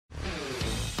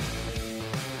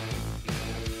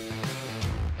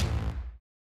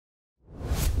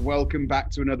Welcome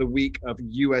back to another week of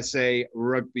USA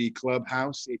Rugby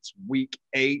Clubhouse. It's week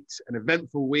 8, an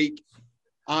eventful week.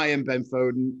 I am Ben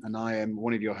Foden, and I am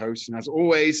one of your hosts. And as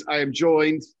always, I am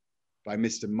joined by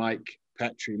Mr. Mike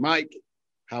Petrie. Mike,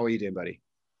 how are you doing, buddy?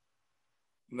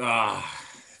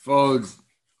 Fodes.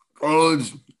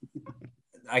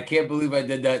 I can't believe I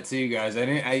did that to you guys.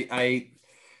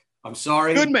 I'm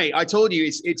sorry. Good, mate. I told you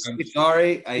it's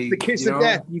sorry. It's the kiss of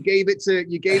death. You gave it to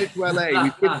LA.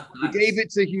 You gave it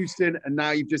to Houston, and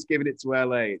now you've just given it to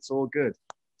LA. It's all good.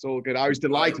 It's all good. I was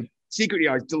delighted. Secretly,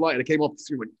 I was delighted. I came off the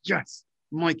screen and went, yes,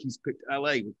 Mikey's picked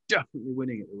LA. We're definitely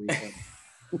winning at the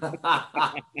weekend.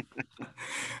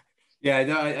 Yeah, I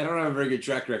don't have a very good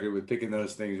track record with picking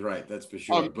those things right. That's for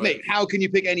sure. Mate, how can you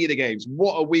pick any of the games?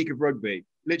 What a week of rugby.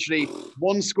 Literally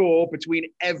one score between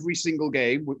every single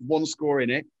game with one score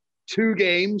in it. 2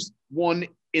 games, one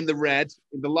in the red.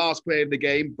 In the last play of the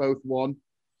game, both won.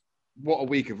 What a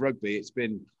week of rugby. It's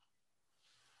been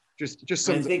just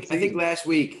something. I think last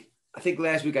week I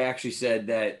actually said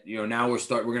that, now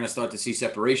we're going to start to see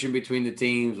separation between the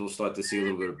teams. We'll start to see a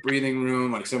little bit of breathing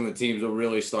room. Like some of the teams will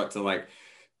really start to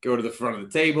go to the front of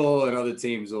the table, and other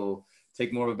teams will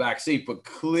take more of a back seat. But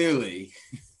clearly,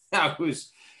 that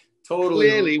was totally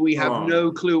clearly we wrong. Have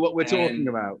no clue what we're talking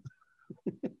about.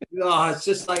 It's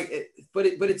just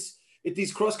it's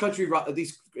these cross country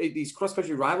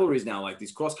rivalries now, like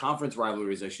these cross conference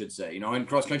rivalries, I should say. In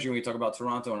cross country when we talk about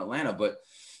Toronto and Atlanta, but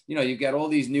you've got all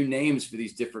these new names for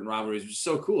these different rivalries, which is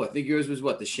so cool. I think yours was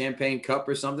the Champagne Cup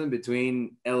or something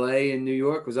between LA and New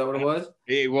York. Was that what it was?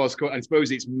 It was cool. I suppose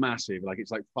it's massive.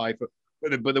 It's like 5 foot.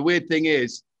 But the weird thing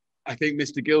is, I think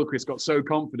Mr. Gilchrist got so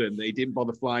confident that he didn't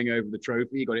bother flying over the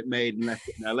trophy. He got it made and left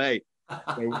it in LA.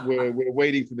 So we're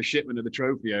waiting for the shipment of the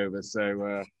trophy over.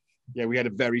 So we had a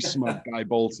very smug Guy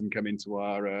Bolton come into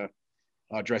our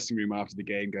dressing room after the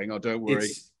game, going, "Oh, don't worry."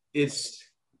 It's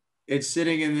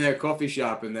sitting in their coffee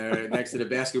shop in there next to the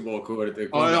basketball court at the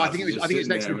Clubhouse. I think it's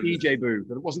next to the DJ booth.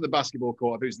 But it wasn't the basketball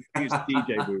court. I think it was the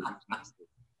DJ booth.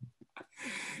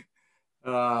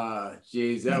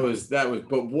 Geez, that was.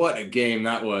 But what a game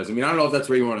that was! I mean, I don't know if that's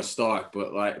where you want to start,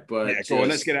 but go on,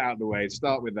 let's get it out of the way.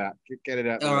 Start with that. Get it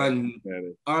out.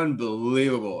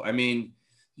 Unbelievable. I mean,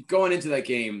 going into that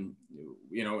game,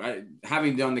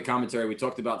 having done the commentary, we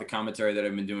talked about the commentary that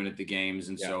I've been doing at the games,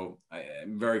 and so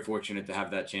I'm very fortunate to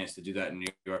have that chance to do that in New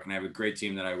York. And I have a great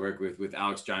team that I work with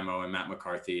Alex Jaimo and Matt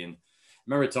McCarthy. And I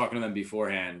remember talking to them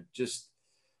beforehand, just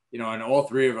and all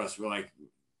 3 of us were like,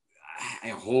 I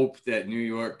hope that New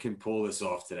York can pull this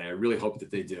off today. I really hope that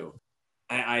they do.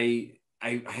 I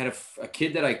had a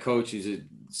kid that I coach. He's a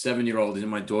 7-year-old. He's in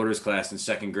my daughter's class in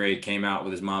 2nd grade, came out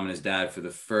with his mom and his dad for the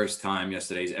first time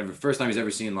yesterday. First time he's ever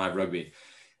seen live rugby.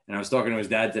 And I was talking to his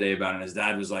dad today about it. And his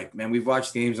dad was like, "Man, we've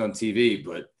watched games on TV,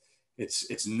 but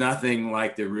it's nothing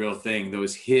like the real thing.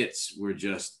 Those hits were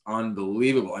just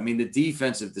unbelievable." I mean, the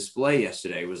defensive display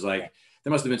yesterday was like,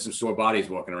 there must have been some sore bodies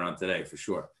walking around today for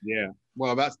sure. Yeah.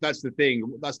 Well, that's the thing.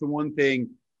 That's the one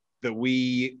thing that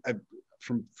we,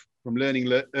 from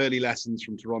learning early lessons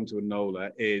from Toronto and NOLA,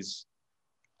 is,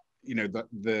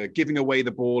 the giving away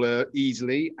the ball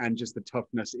easily and just the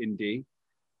toughness in D.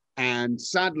 And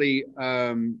sadly,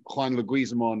 Juan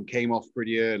Leguizamon came off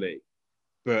pretty early.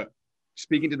 But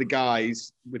speaking to the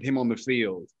guys with him on the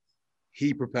field,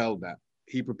 he propelled that.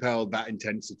 He propelled that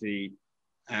intensity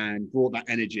and brought that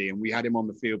energy. And we had him on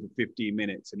the field for 15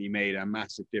 minutes and he made a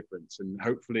massive difference. And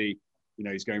hopefully,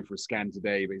 he's going for a scan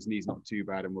today, but his knee's not too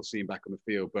bad and we'll see him back on the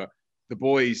field. But the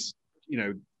boys,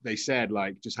 they said,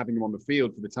 just having him on the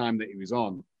field for the time that he was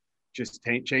on, just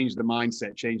change the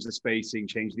mindset, change the spacing,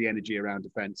 change the energy around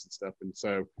defense and stuff. And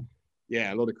so,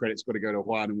 a lot of credit's got to go to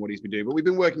Juan and what he's been doing. But we've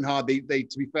been working hard. They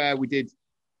to be fair, we did,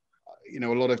 a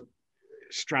lot of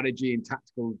strategy and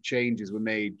tactical changes were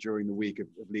made during the week of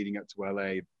leading up to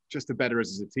LA, just to better us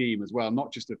as a team as well,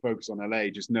 not just to focus on LA,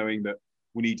 just knowing that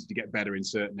we needed to get better in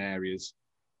certain areas,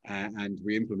 and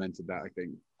we implemented that, I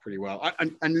think, pretty well.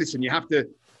 And listen, you have to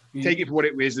take it for what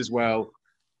it is as well.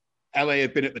 LA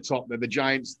have been at the top. They're the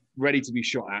Giants, ready to be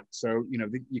shot at. So,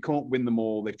 you can't win them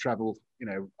all. They've traveled,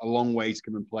 a long way to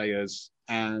come and play us.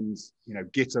 And,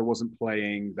 Gito wasn't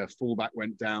playing. Their fullback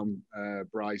went down,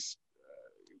 Bryce,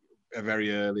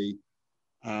 very early.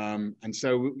 And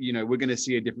so, we're going to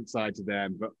see a different side to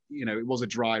them. But, it was a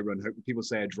dry run. People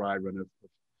say a dry run of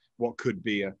what could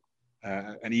be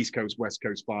an East Coast, West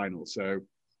Coast final. So,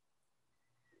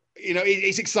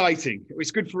 it's exciting.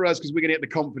 It's good for us because we're going to get the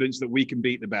confidence that we can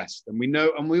beat the best. And we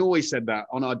know, and we always said that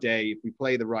on our day, if we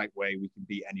play the right way, we can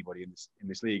beat anybody in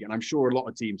this league. And I'm sure a lot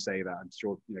of teams say that. I'm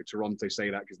sure, Toronto say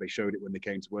that because they showed it when they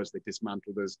came to us. They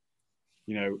dismantled us.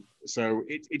 So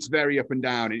it's very up and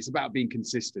down. It's about being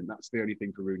consistent. That's the only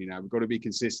thing for Rooney now. We've got to be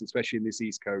consistent, especially in this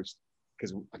East Coast,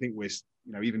 because I think we're,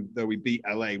 even though we beat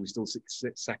LA, we still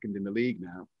sit second in the league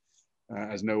now,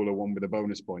 as Nola won with a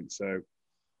bonus point. So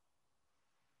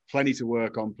plenty to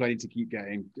work on, plenty to keep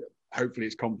getting. Hopefully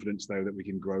it's confidence, though, that we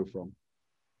can grow from.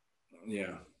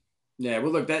 Yeah. Yeah.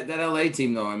 Well, look, that LA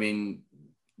team, though, I mean,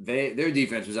 their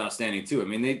defense was outstanding, too. I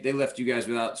mean, they left you guys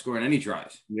without scoring any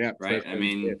tries. Yeah. Right. I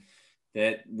mean,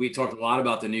 that we talked a lot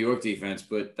about the New York defense,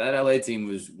 but that LA team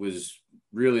was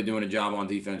really doing a job on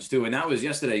defense, too. And that was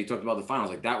yesterday. You talked about the finals.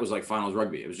 Like, that was like finals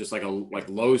rugby. It was just like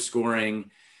low scoring,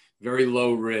 very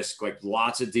low risk, like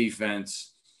lots of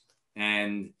defense.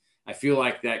 And I feel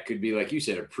like that could be, like you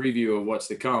said, a preview of what's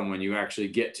to come when you actually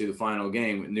get to the final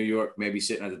game with New York maybe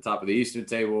sitting at the top of the Eastern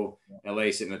table,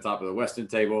 LA sitting at the top of the Western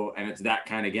table. And it's that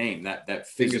kind of game, that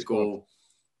physical,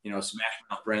 smash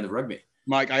mouth brand of rugby.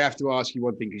 Mike, I have to ask you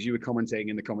one thing, because you were commentating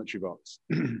in the commentary box.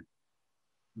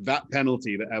 That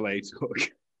penalty that LA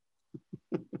took,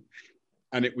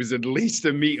 and it was at least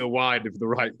a meter wide of the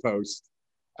right post,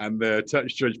 and the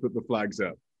touch judge put the flags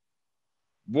up.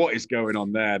 What is going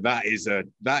on there? That is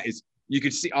you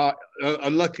could see.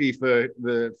 Luckily for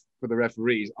the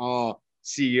referees, our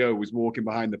CEO was walking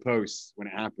behind the post when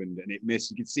it happened, and it missed.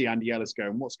 You could see Andy Ellis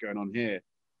going, "What's going on here?"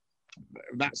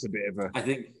 That's a bit of a. I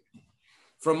think,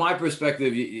 from my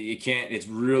perspective, you can't. It's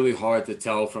really hard to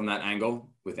tell from that angle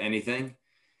with anything.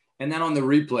 And then on the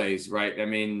replays, right? I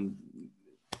mean,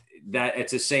 that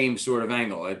it's the same sort of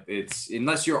angle. It's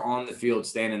unless you're on the field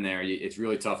standing there, it's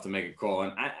really tough to make a call.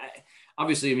 And I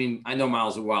obviously, I mean, I know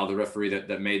Miles Wild, the referee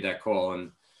that made that call,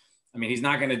 and I mean, he's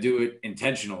not going to do it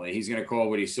intentionally. He's going to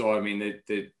call what he saw. I mean,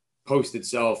 the post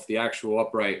itself, the actual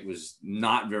upright was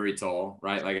not very tall,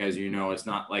 right? Like, as you know, it's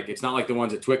not like the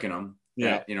ones at Twickenham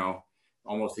that,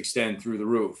 almost extend through the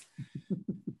roof.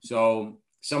 So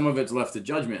some of it's left to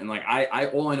judgment. And like, I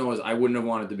all I know is I wouldn't have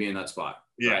wanted to be in that spot.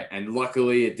 Yeah. Right? And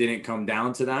luckily it didn't come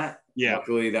down to that. Yeah.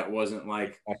 Luckily that wasn't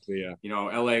like, exactly,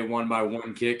 yeah. LA won by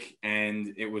one kick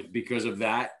and it was because of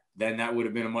that. Then that would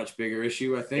have been a much bigger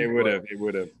issue, I think. It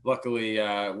would have. Luckily,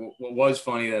 what was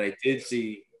funny that I did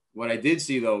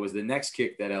see though was the next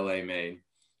kick that LA made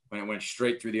when it went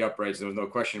straight through the uprights. There was no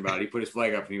question about it. He put his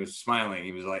flag up and he was smiling.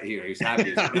 He was like, he was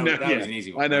happy. That was an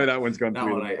easy one. I know that one's gone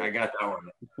through. I got that one.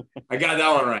 I got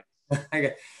that one right. I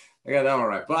got that one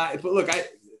right. But look,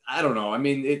 I don't know. I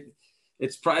mean,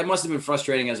 it must have been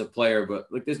frustrating as a player, but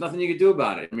look, there's nothing you can do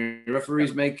about it. I mean,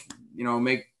 referees make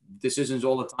decisions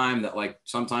all the time that like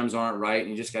sometimes aren't right, and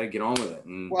you just got to get on with it.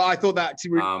 And, well, I thought that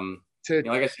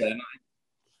like I said,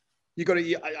 you got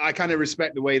to. I kind of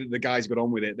respect the way that the guys got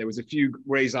on with it. There was a few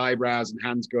raised eyebrows and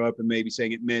hands go up and maybe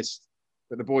saying it missed,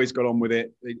 but the boys got on with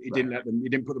it. He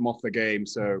didn't put them off the game.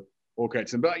 So all credit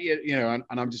to them. But and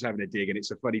I'm just having a dig, and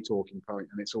it's a funny talking point,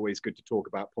 and it's always good to talk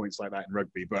about points like that in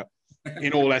rugby. But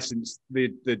in all essence,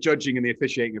 the judging and the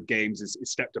officiating of games is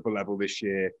stepped up a level this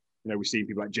year. We've seen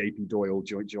people like JP Doyle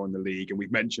join the league, and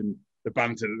we've mentioned the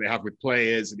banter that they have with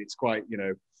players, and it's quite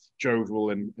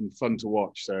jovial and fun to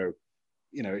watch. So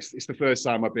it's the first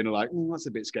time I've been like, that's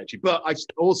a bit sketchy. But I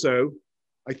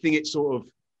think it sort of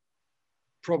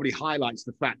probably highlights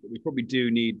the fact that we probably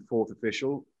do need fourth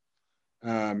official,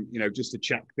 just to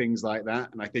check things like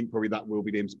that. And I think probably that will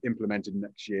be implemented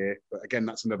next year. But again,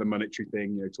 that's another monetary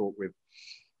thing. Talk with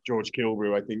George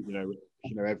Kilbrew. I think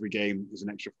every game is an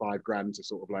extra $5,000 to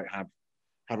sort of like have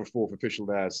a fourth official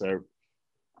there. So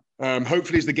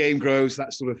hopefully, as the game grows,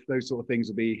 those sort of things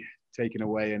will be taken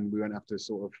away, and we won't have to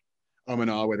sort of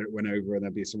and ah whether it went over, and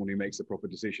there'll be someone who makes the proper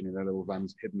decision in their little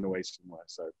vans hidden away somewhere.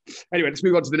 So anyway, let's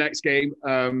move on to the next game.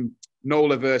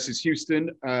 NOLA versus Houston,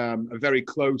 a very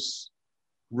close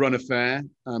run affair,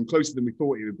 closer than we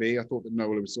thought it would be. I thought that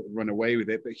NOLA would sort of run away with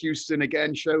it, but Houston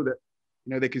again show that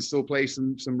they can still play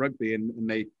some rugby, and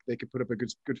they could put up a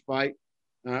good fight.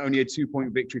 Only a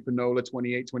 2-point victory for NOLA,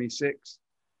 28-26.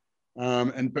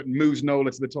 But moves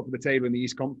NOLA to the top of the table in the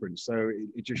East Conference. So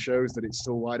it just shows that it's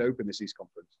still wide open, this East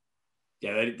Conference.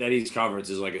 Yeah, that East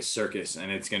Conference is like a circus,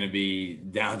 and it's going to be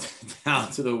down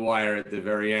to the wire at the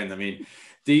very end. I mean,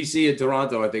 DC and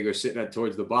Toronto, I think, are sitting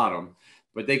towards the bottom,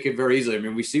 but they could very easily. I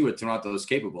mean, we see what Toronto is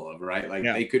capable of, right? Like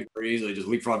They could very easily just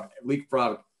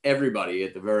leapfrog everybody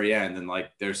at the very end, and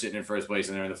like they're sitting in first place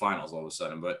and they're in the finals all of a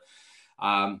sudden. But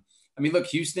I mean, look,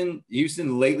 Houston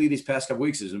lately these past couple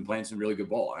weeks has been playing some really good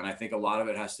ball, and I think a lot of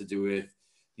it has to do with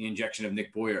the injection of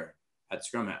Nick Boyer at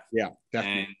scrum half. Yeah,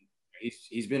 definitely. And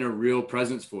he's been a real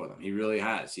presence for them. He really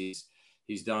has. He's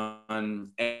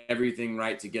done everything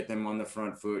right to get them on the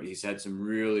front foot. He's had some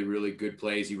really, really good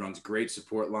plays. He runs great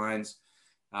support lines.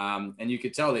 And you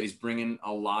could tell that he's bringing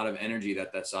a lot of energy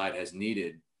that side has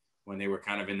needed when they were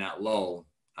kind of in that lull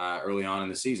early on in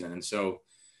the season. And so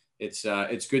it's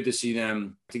good to see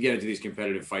them to get into these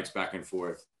competitive fights back and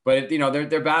forth. But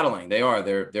they're battling.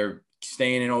 They're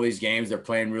staying in all these games. They're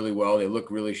playing really well. They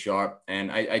look really sharp.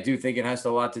 And I do think it has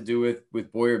a lot to do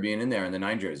with Boyer being in there in the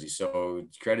 9 jersey. So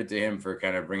credit to him for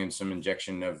kind of bringing some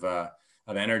injection of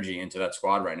energy into that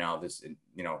squad right now. This,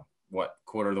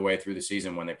 quarter of the way through the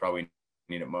season when they probably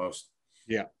need it most.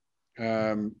 Yeah.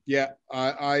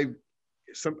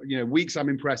 Some weeks I'm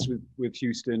impressed with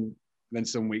Houston, and then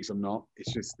some weeks I'm not.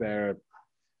 It's just there.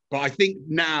 But I think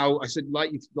now, I said,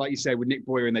 like you said, with Nick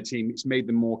Boyer in their team, it's made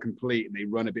them more complete and they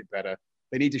run a bit better.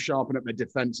 They need to sharpen up their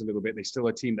defense a little bit. They're still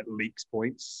a team that leaks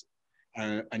points.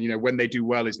 And when they do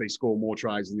well is they score more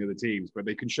tries than the other teams. But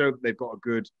they can show that they've got a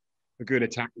good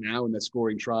attack now and they're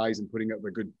scoring tries and putting up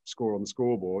a good score on the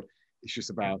scoreboard. It's just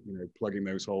about, plugging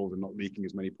those holes and not leaking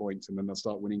as many points, and then they'll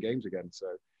start winning games again. So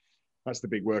that's the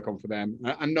big work on for them.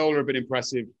 And Nola have been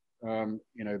impressive.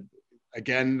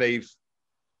 Again, they've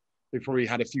probably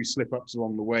had a few slip-ups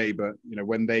along the way, but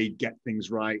when they get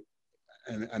things right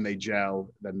and they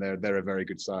gel, then they're a very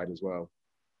good side as well.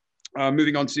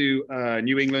 Moving on to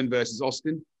New England versus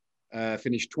Austin,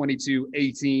 finished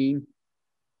 22-18.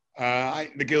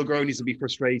 The Gilgronis will be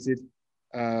frustrated,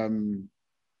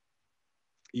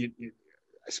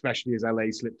 especially as LA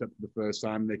slipped up for the first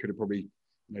time. They could have probably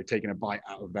taken a bite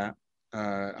out of that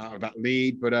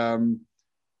lead, but I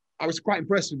was quite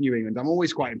impressed with New England. I'm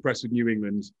always quite impressed with New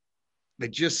England. They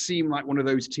just seem like one of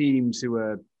those teams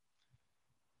who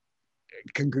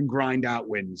can grind out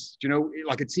wins.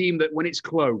 Like a team that when it's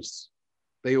close,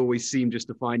 they always seem just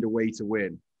to find a way to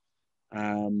win.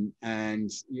 I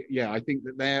think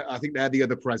they're the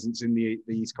other presence in the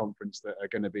East Conference that are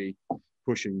going to be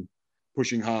pushing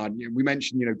hard. We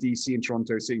mentioned DC and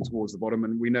Toronto sitting towards the bottom,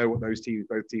 and we know what both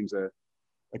teams are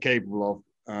capable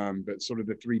of. But sort of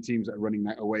the 3 teams that are running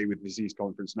that away with this East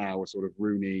Conference now are sort of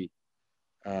Rooney,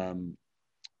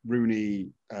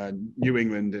 New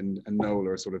England, and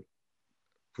Nola are sort of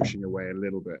pushing away a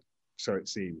little bit. So it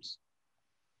seems.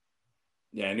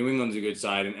 Yeah, New England's a good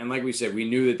side. And like we said, we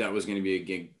knew that was going to be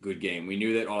a good game. We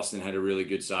knew that Austin had a really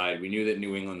good side. We knew that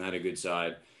New England had a good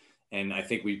side. And I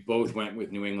think we both went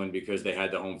with New England because they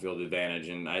had the home field advantage.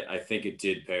 And I think it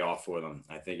did pay off for them.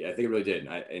 I think it really did.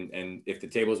 And if the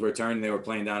tables were turned and they were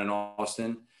playing down in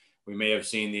Austin, we may have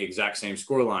seen the exact same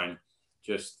scoreline,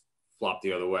 just flop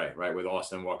the other way, right? With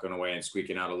Austin walking away and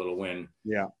squeaking out a little win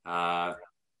over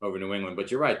New England.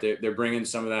 But you're right. They're bringing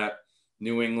some of that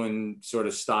New England sort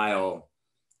of style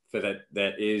for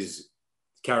that is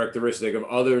characteristic of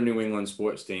other New England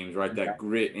sports teams, right? That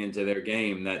grit into their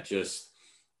game that just,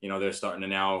 they're starting to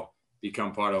now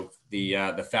become part of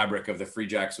the fabric of the Free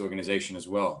Jacks organization as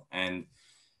well. And,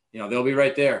 they'll be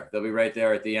right there. They'll be right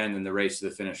there at the end in the race to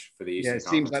the finish for the Eastern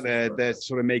Conference. Seems like they're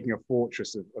sort of making a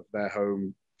fortress of their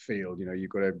home field. You've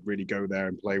got to really go there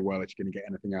and play well if you're going to get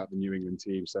anything out of the New England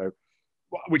team. So,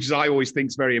 which is I always think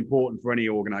is very important for any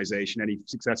organization, any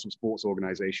successful sports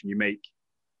organization. You make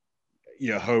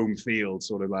your home field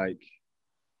sort of like,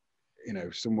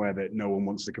 somewhere that no one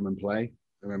wants to come and play.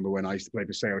 I remember when I used to play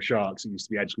for Sale Sharks, it used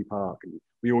to be Edgeley Park, and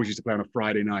we always used to play on a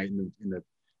Friday night in the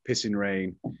pissing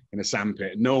rain in a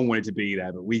sandpit. No one wanted to be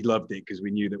there, but we loved it because we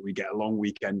knew that we'd get a long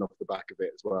weekend off the back of it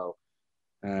as well.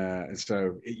 And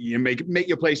so you make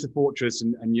your place a fortress,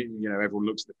 and everyone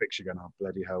looks at the picture going, "Oh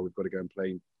bloody hell, we've got to go and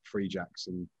play Free Jacks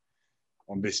and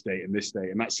on this date and this date."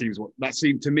 And it seems what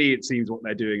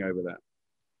they're doing over there.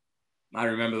 I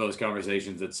remember those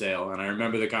conversations at Sale, and I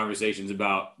remember the conversations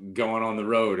about going on the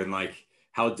road and like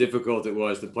how difficult it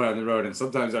was to play on the road. And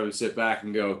sometimes I would sit back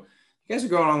and go, "You guys are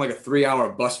going on like a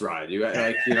 3-hour bus ride.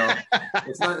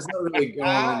 It's not really going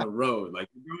on the road. Like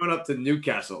you're going up to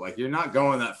Newcastle, like you're not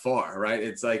going that far, right?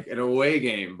 It's like an away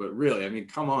game, but really, I mean,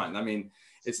 come on. I mean,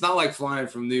 it's not like flying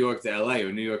from New York to LA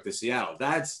or New York to Seattle.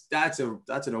 That's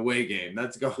an away game.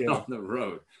 That's going on the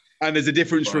road." And there's a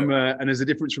difference from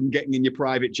getting in your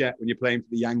private jet when you're playing for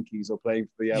the Yankees or playing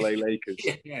for the LA Lakers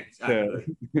exactly.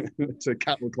 to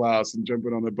cattle class and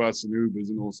jumping on a bus and Ubers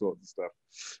and all sorts of stuff.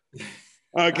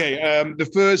 Okay, the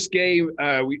first game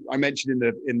I mentioned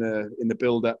in the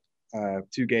build-up,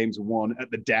 2 games won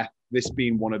at the death. This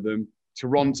being one of them.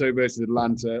 Toronto versus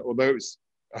Atlanta. Although it's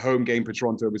a home game for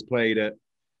Toronto, it was played at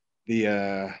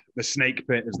the Snake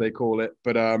Pit, as they call it.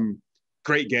 But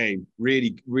great game,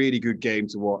 really, really good game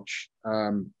to watch.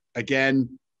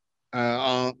 Again,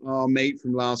 our mate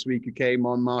from last week who came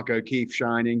on, Mark O'Keefe,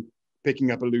 shining,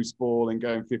 picking up a loose ball and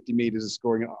going 50 meters and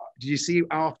scoring. Did you see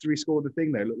after he scored the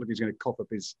thing there? It looked like he was going to cough up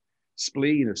his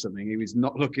spleen or something. He was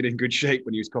not looking in good shape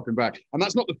when he was copping back, and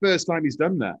that's not the first time he's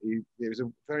done that. It was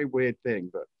a very weird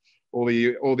thing, but all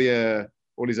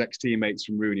his ex-teammates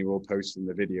from Rooney were all posting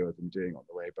the video of him doing it on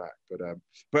the way back.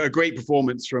 But a great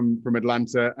performance from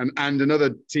Atlanta, and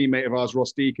another teammate of ours,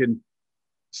 Ross Deacon,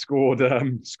 scored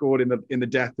in the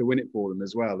death to win it for them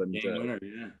as well. And game winner,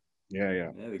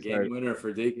 yeah, the game winner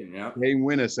for Deacon, yeah, game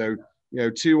winner. So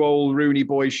two old Rooney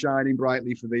boys shining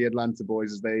brightly for the Atlanta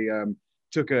boys as they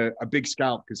took a big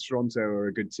scalp, because Toronto are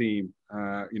a good team.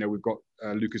 We've got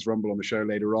Lucas Rumball on the show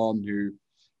later on, who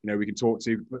we can talk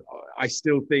to. But I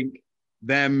still think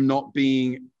them not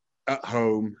being at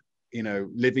home,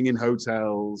 living in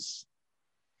hotels,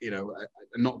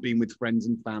 not being with friends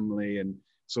and family, and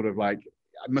sort of like,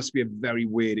 it must be a very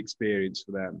weird experience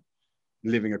for them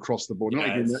living across the border.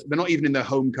 They're not even in their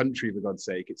home country, for God's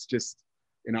sake. It's just,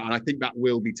 and I think that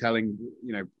will be telling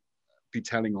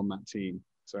on that team.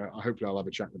 So hopefully I'll have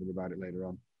a chat with them about it later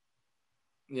on.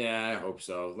 Yeah, I hope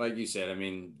so. Like you said, I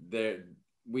mean,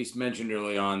 we mentioned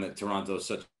early on that Toronto is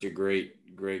such a great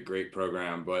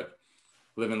program, but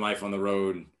living life on the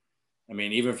road, I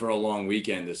mean, even for a long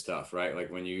weekend is tough, right?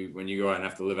 Like when you go out and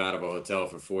have to live out of a hotel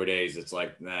for 4 days, it's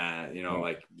like,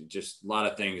 like just a lot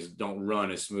of things don't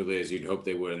run as smoothly as you'd hope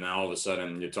they would. And now all of a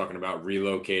sudden you're talking about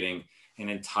relocating an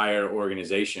entire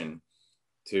organization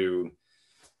to,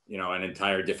 an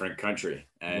entire different country.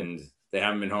 And they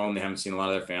haven't been home. They haven't seen a lot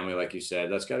of their family. Like you said,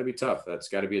 that's gotta be tough. That's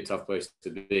gotta be a tough place to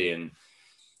be. And,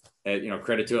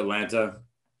 credit to Atlanta.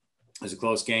 It was a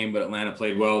close game, but Atlanta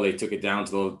played well. They took it down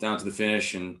to the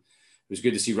finish, and it was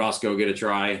good to see Roscoe get a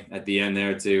try at the end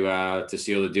there to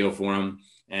seal the deal for him.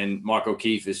 And Mark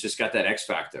O'Keefe has just got that X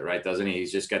factor, right? Doesn't he?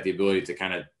 He's just got the ability to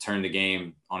kind of turn the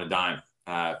game on a dime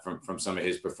from some of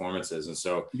his performances. And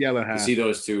so yellow hair. To see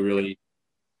those two really,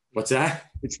 what's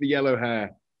that? It's the yellow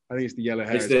hair. I think it's the yellow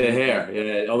hair. It's the hair.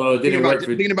 Yeah. Although it didn't work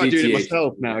for thinking about DTH. doing it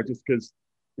myself now, just because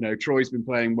Troy's been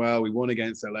playing well. We won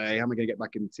against LA. How am I going to get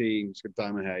back in the team? Just going to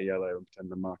dye my hair yellow and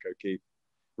pretend I'm Mark O'Keefe.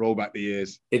 Roll back the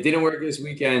ears. It didn't work this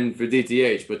weekend for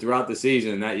DTH, but throughout the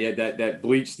season, that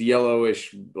bleached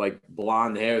yellowish, like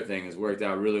blonde hair thing has worked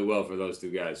out really well for those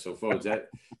two guys. So, folks,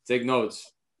 take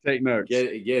notes. Take notes.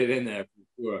 Get it in there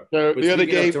for sure. So but the other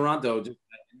game, Toronto.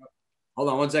 Hold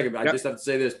on 1 second. Yep. I just have to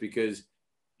say this because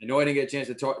I know I didn't get a chance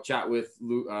to chat with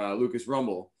Lucas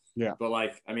Rumball. Yeah.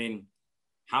 But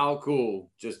how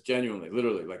cool? Just genuinely,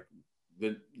 literally,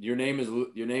 your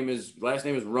last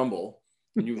name is Rumball,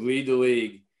 and you lead the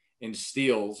league in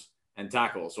steals and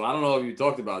tackles. So I don't know if you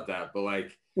talked about that,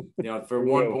 but for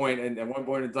one point and at one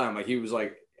point in time, he was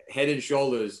head and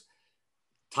shoulders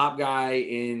top guy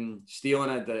in stealing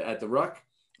at the ruck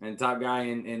and top guy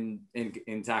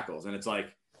in tackles. And it's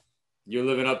you're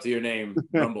living up to your name,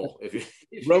 Rumball.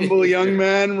 Rumble, young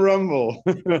man, Rumble.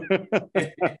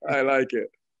 I like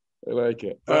it.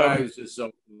 I was just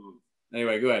so cool.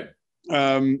 Anyway, go ahead.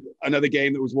 Another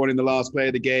game that was won in the last play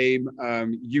of the game,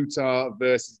 Utah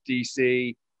versus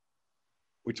DC.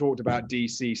 We talked about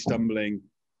DC stumbling.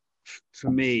 For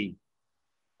me,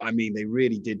 I mean, they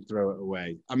really did throw it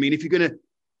away. I mean, if you're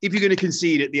gonna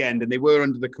concede at the end, and they were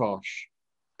under the cosh,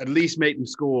 at least make them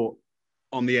score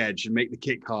on the edge and make the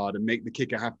kick hard and make the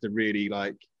kicker have to really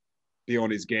be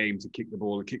on his game to kick the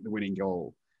ball and kick the winning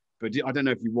goal. But I don't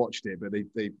know if you watched it, but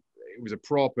it was a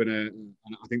prop and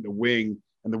I think the wing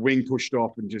pushed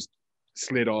off and just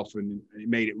slid off, and it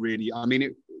made it really. I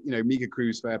mean, Mika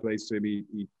Cruz, fair play to him.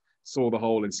 He saw the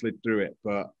hole and slid through it.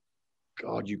 But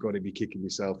God, you've got to be kicking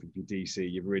yourself if you're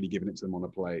DC. You've really given it to them on a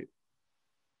plate.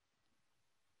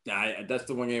 Yeah, that's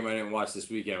the one game I didn't watch this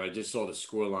weekend. I just saw the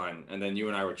scoreline, and then you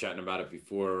and I were chatting about it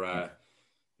before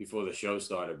the show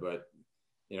started. But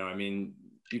I mean,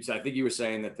 I think you were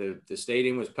saying that the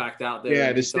stadium was packed out there.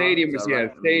 Yeah, the stadium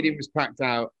was packed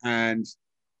out, and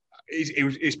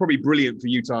it's probably brilliant for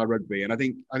Utah rugby. And I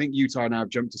think Utah now have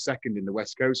jumped to second in the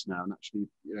West Coast now, and actually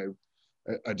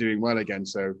are doing well again.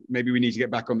 So maybe we need to get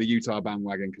back on the Utah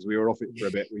bandwagon, because we were off it for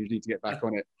a bit. We need to get back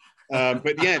on it.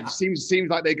 But yeah, it seems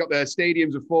like they got their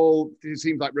stadiums are full. It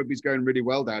seems like rugby's going really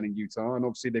well down in Utah, and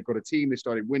obviously they've got a team. They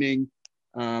started winning.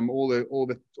 All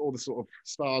the sort of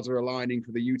stars are aligning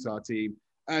for the Utah team.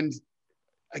 And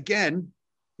again,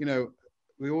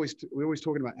 we always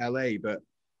talking about LA, but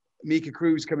Mika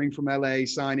Cruz coming from LA,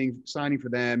 signing for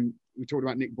them. We talked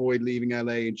about Nick Boyd leaving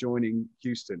LA and joining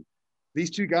Houston.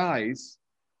 These two guys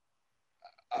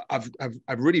have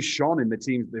really shone in the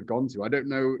teams that they've gone to. I don't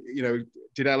know,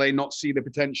 did LA not see the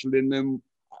potential in them?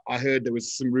 I heard there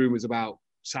was some rumors about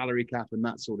salary cap and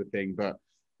that sort of thing, but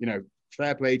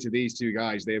fair play to these two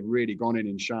guys. They've really gone in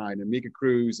and shine. And Mika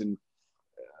Cruz and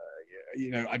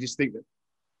I just think that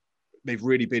they've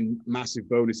really been massive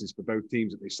bonuses for both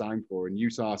teams that they signed for. And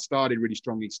Utah started really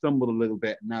strongly, stumbled a little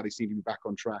bit, and now they seem to be back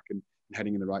on track and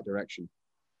heading in the right direction.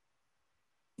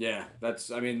 Yeah,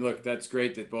 I mean, look, that's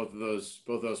great that both of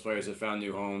those players have found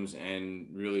new homes and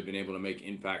really been able to make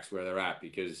impacts where they're at,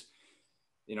 because,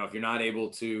 you know, if you're not able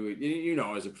to, you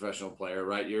know, as a professional player,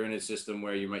 right, you're in a system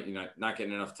where you're not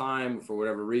getting enough time for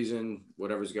whatever reason,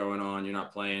 whatever's going on, you're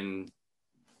not playing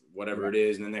whatever it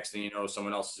is. And the next thing you know,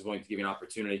 someone else is going to give you an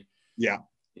opportunity. Yeah.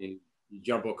 You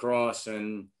jump across,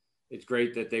 and it's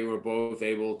great that they were both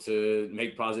able to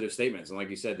make positive statements. And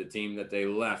like you said, the team that they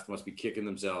left must be kicking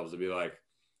themselves to be like,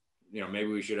 you know, maybe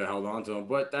we should have held on to them.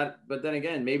 But then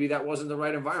again, maybe that wasn't the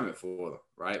right environment for them,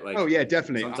 right? Like, oh yeah,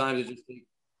 definitely. Sometimes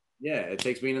it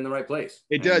takes being in the right place.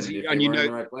 It does. And you know,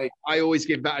 right place, I always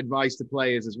give that advice to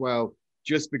players as well.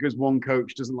 Just because one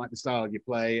coach doesn't like the style you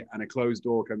play and a closed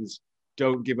door comes,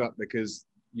 don't give up, because,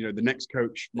 you know, the next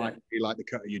coach might be like the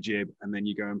cut of your jib, and then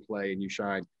you go and play and you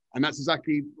shine. And that's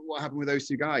exactly what happened with those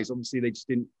two guys. Obviously, they just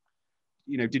didn't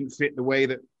fit the way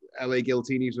that LA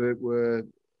Guiltinis were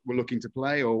looking to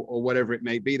play, or whatever it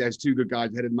may be. There's two good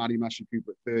guys ahead of Matty Master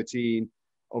Cooper at 13.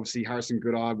 Obviously, Harrison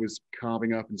Goddard was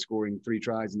carving up and scoring 3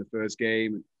 tries in the first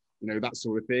game, you know, that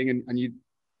sort of thing. And you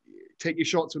take your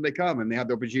shots when they come, and they had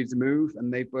the opportunity to move,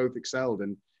 and they've both excelled.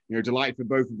 And, you know, delighted for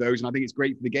both of those. And I think it's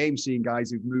great for the game seeing guys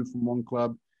who've moved from one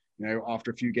club, you know, after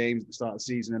a few games at the start of the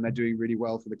season, and they're doing really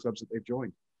well for the clubs that they've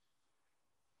joined.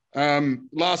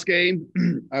 Last game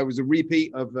was a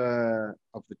repeat of the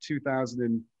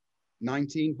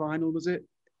 2019 final, was it?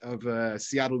 Of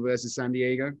Seattle versus San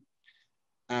Diego.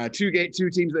 Two teams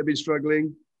that have been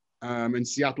struggling, and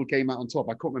Seattle came out on top.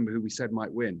 I can't remember who we said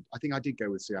might win. I think I did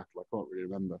go with Seattle. I can't really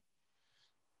remember.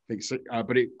 I think so,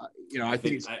 but it, you know, I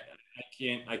think it's. I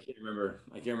can't remember.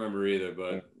 I can't remember either.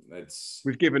 But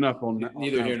we've given up on that.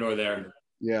 Neither here nor there.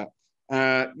 Yeah,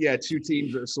 two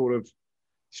teams that are sort of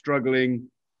struggling,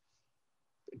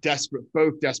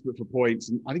 both desperate for points.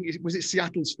 And I think was it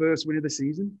Seattle's first win of the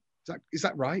season? Is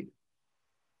that right?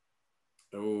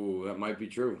 Oh, that might be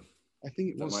true. I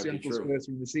think it was Seattle's first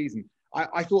win of the season.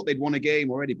 I thought they'd won a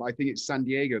game already, but I think it's San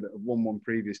Diego that have won one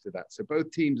previous to that. So both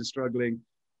teams are struggling.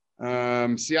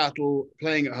 Seattle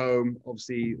playing at home,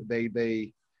 obviously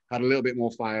they had a little bit more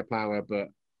firepower, but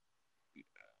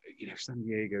you know, San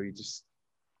Diego, it's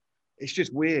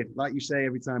just weird. Like you say,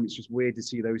 every time it's just weird to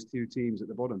see those two teams at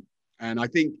the bottom. And I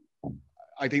think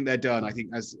they're done. I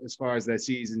think as far as their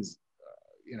seasons,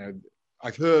 you know,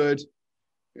 I've heard,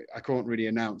 I can't really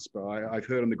announce, but I've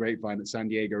heard on the grapevine that San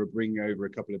Diego are bringing over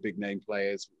a couple of big name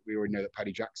players. We already know that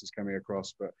Paddy Jackson's coming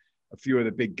across, but a few of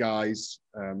the big guys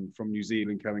from New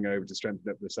Zealand coming over to strengthen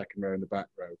up the second row and the back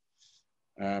row.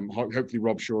 Hopefully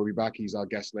Robshaw will be back. He's our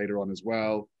guest later on as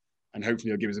well. And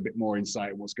hopefully he'll give us a bit more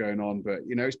insight on what's going on. But,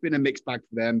 you know, it's been a mixed bag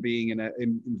for them being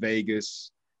in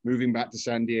Vegas, moving back to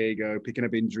San Diego, picking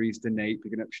up injuries to Nate,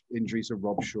 picking up injuries to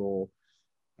Robshaw.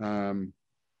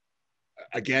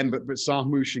 Again, but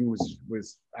Sam Mushing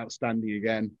was outstanding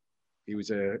again. He was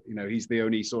he's the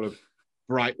only sort of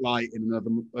bright light in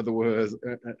other words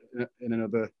in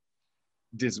another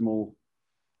dismal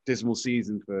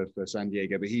season for San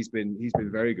Diego. But he's been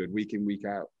very good week in, week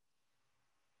out.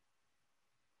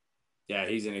 Yeah,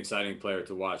 he's an exciting player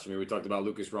to watch. I mean, we talked about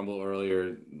Lucas Rumball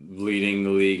earlier, leading the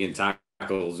league in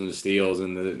tackles and the steals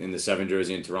in the 7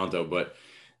 jersey in Toronto, but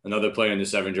another player in the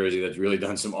 7 jersey that's really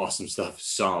done some awesome stuff,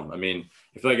 Sam. I mean,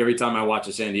 I feel like every time I watch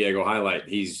a San Diego highlight,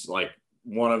 he's like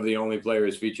one of the only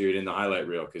players featured in the highlight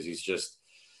reel, because he's just,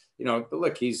 you know, but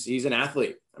look, he's an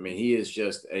athlete. I mean, he is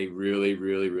just a really,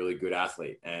 really, really good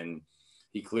athlete, and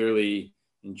he clearly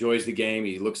enjoys the game.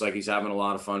 He looks like he's having a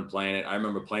lot of fun playing it. I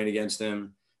remember playing against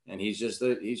him, and he's just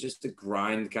a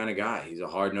grind kind of guy. He's a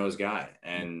hard-nosed guy,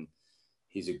 and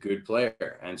he's a good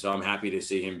player. And so I'm happy to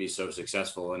see him be so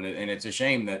successful. And it's a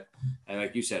shame that, and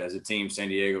like you said, as a team, San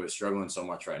Diego is struggling so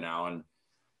much right now. And,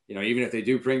 you know, even if they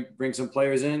do bring some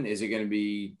players in, is it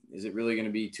really going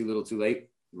to be too little too late?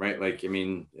 Right? Like, I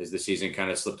mean, is the season kind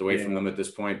of slipped away from them at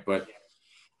this point? But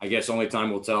I guess only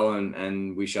time will tell,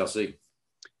 and we shall see.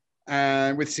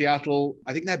 And with Seattle,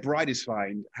 I think their brightest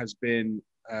find has been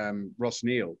Ross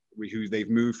Neal, who they've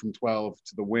moved from 12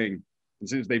 to the wing. And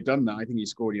since they've done that, I think he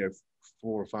scored,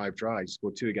 4 or 5 tries. He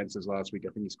scored 2 against us last week.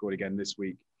 I think he scored again this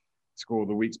week. Scored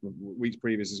the weeks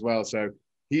previous as well. So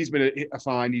he's been a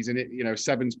find. He's an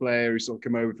 7s player who sort of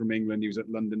come over from England. He was at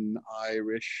London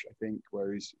Irish, I think,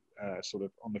 where he's sort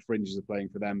of on the fringes of playing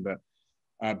for them.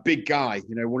 But big guy,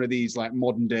 one of these like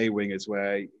modern day wingers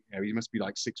where he must be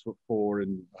like 6'4"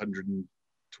 and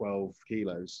 112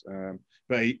 kilos.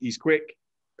 But he's quick.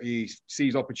 He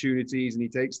sees opportunities and he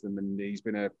takes them. And he's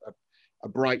been a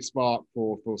bright spark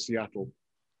for Seattle.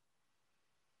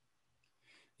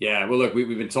 Yeah, well, look, we've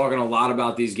been talking a lot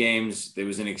about these games. There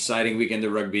was an exciting weekend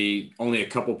of rugby, only a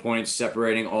couple points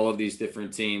separating all of these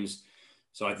different teams.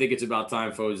 So I think it's about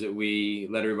time, folks, that we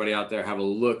let everybody out there have a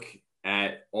look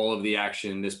at all of the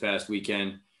action this past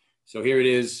weekend. So here it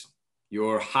is,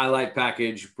 your highlight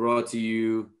package brought to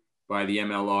you by the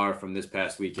MLR from this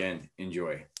past weekend.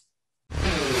 Enjoy.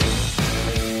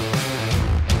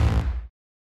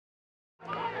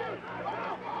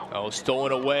 Oh,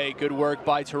 stolen away. Good work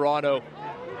by Toronto.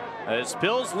 As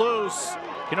Bill's loose,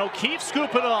 can O'Keefe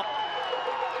scoop it up?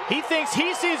 He thinks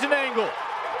he sees an angle,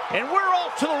 and we're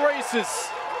off to the races.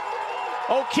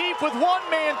 O'Keefe with one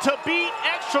man to beat.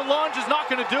 Extra lunge is not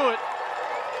going to do it.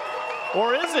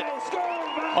 Or is it?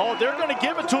 Oh, they're going to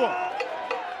give it to him.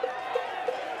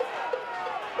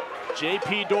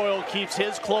 J.P. Doyle keeps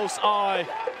his close eye.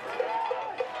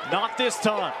 Not this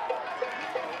time.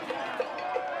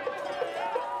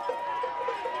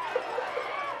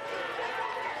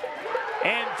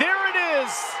 And there it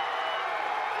is.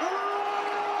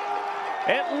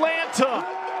 Atlanta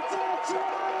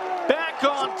back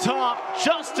on top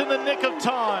just in the nick of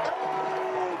time.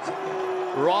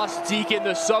 Ross Deacon,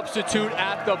 the substitute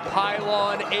at the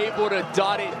pylon, able to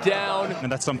dot it down.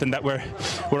 And that's something that we're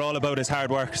all about, is hard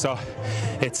work. So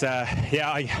it's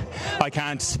yeah, I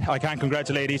can't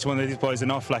congratulate each one of these boys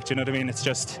enough. Like, you know what I mean? It's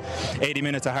just 80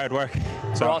 minutes of hard work.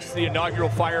 So Ross, the inaugural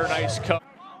Fire and Ice Cup.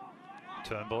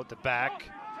 Turnbull at the back.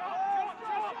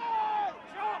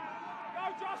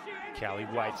 Cowley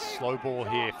waits. Slow ball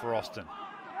here for Austin.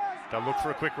 They'll look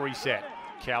for a quick reset.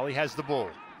 Cowley has the ball.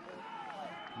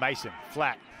 Mason,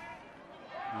 flat.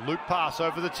 Loop pass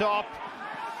over the top.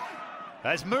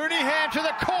 As Mooneyham to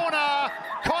the corner.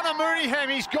 Connor Mooneyham,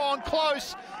 he's gone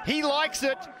close. He likes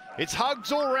it. It's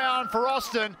hugs all round for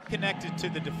Austin. Connected to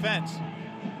the defense.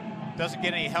 Doesn't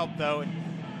get any help though.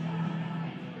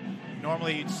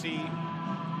 Normally you'd see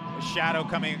a shadow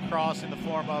coming across in the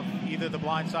form of either the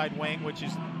blindside wing, which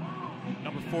is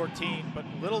number 14, but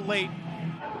a little late.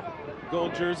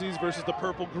 Gold jerseys versus the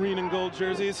purple, green, and gold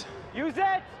jerseys. Use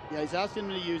it! Yeah, he's asking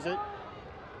him to use it.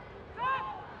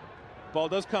 Ball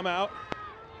does come out.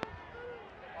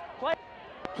 Play.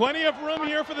 Plenty of room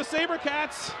here for the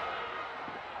Sabercats.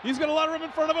 He's got a lot of room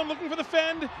in front of him, looking for the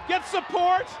fend. Gets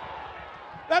support.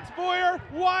 That's Boyer,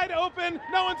 wide open.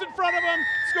 No one's in front of him.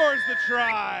 Scores the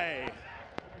try.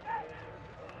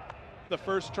 The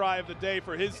first try of the day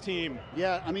for his team.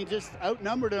 Yeah, I mean, just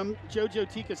outnumbered him. Jojo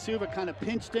Tikasuva kind of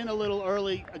pinched in a little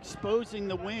early, exposing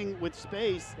the wing with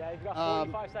space. Yeah, you've got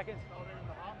 45 seconds.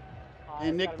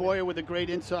 And Nick Boyer with a great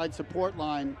inside support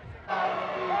line.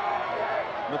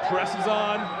 The press is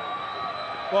on.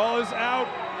 Ball is out.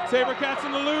 Sabercats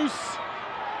in the loose.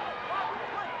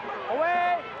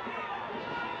 Away!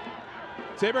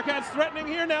 Sabercats threatening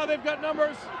here now. They've got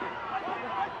numbers.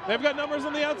 They've got numbers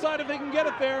on the outside if they can get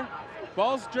it there.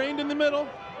 Ball's drained in the middle.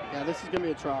 Yeah, this is going to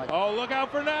be a try. Oh, look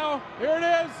out for now. Here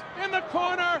it is. In the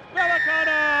corner.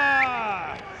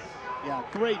 Velicana! Yeah,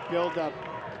 great build-up.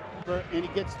 And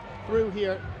he gets through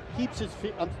here. Keeps his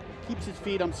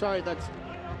feet. I'm sorry, that's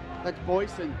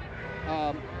Boyson,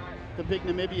 the big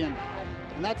Namibian.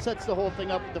 And that sets the whole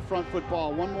thing up with the front foot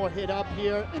ball. One more hit up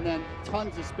here, and then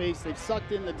tons of space. They've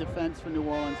sucked in the defense for New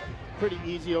Orleans. Pretty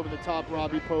easy over the top,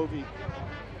 Robbie Povey,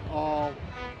 all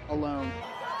alone.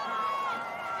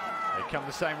 They come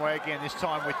the same way again, this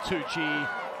time with Tucci.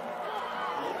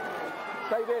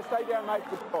 Stay there, mate.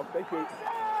 Good job. Thank you.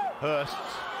 Hurst,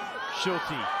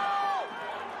 Schulte.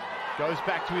 Goes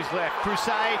back to his left.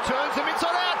 Crusade turns him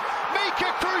inside out.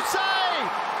 Mika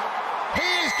Crusade! He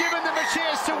has given them a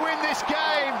chance to win this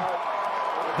game.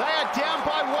 They are down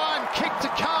by one. Kick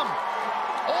to come.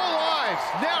 All eyes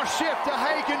now shift to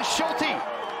Hagen Schulte.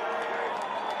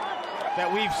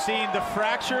 That we've seen the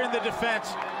fracture in the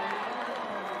defense.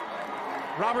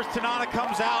 Robert Tanana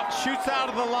comes out, shoots out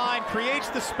of the line, creates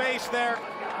the space there.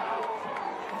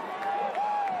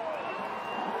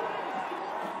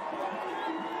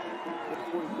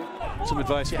 Some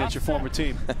advice against your former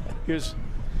team. Here's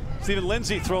Stephen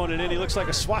Lindsay throwing it in. He looks like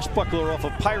a swashbuckler off a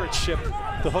pirate ship,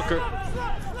 the hooker.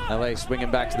 LA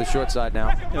swinging back to the short side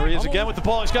now. There he is again with the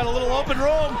ball. He's got a little open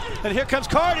room. And here comes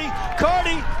Cardi.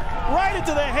 Cardi right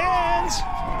into the hands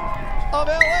of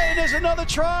LA. And there's another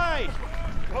try.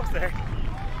 Close there.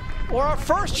 Or our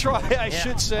first try, I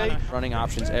should say. Running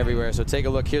options everywhere. So take a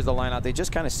look. Here's the line out. They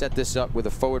just kind of set this up with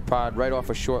a forward pod right off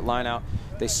a short line out.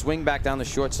 They swing back down the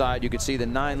short side. You can see the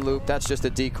 9 loop. That's just a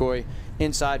decoy.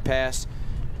 Inside pass.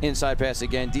 Inside pass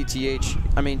again.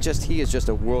 DTH. I mean, he is just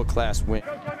a world-class win.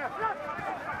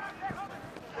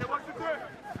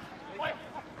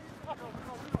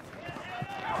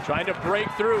 Trying to break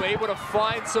through, able to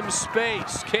find some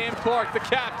space. Cam Clark, the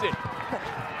captain.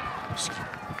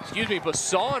 Excuse me,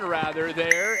 Basson rather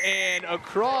there, and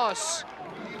across.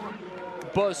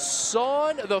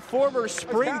 Basson, the former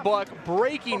Springbok,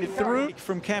 breaking through.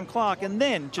 From Cam Clark, and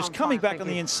then just coming back on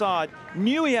the inside.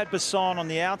 Knew he had Basson on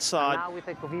the outside,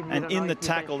 and in the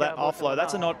tackle, that offload.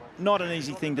 That's not an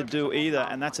easy thing to do either,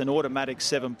 and that's an automatic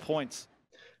 7 points.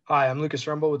 Hi, I'm Lucas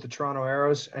Rumball with the Toronto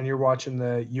Arrows, and you're watching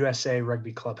the USA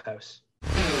Rugby Clubhouse.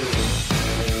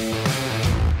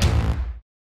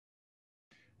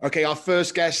 Okay, our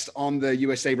first guest on the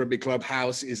USA Rugby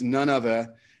Clubhouse is none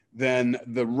other than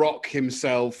the Rock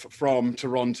himself from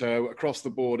Toronto, across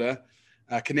the border,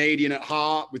 a Canadian at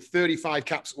heart with 35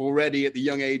 caps already at the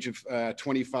young age of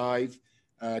 25,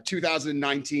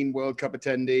 2019 World Cup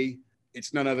attendee.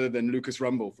 It's none other than Lucas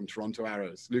Rumball from Toronto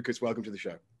Arrows. Lucas, welcome to the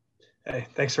show. Hey,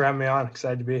 thanks for having me on.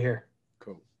 Excited to be here.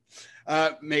 Cool.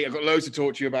 Mate, I've got loads to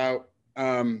talk to you about.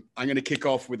 I'm going to kick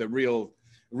off with a real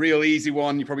easy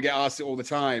one. You probably get asked it all the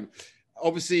time.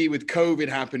 Obviously, with COVID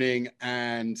happening,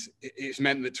 and it's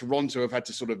meant that Toronto have had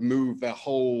to sort of move their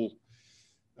whole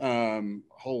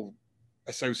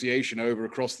association over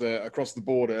across the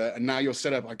border, and now you're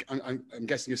set up. I'm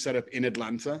guessing you're set up in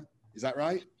Atlanta. Is that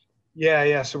right?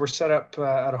 Yeah. So we're set up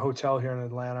at a hotel here in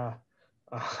Atlanta.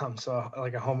 So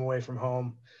like a home away from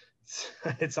home.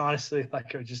 It's honestly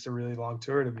like just a really long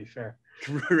tour, to be fair.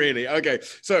 Really? Okay.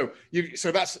 So is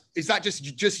that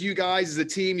just you guys as a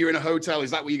team? You're in a hotel.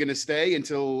 Is that where you're going to stay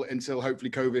until hopefully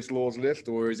COVID laws lift,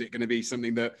 or is it going to be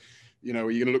something that, you know,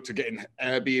 are you going to look to get in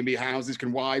Airbnb houses?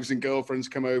 Can wives and girlfriends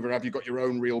come over? Have you got your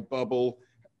own real bubble?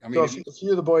 I mean, so a few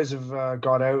of the boys have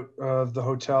got out of the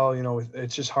hotel. You know,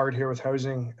 it's just hard here with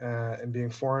housing and being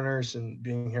foreigners and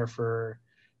being here for,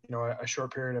 you know, a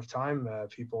short period of time.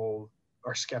 People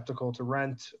are skeptical to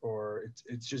rent, or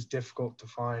it's just difficult to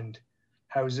find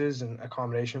houses and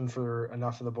accommodation for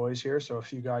enough of the boys here. So a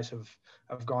few guys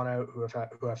have gone out who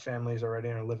have families already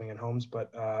and are living in homes,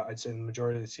 but I'd say the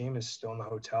majority of the team is still in the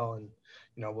hotel, and,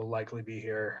 you know, we'll likely be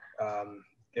here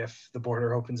if the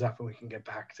border opens up and we can get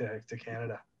back to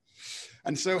Canada.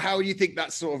 And so how do you think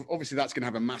that's sort of, obviously that's going to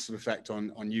have a massive effect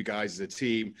on you guys as a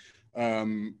team,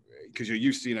 because you're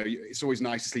used to, you know, it's always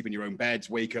nice to sleep in your own beds,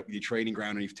 wake up with your training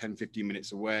ground only 10, 15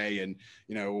 minutes away, and,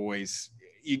 you know, always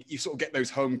you sort of get those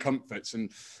home comforts.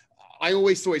 And I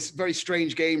always thought it's a very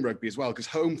strange game, rugby, as well, because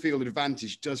home field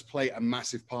advantage does play a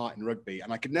massive part in rugby.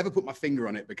 And I could never put my finger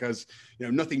on it because, you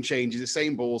know, nothing changes. The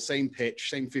same ball, same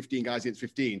pitch, same 15 guys against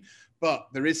 15. But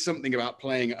there is something about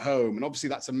playing at home. And obviously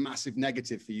that's a massive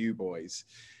negative for you boys.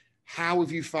 How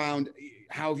have you found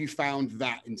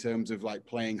that in terms of like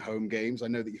playing home games? I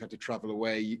know that you had to travel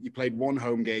away. You played one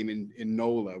home game in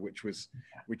NOLA, which was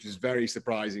very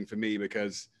surprising for me,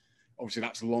 because obviously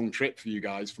that's a long trip for you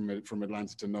guys from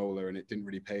Atlanta to NOLA, and it didn't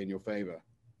really pay in your favor.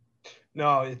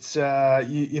 No, it's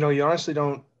you know, you honestly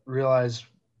don't realize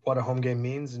what a home game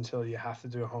means until you have to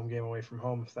do a home game away from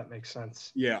home, if that makes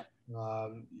sense. Yeah.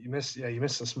 You miss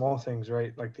the small things,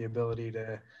 right? Like the ability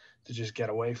to just get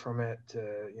away from it,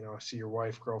 to, you know, see your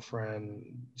wife, girlfriend,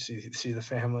 see the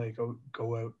family,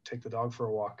 go out, take the dog for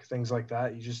a walk, things like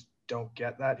that. You just don't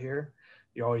get that here.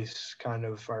 You always kind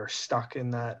of are stuck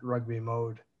in that rugby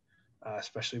mode,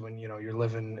 especially when, you know, you're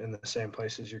living in the same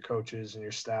place as your coaches and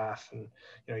your staff, and,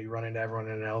 you know, you run into everyone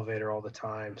in an elevator all the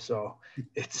time. So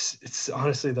it's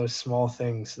honestly those small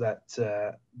things that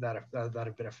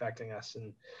have been affecting us,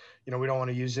 and, you know, we don't want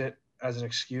to use it as an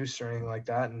excuse or anything like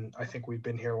that. And I think we've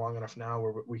been here long enough now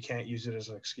where we can't use it as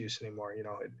an excuse anymore. You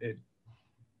know,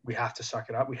 we have to suck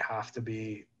it up. We have to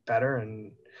be better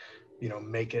and, you know,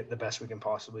 make it the best we can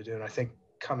possibly do. And I think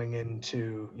coming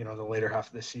into, you know, the later half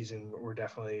of the season, we're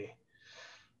definitely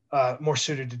more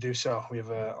suited to do so. We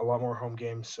have a lot more home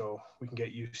games, so we can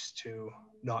get used to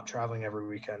not traveling every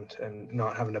weekend and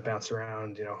not having to bounce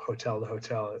around, you know, hotel to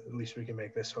hotel. At least we can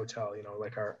make this hotel, you know,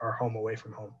 like our home away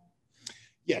from home.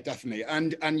 Yeah, definitely.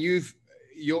 And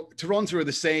your Toronto are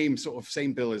the same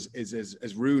bill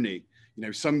as Rooney. You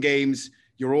know, some games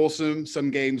you're awesome,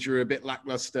 some games you're a bit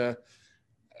lackluster.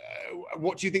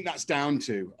 What do you think that's down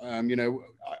to? You know,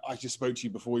 I just spoke to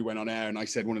you before we went on air, and I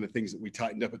said one of the things that we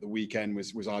tightened up at the weekend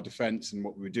was our defense and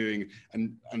what we were doing.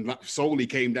 And that solely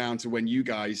came down to when you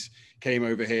guys came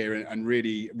over here and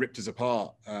really ripped us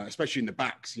apart, especially in the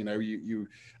backs. You know,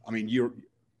 you're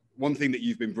one thing that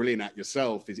you've been brilliant at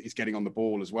yourself is getting on the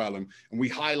ball as well. And we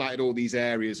highlighted all these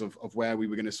areas of where we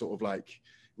were going to sort of like,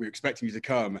 we were expecting you to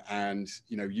come, and,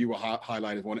 you know, you were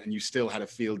highlighted one, and you still had a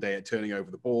field day at turning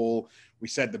over the ball. We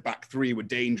said the back three were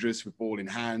dangerous with ball in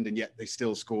hand, and yet they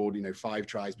still scored, you know, 5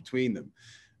 tries between them.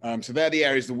 So they're the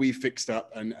areas that we fixed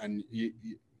up, and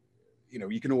you know,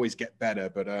 you can always get better,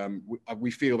 but we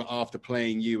feel that after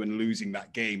playing you and losing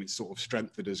that game, it's sort of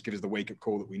strengthened us, given us the wake-up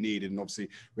call that we needed. And obviously,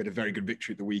 we had a very good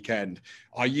victory at the weekend.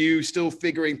 Are you still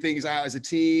figuring things out as a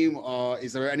team, or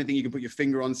is there anything you can put your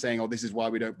finger on saying, oh, this is why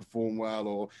we don't perform well,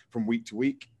 or from week to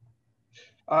week?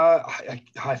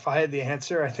 If I had the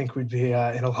answer, I think we'd be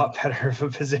in a lot better of a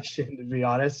position, to be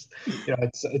honest. You know,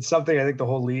 it's something I think the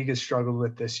whole league has struggled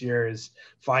with this year, is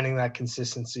finding that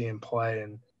consistency in play.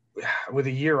 And with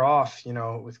a year off, you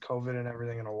know, with COVID and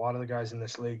everything, and a lot of the guys in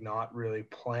this league not really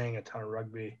playing a ton of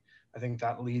rugby, I think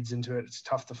that leads into it. It's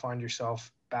tough to find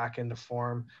yourself back into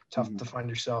form, tough to find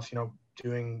yourself, you know,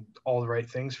 doing all the right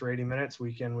things for 80 minutes,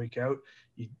 week in, week out.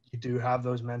 You do have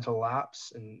those mental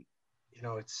lapse, and, you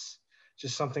know, it's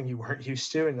just something you weren't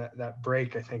used to. And that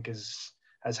break, I think, has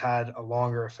had a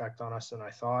longer effect on us than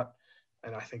I thought.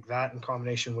 And I think that, in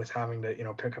combination with having to, you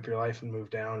know, pick up your life and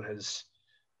move down, has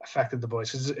affected the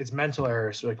boys, because it's mental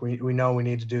errors. Like we know we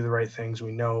need to do the right things.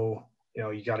 We know, you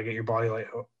know, you got to get your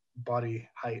body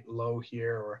height low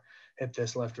here, or hit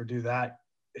this left, or do that.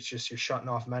 It's just you're shutting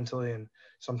off mentally, and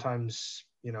sometimes,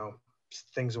 you know,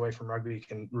 things away from rugby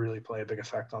can really play a big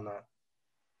effect on that.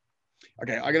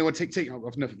 Okay, I'm going to take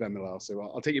off enough of MLR, so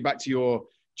I'll take you back to your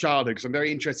childhood, because I'm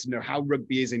very interested to know how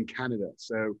rugby is in Canada.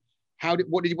 So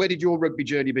where did your rugby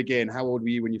journey begin? How old were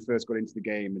you when you first got into the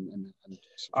game? And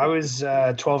I was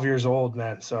 12 years old,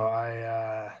 man. So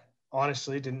I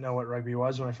honestly didn't know what rugby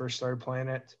was when I first started playing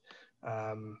it.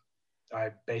 I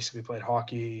basically played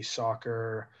hockey,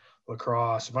 soccer,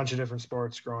 lacrosse, a bunch of different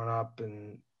sports growing up,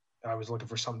 and I was looking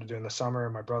for something to do in the summer.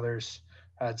 My brothers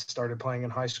had started playing in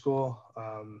high school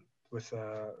with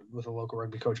a local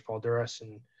rugby coach, Paul Duras,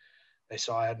 and they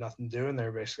saw I had nothing to do, and they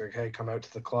were basically like, hey, come out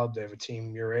to the club. They have a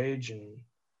team your age, and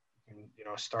you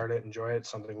know, start it, enjoy it. It's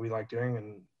something we like doing.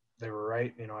 And they were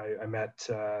right. You know, I met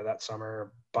that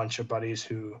summer a bunch of buddies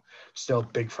who still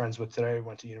big friends with today.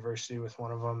 Went to university with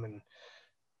one of them, and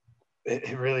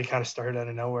it really kind of started out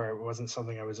of nowhere. It wasn't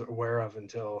something I was aware of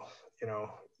until, you know,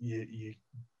 you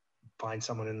find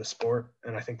someone in the sport.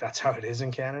 And I think that's how it is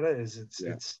in Canada, is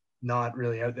it's not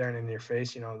really out there and in your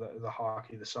face. You know, the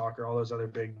hockey, the soccer, all those other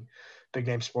big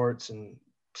name sports and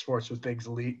sports with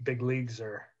big leagues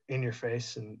are in your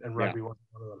face, and rugby wasn't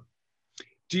one of them.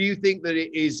 Do you think that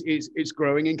it's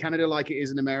growing in Canada like it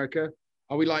is in America?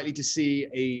 Are we likely to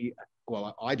see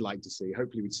I'd like to see,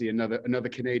 hopefully we'd see another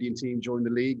Canadian team join the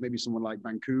league, maybe someone like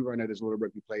Vancouver. I know there's a lot of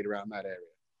rugby played around that area.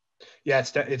 Yeah,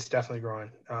 it's definitely growing.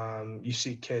 You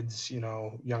see kids, you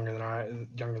know, younger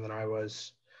than I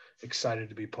was, excited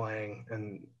to be playing,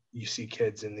 and you see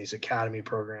kids in these academy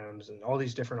programs and all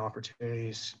these different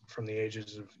opportunities from the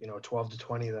ages of, you know, 12 to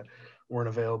 20 that weren't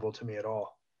available to me at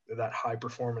all. That high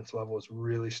performance level is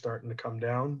really starting to come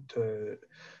down to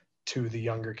the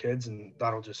younger kids, and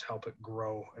that'll just help it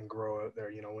grow out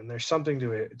there. You know, when there's something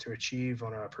to achieve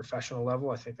on a professional level,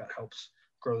 I think that helps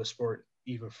grow the sport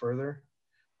even further.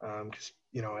 Because,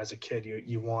 you know, as a kid,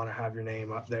 you want to have your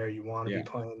name up there. You want to be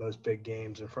playing those big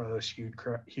games in front of those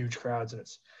huge crowds, and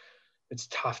it's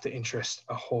tough to interest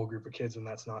a whole group of kids when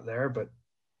that's not there. But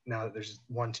now that there's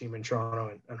one team in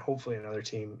Toronto and hopefully another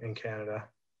team in Canada,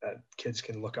 that kids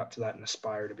can look up to that and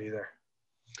aspire to be there.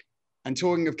 And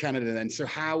talking of Canada then, so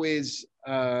how is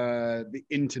the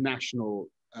international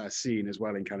scene as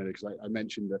well in Canada? Because I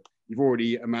mentioned that you've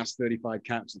already amassed 35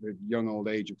 caps at the young old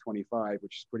age of 25,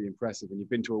 which is pretty impressive. And you've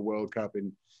been to a World Cup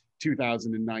in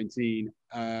 2019.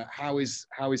 How is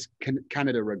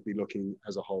Canada rugby looking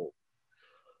as a whole?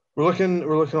 We're looking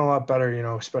a lot better, you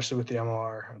know, especially with the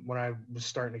MLR. When I was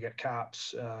starting to get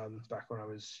caps back when I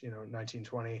was, you know, 19,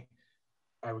 20,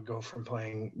 I would go from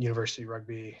playing university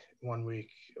rugby one week,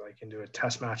 like, into a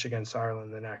test match against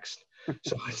Ireland the next.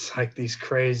 So it's like these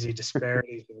crazy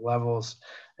disparities of levels,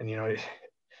 and, you know,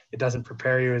 it doesn't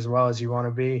prepare you as well as you want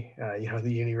to be. You know,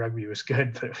 the uni rugby was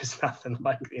good, but it was nothing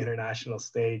like the international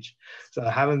stage. So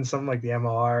having something like the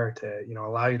MLR to, you know,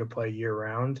 allow you to play year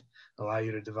round, allow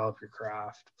you to develop your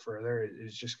craft further,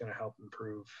 is just going to help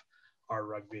improve our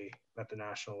rugby at the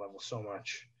national level so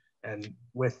much. And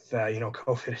with, you know,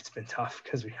 COVID, it's been tough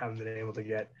because we haven't been able to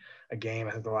get a game.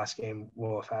 I think the last game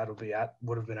we'll have had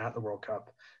would have been at the World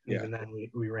Cup. And even then,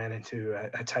 we ran into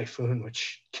a typhoon,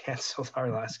 which canceled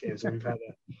our last game. So we've had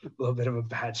a little bit of a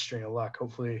bad string of luck.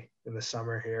 Hopefully in the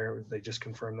summer here, they just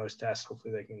confirm those tests.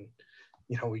 Hopefully they can,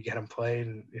 you know, we get them played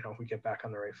and, you know, we get back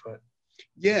on the right foot.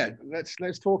 Yeah,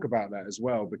 let's talk about that as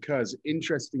well, because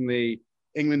interestingly,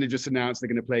 England have just announced they're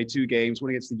going to play 2 games,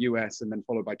 one against the US and then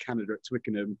followed by Canada at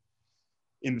Twickenham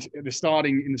in the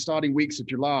starting weeks of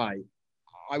July.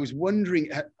 I was wondering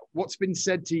what's been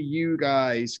said to you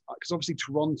guys, because obviously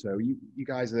Toronto, you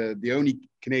guys are the only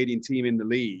Canadian team in the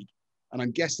league. And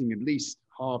I'm guessing at least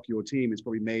half your team is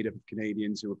probably made up of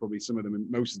Canadians who are probably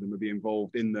most of them will be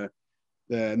involved in the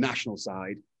national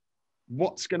side.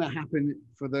 What's going to happen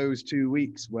for those 2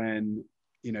 weeks when,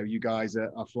 you know, you guys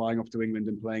are flying off to England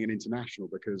and playing an international?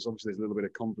 Because obviously there's a little bit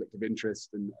of conflict of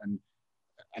interest,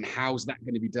 and how's that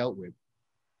going to be dealt with?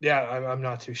 Yeah, I'm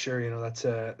not too sure. You know, that's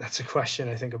a question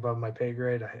I think above my pay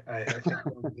grade. I think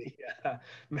we'll be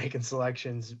making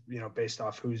selections, you know, based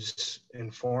off who's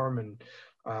in form, and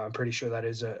I'm pretty sure that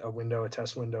is a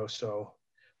test window. So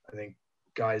I think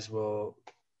guys will,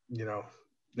 you know,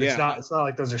 it's not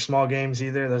like those are small games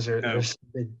either. There's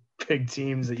big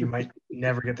teams that you might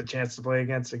never get the chance to play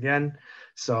against again.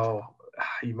 So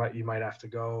you might have to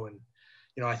go, and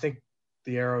you know, I think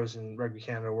the Arrows and Rugby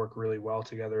Canada work really well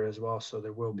together as well. So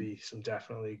there will be some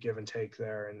definitely give and take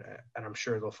there. And I'm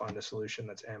sure they'll find a solution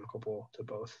that's amicable to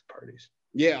both parties.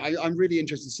 Yeah, I'm really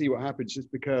interested to see what happens,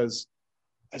 just because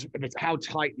how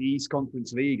tight the East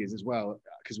Conference League is as well.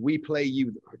 Because we play you,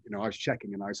 you know, I was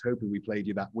checking and I was hoping we played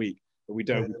you that week, but we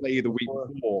don't. We play you the week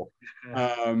before.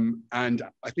 And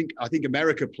I think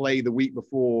America play the week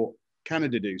before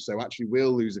Canada do. So actually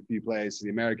we'll lose a few players to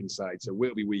the American side. So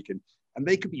we'll be weakened. And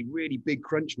they could be really big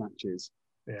crunch matches.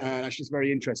 And that's just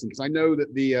very interesting, because I know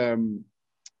that the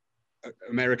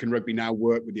American rugby now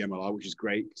work with the MLR, which is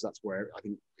great, because that's where I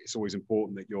think it's always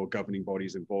important that your governing body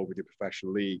is involved with your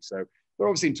professional league. So they're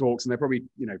obviously in talks, and they're probably,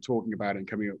 you know, talking about it and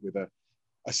coming up with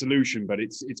a solution. But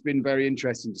it's been very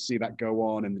interesting to see that go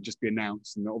on and just be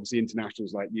announced. And obviously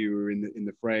internationals like you are in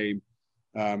the frame,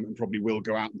 and probably will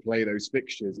go out and play those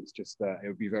fixtures. It's just it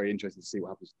would be very interesting to see what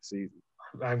happens this season.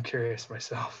 I'm curious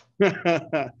myself.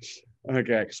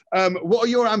 Okay. What are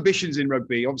your ambitions in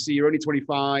rugby? Obviously, you're only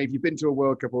 25. You've been to a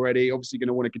World Cup already. Obviously, you're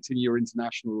going to want to continue your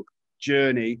international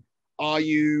journey. Are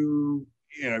you,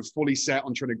 you know, fully set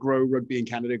on trying to grow rugby in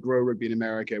Canada, grow rugby in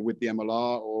America with the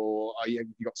MLR, or have you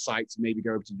got sights to maybe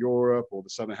go over to Europe or the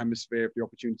Southern Hemisphere if the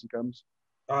opportunity comes?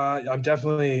 I'm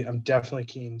definitely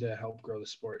keen to help grow the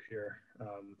sport here.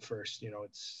 First, you know,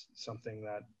 it's something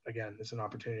that, again, it's an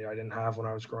opportunity I didn't have when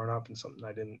I was growing up, and something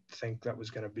I didn't think that was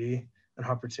going to be an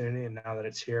opportunity. And now that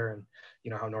it's here, and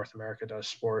you know how North America does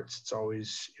sports, it's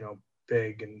always, you know,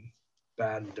 big and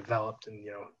bad and developed and,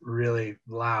 you know, really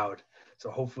loud. So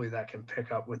hopefully that can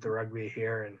pick up with the rugby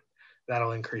here, and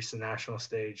that'll increase the national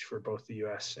stage for both the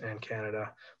US and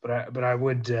Canada. But I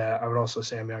would also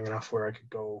say I'm young enough where I could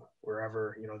go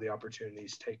wherever, you know, the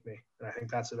opportunities take me. And I think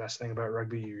that's the best thing about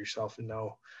rugby. You yourself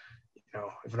know, you know,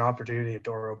 if an opportunity, a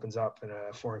door opens up in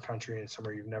a foreign country and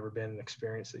somewhere you've never been, an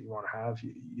experience that you want to have,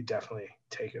 you definitely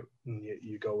take it, and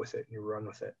you go with it and you run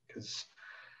with it, because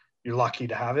you're lucky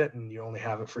to have it, and you only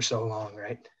have it for so long,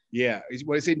 right? Yeah. It's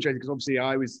interesting, because obviously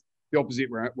I was the opposite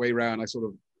way around. I sort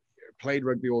of played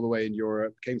rugby all the way in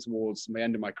Europe, came towards the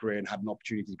end of my career and had an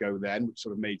opportunity to go then, which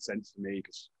sort of made sense to me,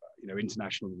 because, you know,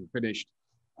 international was finished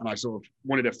and I sort of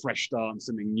wanted a fresh start and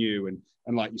something new.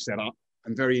 And like you said,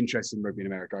 I'm very interested in rugby in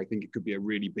America. I think it could be a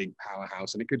really big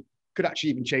powerhouse, and it could actually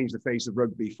even change the face of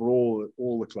rugby for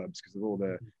all the clubs, because of all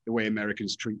the way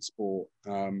Americans treat sport.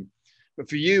 But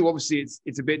for you, obviously,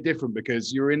 it's a bit different,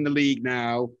 because you're in the league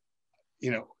now. You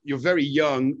know, you're very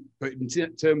young, but in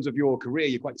terms of your career,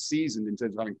 you're quite seasoned in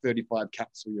terms of having 35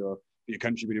 caps for your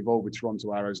country, been involved with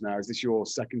Toronto Arrows now. Is this your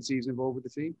second season involved with the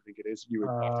team? I think it is. You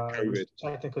were after COVID.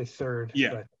 Technically third.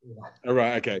 Yeah. But, yeah. All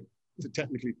right. Okay. So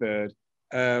technically third.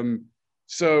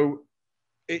 So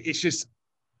it's just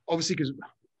obviously, because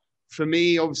for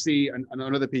me, obviously, and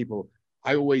other people,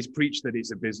 I always preach that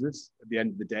it's a business at the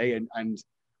end of the day. And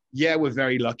yeah, we're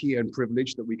very lucky and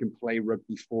privileged that we can play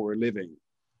rugby for a living.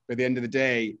 But at the end of the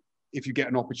day, if you get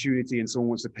an opportunity and someone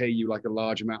wants to pay you like a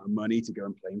large amount of money to go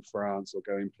and play in France or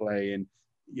go and play, and,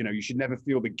 you know, you should never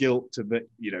feel the guilt that,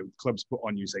 you know, clubs put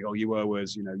on you, saying, oh, you owe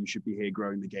us, you know, you should be here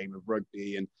growing the game of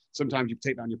rugby. And sometimes you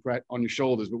take down on your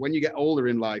shoulders. But when you get older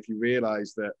in life, you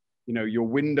realize that, you know, your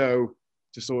window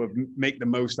to sort of make the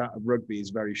most out of rugby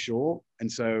is very short.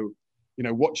 And so, you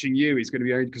know, watching you is going to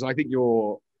be, because I think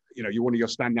you're one of your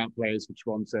standout players for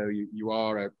Toronto. You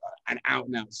are an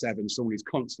out-and-out seven, someone who's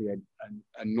constantly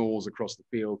and gnaws across the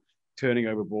field, turning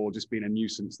over ball, just being a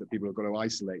nuisance that people have got to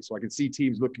isolate. So I can see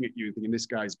teams looking at you and thinking, this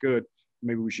guy's good,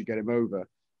 maybe we should get him over.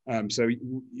 So,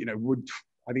 you know,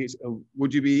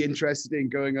 would you be interested in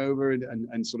going over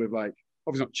and sort of like,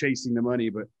 obviously not chasing the money,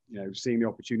 but, you know, seeing the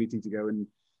opportunity to go and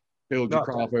build your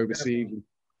craft overseas?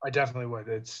 I definitely would.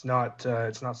 It's not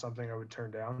something I would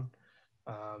turn down.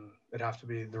 It'd have to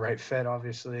be the right fit,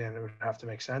 obviously, and it would have to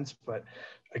make sense. But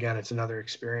again, it's another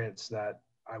experience that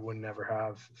I would never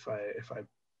have if I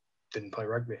didn't play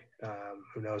rugby.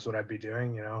 Who knows what I'd be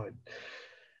doing, you know?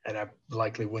 And I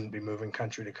likely wouldn't be moving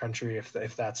country to country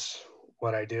if that's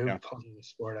what I do, playing the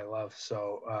sport I love.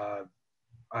 So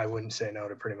I wouldn't say no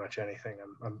to pretty much anything.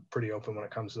 I'm pretty open when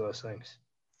it comes to those things.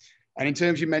 And in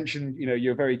terms, you mentioned,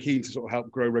 you're very keen to sort of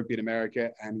help grow rugby in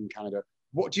America and in Canada.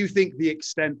 What do you think the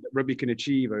extent that rugby can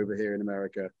achieve over here in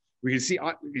America? We can see,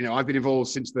 I've been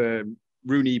involved since the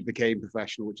Rooney became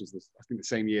professional, which is I think the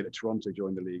same year that Toronto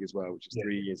joined the league as well, which is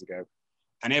 3 years ago.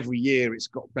 And every year it's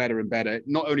got better and better,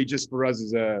 not only just for us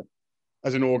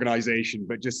as an organization,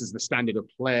 but just as the standard of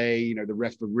play, the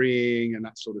refereeing and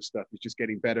that sort of stuff is just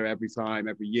getting better every time,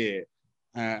 every year.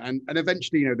 And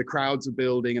eventually, the crowds are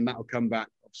building and that'll come back,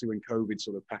 obviously, when COVID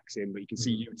sort of packs in. But you can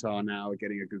see Utah now are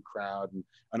getting a good crowd,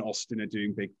 and Austin are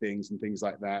doing big things and things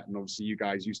like that. And obviously, you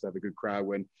guys used to have a good crowd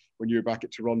when you were back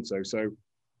at Toronto. So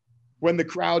when the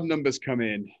crowd numbers come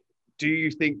in, do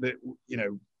you think that,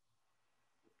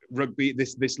 rugby,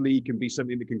 this league can be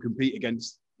something that can compete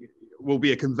against, will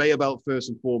be a conveyor belt first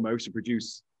and foremost to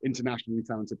produce internationally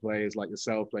talented players like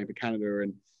yourself playing for Canada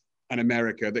and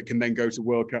America that can then go to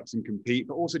World Cups and compete,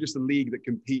 but also just a league that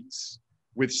competes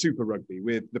with Super Rugby,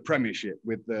 with the Premiership,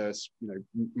 with the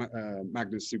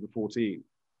Magnus Super 14,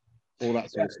 all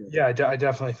that sort of stuff. Yeah, I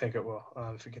definitely think it will.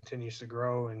 If it continues to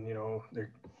grow and,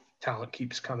 their talent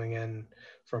keeps coming in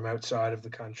from outside of the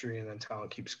country and then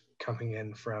talent keeps coming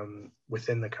in from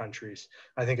within the countries.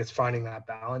 I think it's finding that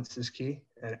balance is key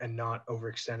and not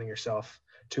overextending yourself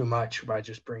too much by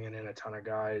just bringing in a ton of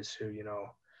guys who,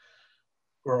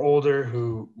 who are older,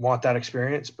 who want that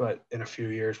experience, but in a few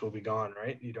years will be gone,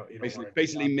 right? You don't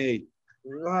basically me.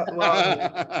 Well,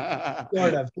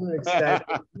 sort of to an extent.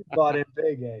 You bought in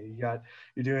big, you're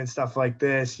doing stuff like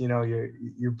this,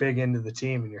 you're big into the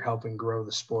team and you're helping grow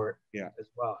the sport as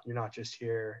well. You're not just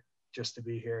here just to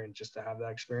be here and just to have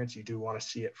that experience. You do want to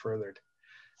see it furthered.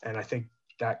 And I think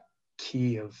that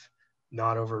key of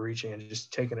not overreaching and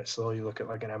just taking it slow. You look at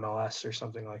like an MLS or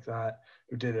something like that,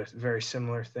 who did a very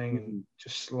similar thing and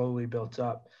just slowly built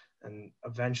up. And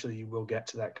eventually you will get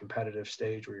to that competitive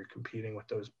stage where you're competing with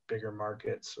those bigger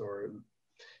markets or,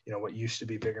 what used to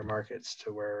be bigger markets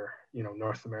to where,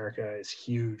 North America is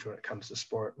huge when it comes to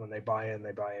sport. When they buy in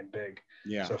big.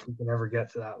 Yeah. So if we can ever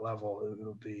get to that level,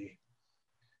 it'll be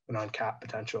an uncapped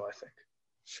potential, I think.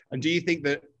 And do you think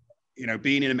that,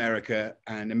 being in America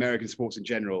and American sports in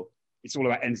general, it's all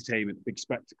about entertainment, big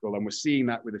spectacle. And we're seeing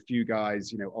that with a few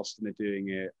guys, Austin are doing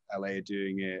it, LA are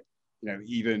doing it,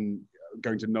 even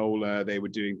going to NOLA, they were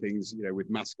doing things, with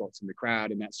mascots in the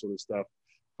crowd and that sort of stuff,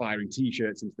 firing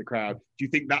T-shirts into the crowd. Do you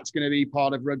think that's going to be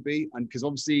part of rugby? And because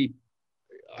obviously,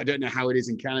 I don't know how it is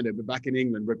in Canada, but back in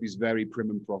England, rugby is very prim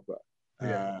and proper.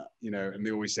 Yeah. And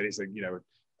they always said it's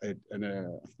a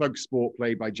thug sport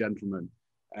played by gentlemen.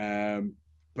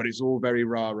 But it's all very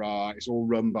rah-rah. It's all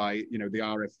run by, the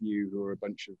RFU, who are a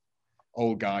bunch of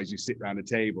old guys who sit around a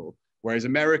table. Whereas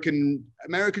American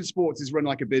sports is run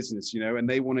like a business, and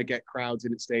they want to get crowds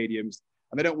in at stadiums.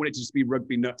 And they don't want it to just be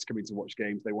rugby nuts coming to watch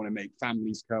games. They want to make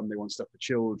families come. They want stuff for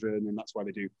children. And that's why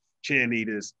they do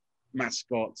cheerleaders,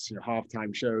 mascots,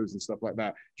 halftime shows and stuff like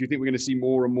that. Do you think we're going to see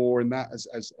more and more in that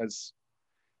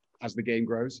as the game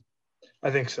grows?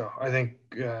 I think so. I think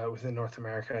within North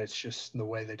America, it's just the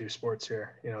way they do sports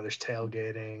here. There's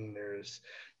tailgating, there's,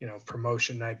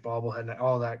 promotion night, bobblehead night,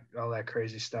 all that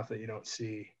crazy stuff that you don't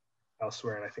see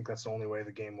elsewhere. And I think that's the only way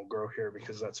the game will grow here,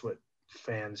 because that's what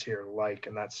fans here like.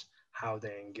 And that's how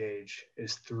they engage,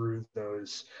 is through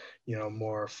those,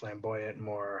 more flamboyant,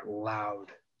 more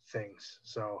loud things.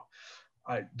 So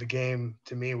the game,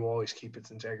 to me, will always keep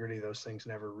its integrity. Those things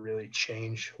never really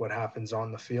change what happens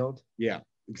on the field. Yeah.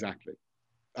 Exactly.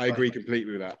 I agree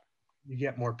completely with that. You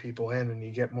get more people in and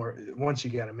you get more, once you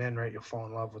get them in, right, you'll fall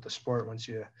in love with the sport. Once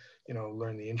you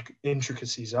learn the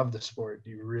intricacies of the sport,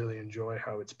 you really enjoy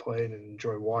how it's played and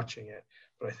enjoy watching it.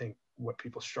 But I think what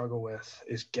people struggle with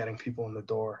is getting people in the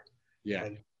door. Yeah.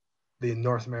 And the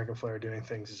North American flair doing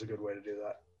things is a good way to do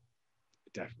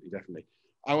that. Definitely.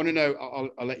 I want to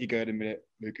know, I'll let you go in a minute,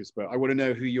 Lucas, but I want to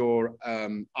know who your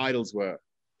idols were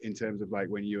in terms of like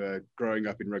when you were growing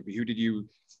up in rugby. Who did you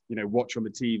watch on the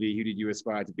TV? Who did you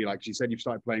aspire to be like? You said you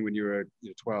started playing when you were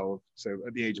 12. So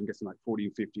at the age, I'm guessing like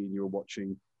 14, 15, you were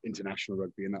watching international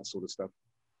rugby and that sort of stuff.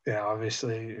 Yeah,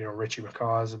 obviously, Richie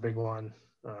McCaw is a big one.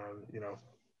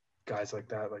 Guys like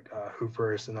that, like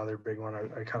Hooper is another big one.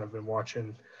 I kind of been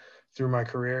watching through my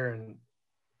career, and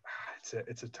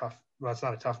it's a tough, well, it's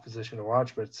not a tough position to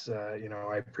watch, but it's,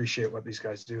 I appreciate what these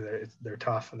guys do. They're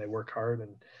tough and they work hard,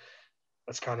 and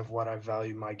that's kind of what I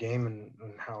value my game and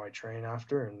how I train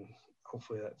after, and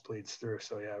hopefully that bleeds through.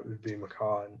 So yeah, it would be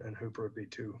McCaw and Hooper would be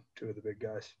two of the big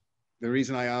guys. The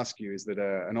reason I ask you is that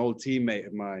an old teammate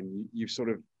of mine, you're sort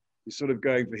of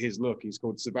going for his look. He's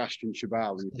called Sebastian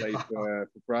Chabal, and he plays for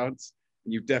France.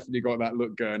 You've definitely got that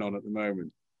look going on at the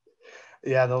moment.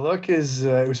 Yeah, the look is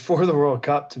it was for the World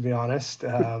Cup, to be honest.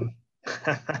 I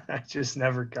just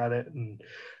never cut it, and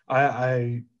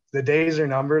I the days are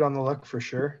numbered on the look for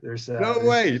sure. No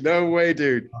way,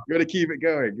 dude. You got to keep it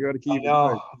going. You got to keep it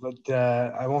going. But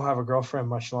I won't have a girlfriend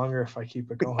much longer if I keep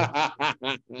it going.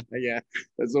 Yeah,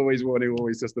 there's always one who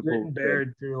always does the full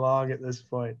beard too long at this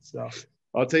point. So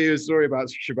I'll tell you a story about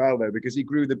Chabal though, because he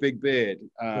grew the big beard.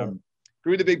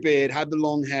 Grew the big beard, had the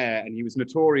long hair, and he was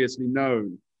notoriously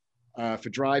known for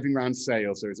driving around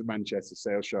Sale, so it's at Manchester,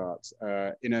 Sale Sharks,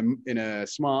 in a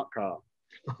smart car.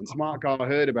 And Smart Car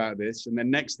heard about this, and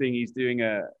then next thing he's doing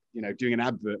an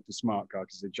advert for Smart Car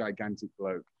because he's a gigantic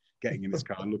bloke getting in this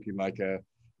car looking like a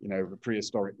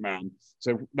prehistoric man.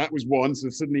 So that was one. So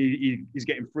suddenly he's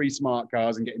getting free smart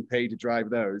cars and getting paid to drive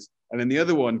those. And then the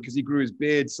other one, because he grew his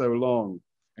beard so long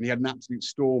and he had an absolute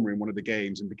stormer in one of the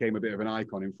games and became a bit of an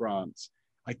icon in France.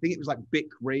 I think it was like Bic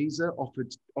Razor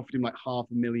offered him like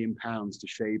 £500,000 to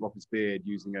shave off his beard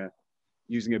using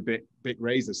a Bic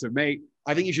Razor. So mate,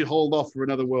 I think you should hold off for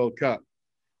another World Cup.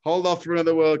 Hold off for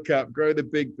another World Cup. Grow the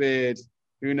big beard.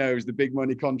 Who knows? The big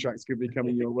money contracts could be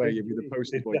coming your way. You'll be the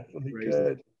poster boy.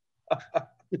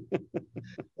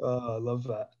 Oh, I love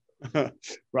that.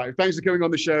 Right. Thanks for coming on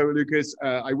the show, Lucas.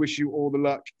 I wish you all the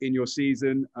luck in your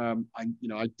season.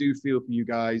 I do feel for you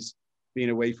guys being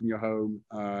away from your home,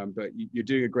 but you're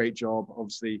doing a great job.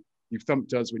 Obviously, you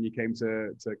thumped us when you came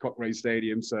to Cochrane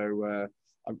Stadium, so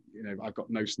I've got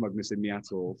no smugness in me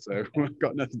at all. So I've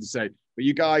got nothing to say. But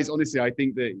you guys, honestly, I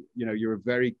think that you're a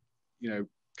very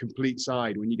complete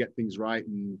side when you get things right,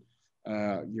 and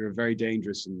you're very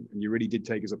dangerous, and you really did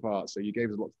take us apart. So you gave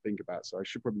us a lot to think about. So I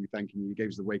should probably be thanking you. You gave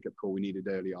us the wake-up call we needed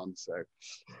early on. So,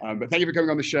 but thank you for coming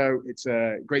on the show. It's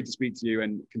great to speak to you,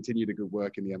 and continue the good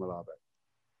work in the MLR.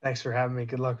 Thanks for having me.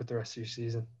 Good luck with the rest of your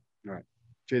season. All right.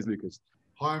 Cheers, Lucas.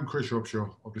 Hi, I'm Chris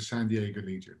Robshaw of the San Diego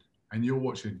Legion, and you're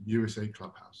watching USA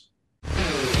Clubhouse.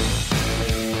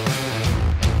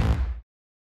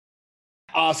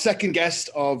 Our second guest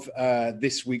of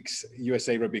this week's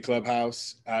USA Rugby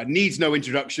Clubhouse needs no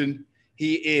introduction.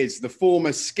 He is the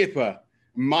former skipper,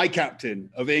 my captain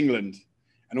of England,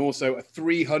 and also a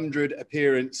 300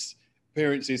 appearances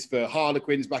for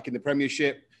Harlequins back in the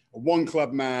Premiership, a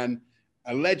one-club man,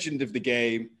 a legend of the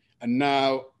game, and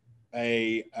now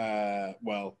he's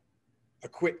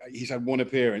had one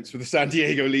appearance for the San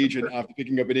Diego Legion after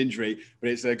picking up an injury,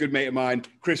 but it's a good mate of mine,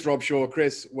 Chris Robshaw.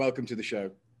 Chris, welcome to the show.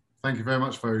 Thank you very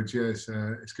much, Fodes. Yes,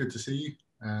 it's good to see you.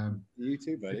 You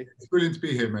too, buddy. It's brilliant to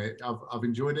be here, mate. I've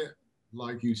enjoyed it.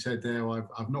 Like you said there,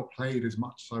 I've not played as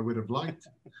much as I would have liked,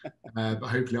 but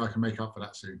hopefully I can make up for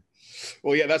that soon.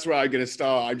 Well, yeah, that's where I'm going to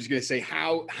start. I'm just going to say,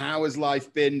 how has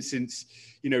life been since,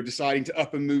 deciding to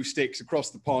up and move sticks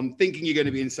across the pond, thinking you're going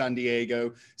to be in San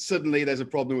Diego. Suddenly there's a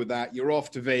problem with that. You're off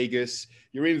to Vegas.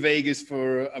 You're in Vegas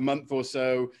for a month or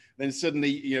so. Then suddenly,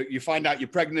 you find out you're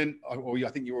pregnant, or I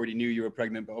think you already knew you were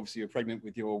pregnant, but obviously you're pregnant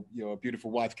with your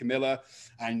beautiful wife, Camilla.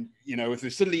 And,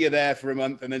 if suddenly you're there for a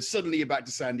month and then suddenly you're back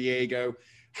to San Diego,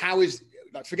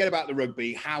 forget about the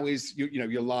rugby. How is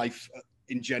your life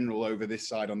in general over this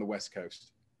side on the West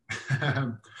Coast?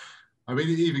 I mean,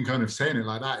 even kind of saying it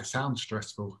like that, it sounds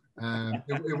stressful.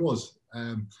 It was.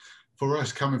 For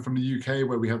us coming from the UK,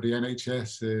 where we have the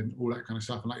NHS and all that kind of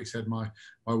stuff, and like you said, my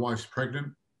wife's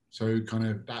pregnant, so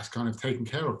that's kind of taken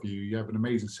care of for you. You have an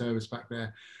amazing service back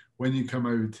there. When you come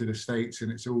over to the States,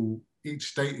 and each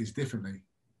state is differently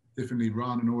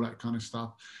run and all that kind of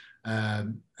stuff,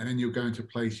 and then you're going to a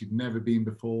place you've never been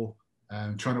before,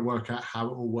 trying to work out how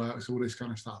it all works, all this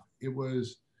kind of stuff. It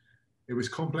was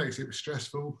complex. It was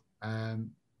stressful.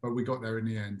 But we got there in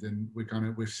the end, and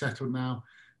we've settled now.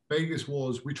 Vegas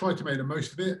we tried to make the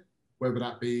most of it, whether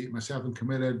that be myself and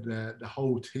Camilla, the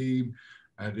whole team,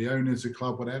 the owners, the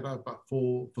club, whatever. But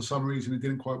for some reason, it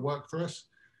didn't quite work for us.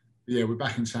 But yeah, we're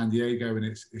back in San Diego, and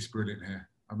it's brilliant here.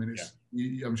 I mean,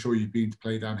 I'm sure you've been to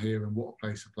play down here, and what a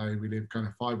place to play. We live kind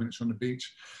of 5 minutes from the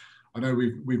beach. I know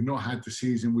we've not had the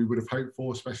season we would have hoped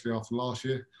for, especially after last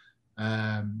year.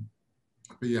 But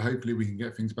yeah, hopefully we can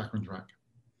get things back on track.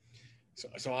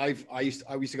 So I used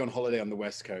to go on holiday on the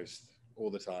West Coast all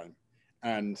the time,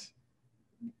 and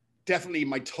definitely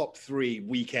my top 3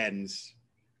 weekends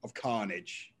of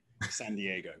carnage, San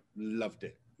Diego. Loved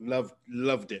it.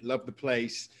 Loved it. Loved the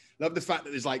place. Loved the fact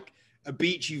that there's like a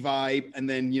beachy vibe, and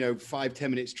then 5-10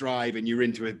 minutes drive and you're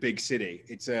into a big city.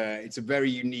 It's a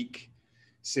very unique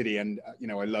city, and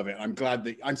I love it.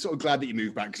 I'm sort of glad that you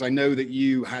moved back, because I know that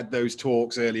you had those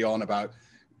talks early on about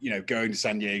going to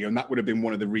San Diego, and that would have been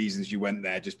one of the reasons you went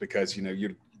there, just because,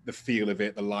 you're the feel of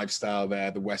it, the lifestyle there,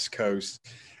 the West Coast.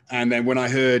 And then when I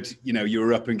heard, you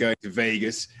were up and going to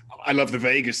Vegas, I love the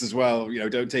Vegas as well.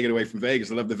 Don't take it away from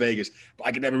Vegas. I love the Vegas, but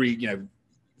I could never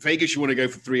Vegas, you want to go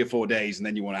for 3 or 4 days and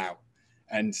then you want out.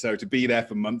 And so to be there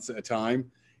for months at a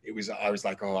time, I was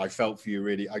like, oh, I felt for you,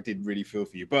 really. I did really feel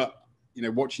for you. But,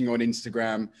 watching you on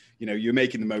Instagram, you're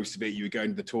making the most of it. You were going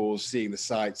to the tours, seeing the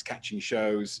sights, catching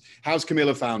shows. How's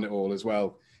Camilla found it all as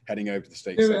well, heading over to the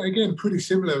States? Yeah, again, pretty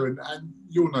similar. And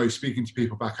you'll know, speaking to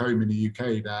people back home in the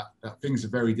UK, that things are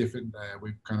very different there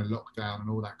with kind of lockdown and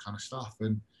all that kind of stuff.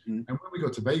 And when we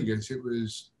got to Vegas, it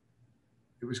was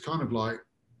kind of like,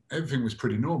 everything was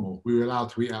pretty normal. We were allowed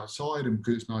to eat outside, and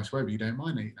because it's nice weather, you don't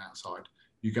mind eating outside.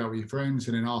 You go with your friends,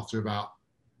 and then after about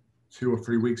 2 or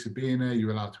 3 weeks of being there,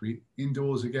 you're allowed to eat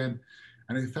indoors again,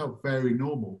 and it felt very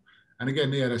normal. And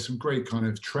again, there's some great kind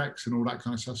of treks and all that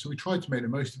kind of stuff. So we tried to make the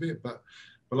most of it, but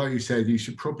like you said, you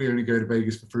should probably only go to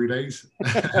Vegas for 3 days.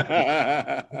 Like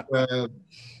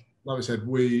I said,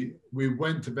 we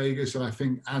went to Vegas, and I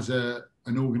think as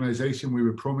an organisation, we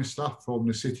were promised stuff from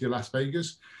the city of Las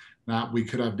Vegas, that we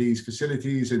could have these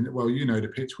facilities, and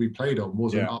the pitch we played on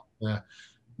wasn't up there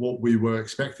what we were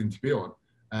expecting to be on.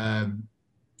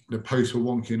 The posts were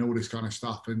wonky and all this kind of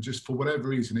stuff, and just for whatever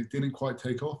reason, it didn't quite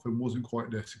take off and wasn't quite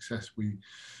the success we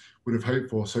would have hoped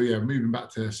for. So moving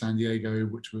back to San Diego,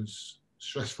 which was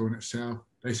stressful in itself.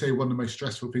 They say one of the most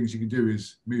stressful things you can do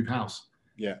is move house.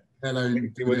 Yeah. Let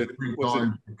alone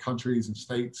countries and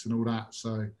states and all that.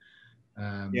 So.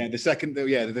 The second,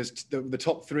 there's the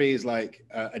top 3 is like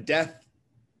a death,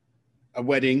 a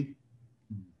wedding,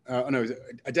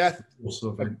 a death,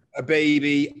 a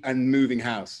baby, and moving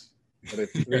house. Are the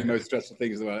 3 most stressful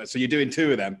things in the world. So you're doing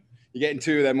 2 of them. You're getting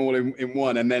 2 of them all in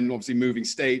one, and then obviously moving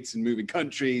states and moving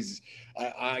countries.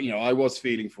 I was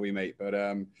feeling for you, mate, but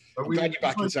I'm glad you're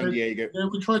back in San Diego. Yeah,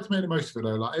 we tried to make the most of it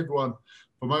though. Like everyone,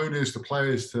 from owners to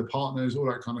players to partners, all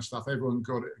that kind of stuff. Everyone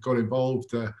got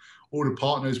involved. All the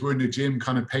partners were in the gym,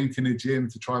 kind of painting the gym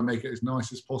to try and make it as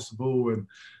nice as possible.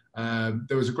 And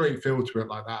there was a great feel to it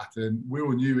like that. And we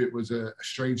all knew it was a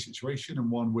strange situation, and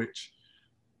one which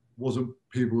wasn't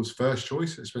people's first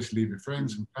choice, especially leaving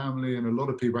friends and family. And a lot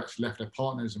of people actually left their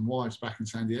partners and wives back in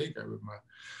San Diego and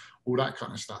all that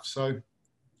kind of stuff. So,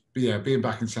 but yeah, being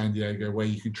back in San Diego where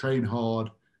you can train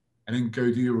hard and then go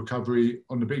do your recovery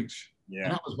on the beach. Yeah.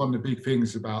 And that was one of the big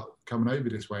things about coming over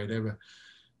this way. They were,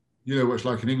 what it's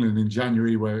like in England in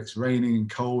January where it's raining and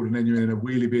cold, and then you're in a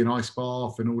wheelie being ice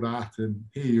bath and all that. And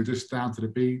here you're just down to the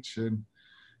beach, and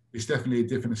it's definitely a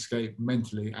different escape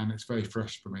mentally, and it's very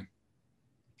fresh for me.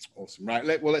 Awesome. Right.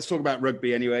 Let's talk about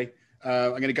rugby anyway.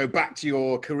 I'm going to go back to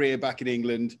your career back in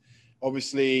England.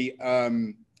 Obviously, a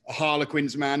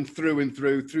Harlequins man through and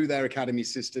through their academy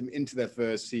system into their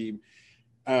first team.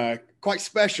 Quite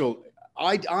special.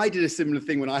 I did a similar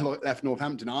thing when I left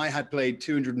Northampton. I had played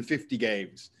 250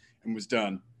 games and was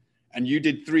done. And you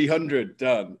did 300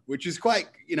 done, which is quite,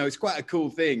 it's quite a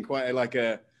cool thing, quite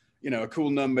a cool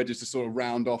number just to sort of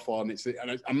round off on. It's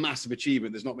a massive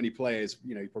achievement. There's not many players,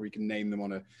 you probably can name them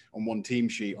on one team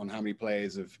sheet on how many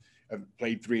players have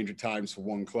played 300 times for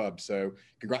one club. So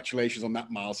congratulations on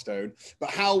that milestone. But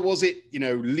how was it,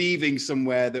 leaving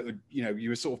somewhere that would, you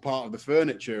were sort of part of the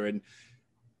furniture, and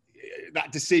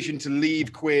that decision to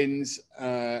leave Quins,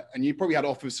 and you probably had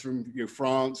offers from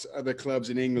France, other clubs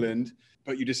in England,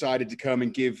 but you decided to come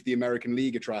and give the American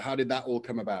League a try. How did that all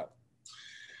come about?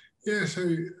 Yeah,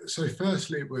 so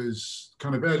firstly, it was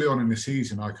kind of early on in the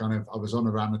season. I was on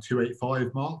around the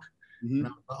 285 mark. Mm-hmm. And I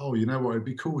thought, oh, you know what? It'd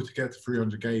be cool to get to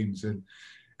 300 games, and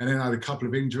then I had a couple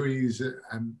of injuries,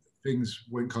 and things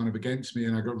went kind of against me,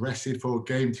 and I got rested for a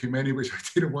game too many, which I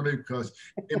didn't want to, because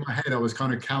in my head I was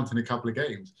kind of counting a couple of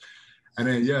games. And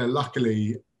then,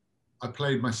 luckily, I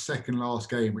played my second last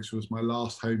game, which was my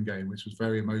last home game, which was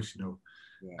very emotional.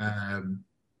 Yeah.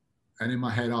 And in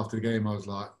my head after the game, I was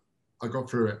like, I got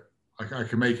through it. I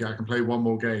can make it. I can play one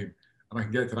more game, and I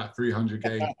can get to that 300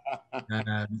 game.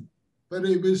 But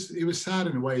it was sad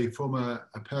in a way, from a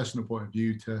personal point of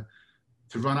view, to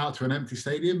run out to an empty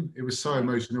stadium. It was so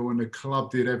emotional, and the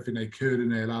club did everything they could, and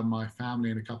they allowed my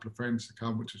family and a couple of friends to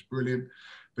come, which was brilliant.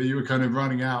 But you were kind of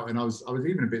running out, and I was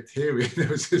even a bit teary. There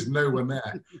was just no one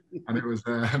there, and it was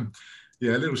a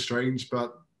little strange.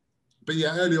 But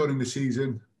yeah, early on in the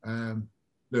season,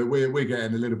 look, we're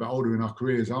getting a little bit older in our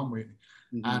careers, aren't we?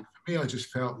 Mm-hmm. And for me, I just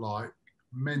felt like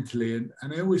mentally, and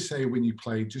I always say when you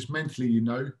play, just mentally, you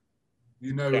know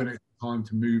when it's time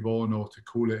to move on or to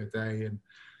call it a day.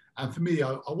 And for me,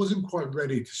 I wasn't quite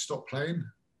ready to stop playing.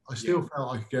 I still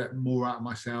felt I could get more out of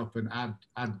myself and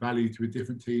add value to a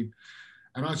different team.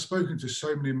 And I'd spoken to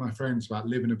so many of my friends about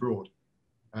living abroad,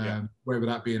 whether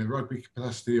that be in a rugby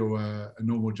capacity or a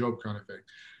normal job kind of thing.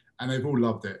 and they've all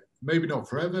loved it. Maybe not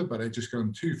forever, but they've just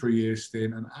gone 2-3 years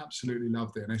stint and absolutely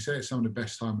loved it. And they say it's some of the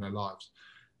best time of their lives.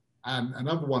 And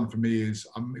another one for me is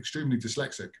I'm extremely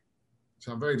dyslexic.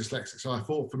 So I'm very dyslexic. So I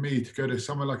thought for me to go to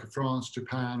somewhere like France,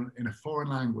 Japan, in a foreign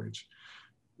language,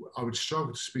 I would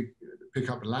struggle to pick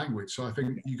up the language. So I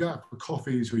think you go out for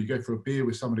coffees or you go for a beer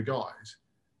with some of the guys,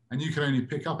 and you can only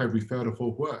pick up every third or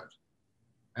fourth word.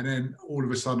 And then all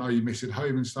of a sudden, you miss it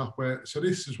home and stuff. So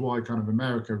this is why kind of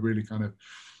America really kind of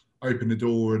opened the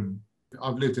door. And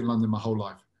I've lived in London my whole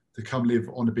life. To come live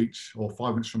on the beach or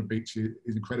 5 minutes from the beach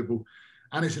is incredible.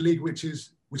 And it's a league which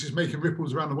is making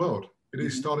ripples around the world. It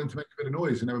is starting to make a bit of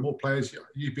noise, and there are more players.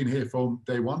 You've been here from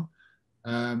day one,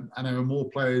 and there are more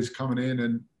players coming in,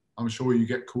 and I'm sure you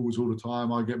get calls all the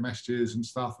time. I get messages and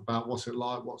stuff about what's it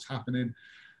like, what's happening,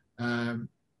 and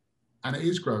it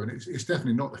is growing. It's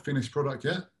definitely not the finished product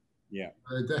yet. Yeah,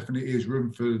 there definitely is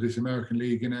room for this American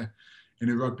league in a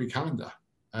rugby calendar,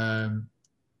 and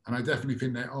I definitely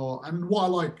think they are. And what I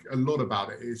like a lot about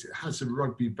it is it has some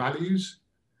rugby values,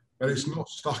 but it's not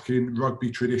stuck in rugby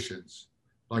traditions.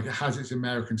 Like it has its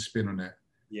American spin on it.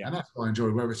 Yeah. And that's what I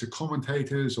enjoy, whether it's the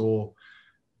commentators or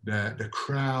the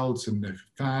crowds and the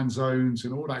fan zones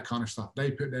and all that kind of stuff.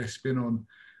 They put their spin on.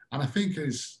 And I think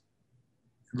as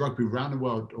rugby around the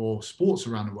world or sports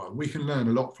around the world, we can learn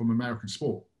a lot from American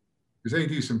sport because they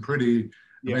do some pretty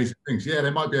amazing things. Yeah,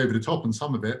 they might be over the top on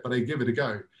some of it, but they give it a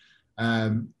go.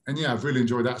 And yeah, I've really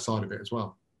enjoyed that side of it as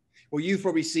well. Well, you've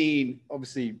probably seen,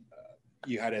 obviously,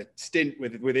 you had a stint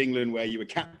with England where you were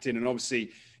captain, and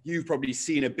obviously you've probably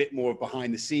seen a bit more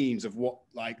behind the scenes of what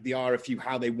like the RFU,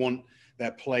 how they want their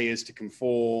players to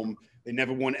conform. They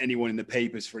never want anyone in the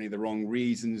papers for any of the wrong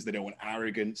reasons. They don't want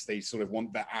arrogance. They sort of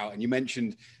want that out. And you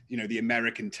mentioned, the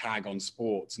American tag on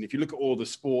sports. And if you look at all the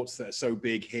sports that are so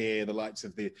big here, the likes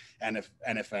of the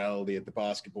NFL, the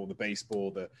basketball, the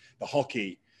baseball, the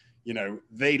hockey,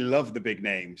 they love the big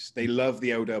names. They love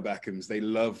the Odell Beckhams. They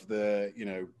love the,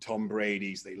 Tom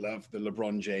Brady's. They love the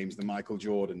LeBron James, the Michael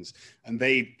Jordans. And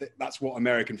that's what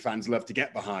American fans love to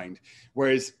get behind.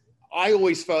 Whereas I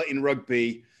always felt in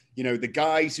rugby, the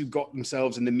guys who got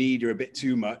themselves in the media a bit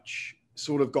too much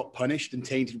sort of got punished and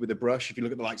tainted with a brush. If you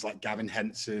look at the likes like Gavin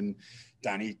Henson,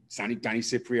 Danny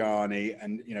Cipriani,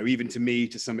 and, even to me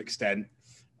to some extent,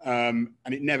 and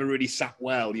it never really sat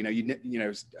well,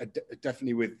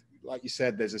 definitely with, like you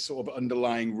said, there's a sort of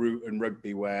underlying root in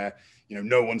rugby where,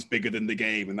 no one's bigger than the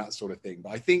game and that sort of thing.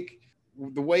 But I think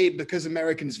because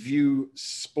Americans view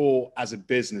sport as a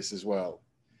business as well,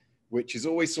 which has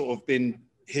always sort of been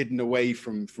hidden away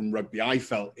from rugby, I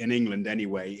felt in England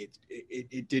anyway,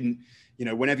 it didn't,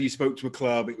 whenever you spoke to a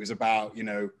club, it was about,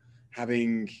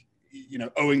 having,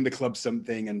 owing the club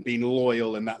something and being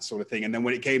loyal and that sort of thing. And then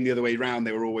when it came the other way around,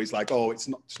 they were always like, oh, it's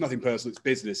nothing personal, it's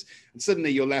business. And suddenly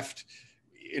you're left,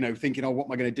 thinking, oh, what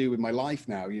am I going to do with my life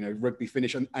now? Rugby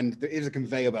finish. And there is a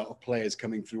conveyor belt of players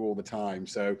coming through all the time.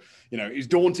 So, it's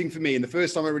daunting for me. And the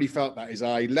first time I really felt that is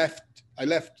I left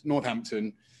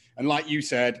Northampton. And like you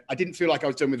said, I didn't feel like I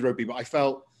was done with rugby, but I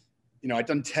felt, I'd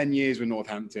done 10 years with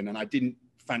Northampton and I didn't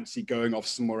fancy going off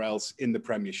somewhere else in the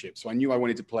Premiership. So I knew I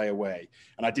wanted to play away.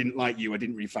 And I didn't I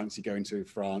didn't really fancy going to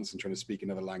France and trying to speak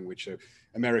another language. So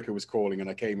America was calling and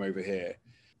I came over here.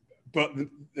 But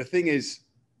the thing is,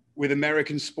 with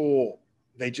American sport,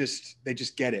 they just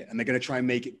get it and they're going to try and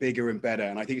make it bigger and better.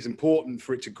 And I think it's important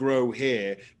for it to grow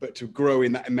here, but to grow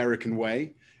in that American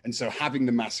way. And so having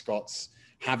the mascots,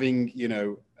 having,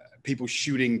 people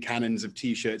shooting cannons of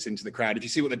T-shirts into the crowd. If you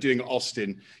see what they're doing at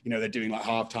Austin, they're doing like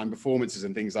halftime performances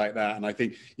and things like that. And I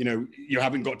think, you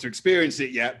haven't got to experience it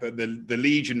yet, but the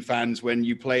Legion fans, when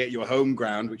you play at your home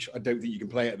ground, which I don't think you can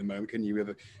play at the moment, can you?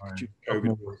 With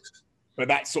COVID? But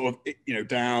that's sort of,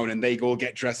 down, and they all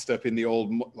get dressed up in the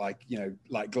old, like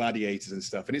gladiators and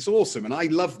stuff. And it's awesome. And I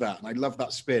love that. And I love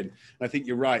that spin. And I think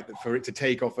you're right that for it to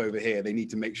take off over here, they need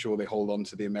to make sure they hold on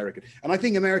to the American. And I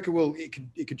think America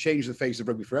it could change the face of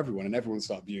rugby for everyone, and everyone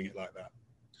start viewing it like that.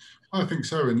 I think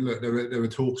so. And look, there were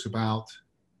talks about,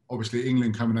 obviously,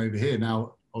 England coming over here.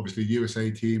 Now, obviously, USA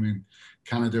team and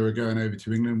Canada are going over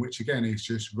to England, which, again, is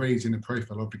just raising the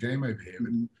profile of the game over here.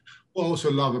 And what I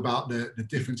also love about the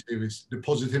difference here is the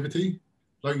positivity.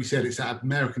 Like you said, it's that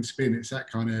American spin. It's that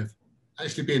kind of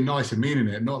actually being nice and meaning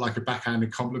it, not like a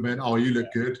backhanded compliment. Oh, you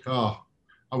look good. Oh,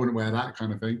 I wouldn't wear that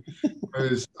kind of thing.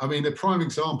 Whereas, the prime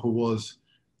example was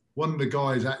one of the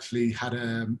guys actually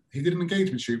he did an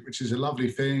engagement shoot, which is a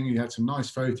lovely thing. He had some nice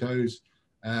photos.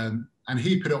 And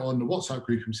he put it on the WhatsApp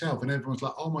group himself, and everyone's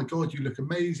like, oh my God, you look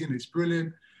amazing. It's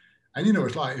brilliant. And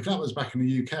it's like, if that was back in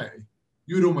the UK,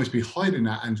 you would almost be hiding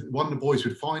that, and one of the boys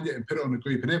would find it and put it on the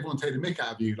group, and everyone take the mick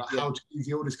out of you, like how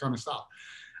cheesy, all this kind of stuff.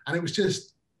 And it was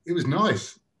just it was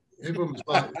nice. Everyone was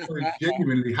like so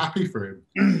genuinely happy for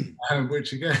him,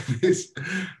 which again is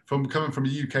coming from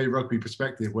a UK rugby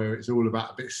perspective, where it's all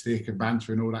about a bit of stick and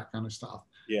banter and all that kind of stuff.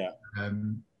 Yeah.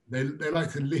 They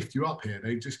like to lift you up here.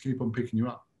 They just keep on picking you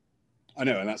up. I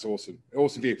know, and that's awesome.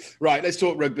 Awesome view. Right, let's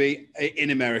talk rugby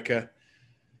in America.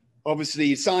 Obviously,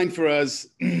 you signed for us.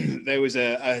 There was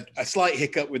a slight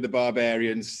hiccup with the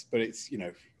Barbarians, but it's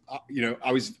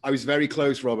I was very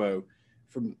close, Robbo,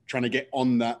 from trying to get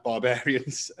on that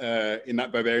Barbarians in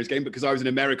that Barbarians game, because I was in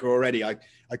America already. I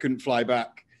couldn't fly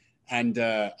back, and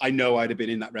I know I'd have been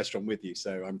in that restaurant with you.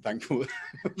 So I'm thankful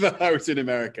that I was in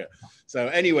America. So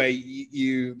anyway,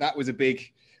 that was a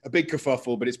big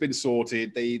kerfuffle, but it's been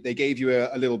sorted. They gave you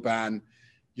a little ban.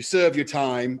 You serve your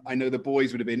time. I know the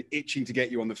boys would have been itching to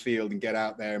get you on the field and get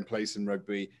out there and play some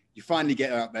rugby. You finally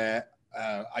get out there.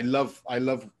 I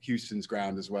love Houston's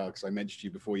ground as well, because I mentioned to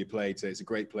you before you played, so it's a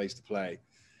great place to play.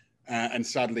 And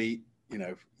sadly,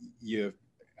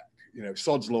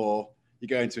 sod's law. You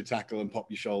go into a tackle and pop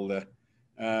your shoulder.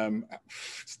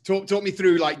 Talk me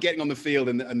through like getting on the field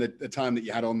and the time that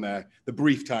you had on there, the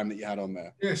brief time that you had on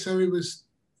there. Yeah, so it was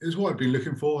what I'd been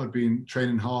looking for. I'd been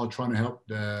training hard, trying to help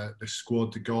the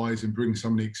squad, the guys, and bring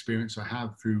some of the experience I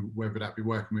have through, whether that be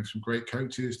working with some great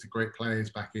coaches to great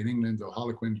players back in England or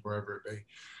Harlequins, wherever it be.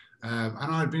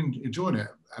 And I'd been enjoying it.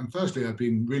 And firstly, I'd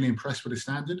been really impressed with the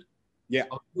standard. Yeah.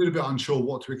 I was a little bit unsure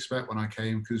what to expect when I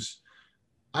came, because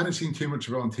I hadn't seen too much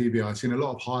of it on TV. I'd seen a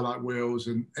lot of highlight reels,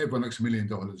 and everyone looks $1 million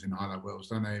in highlight reels,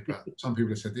 don't they? But some people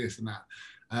have said this and that.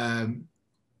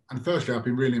 And firstly, I've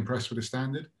been really impressed with the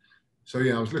standard. So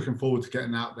yeah, I was looking forward to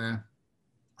getting out there.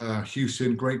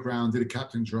 Houston, great ground, did a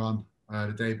captain's run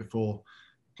the day before.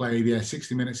 Played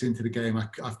 60 minutes into the game.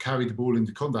 I've carried the ball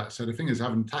into contact. So the thing is, I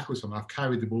haven't tackled someone, I've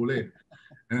carried the ball in.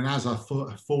 And then as I've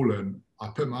fallen, I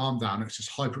put my arm down, it's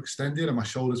just hyperextended and my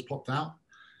shoulders popped out.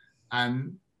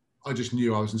 And I just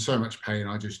knew I was in so much pain.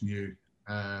 I just knew.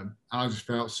 And I just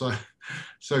felt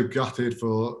so gutted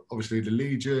for, obviously, the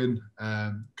Legion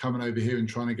coming over here and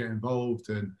trying to get involved.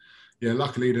 And yeah,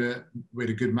 luckily we had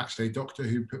a good match day doctor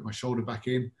who put my shoulder back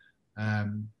in.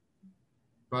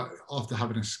 But after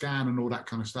having a scan and all that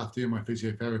kind of stuff, doing my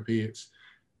physiotherapy, it's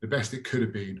the best it could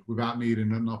have been without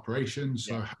needing an operation.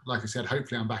 So like I said,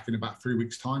 hopefully I'm back in about 3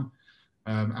 weeks' time.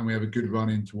 And we have a good run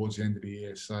in towards the end of the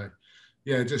year. So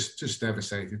yeah, just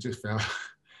devastated. Just felt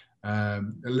a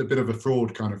little bit of a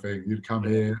fraud kind of thing. You'd come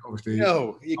here, obviously.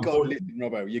 No, you can't listen,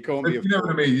 Robbo. You can't be. You know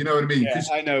what I mean? You know what I mean? Yeah,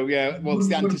 I know. Yeah. Well, it's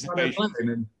the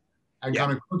anticipation and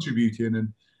kind of contributing,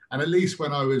 and at least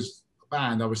when I was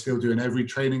banned, I was still doing every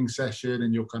training session,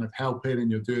 and you're kind of helping,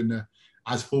 and you're doing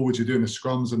as forwards, you're doing the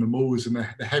scrums and the mauls and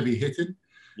the heavy hitting.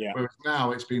 Yeah. Whereas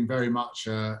now it's been very much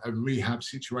a rehab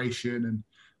situation, and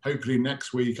hopefully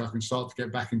next week I can start to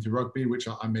get back into rugby, which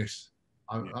I miss.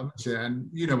 I miss it. And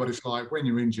you know what it's like when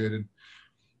you're injured. And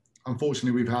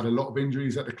unfortunately, we've had a lot of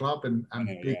injuries at the club and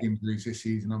big injuries this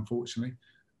season, unfortunately.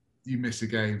 You miss a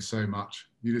game so much.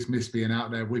 You just miss being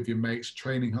out there with your mates,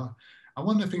 training hard. And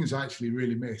one of the things I actually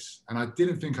really miss, and I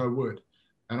didn't think I would,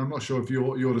 and I'm not sure if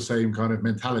you're the same kind of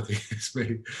mentality as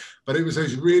me, but it was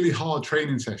those really hard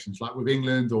training sessions, like with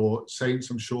England or Saints,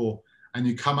 I'm sure, and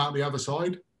you come out the other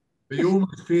side, but you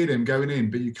almost fear them going in,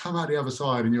 but you come out the other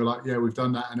side and you're like, yeah, we've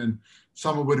done that. And then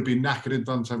someone would have been knackered and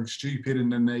done something stupid,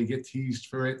 and then they get teased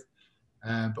for it.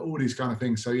 But all these kind of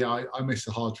things. So yeah, I miss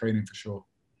the hard training for sure.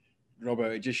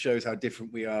 Robbo, it just shows how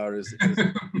different we are as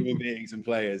human beings and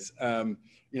players.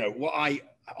 What I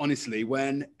honestly,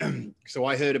 so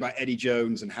I heard about Eddie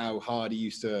Jones and how hard he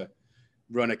used to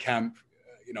run a camp.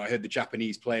 I heard the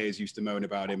Japanese players used to moan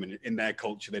about him, and in their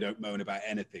culture, they don't moan about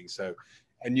anything. So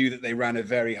I knew that they ran a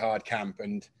very hard camp.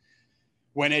 And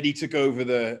when Eddie took over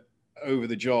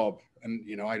the job,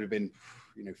 and, I'd have been,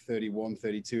 31,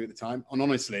 32 at the time. And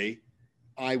honestly,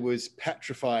 I was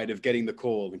petrified of getting the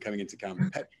call and coming into camp,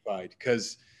 petrified,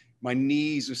 because my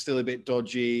knees were still a bit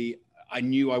dodgy. I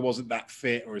knew I wasn't that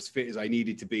fit or as fit as I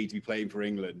needed to be playing for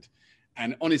England.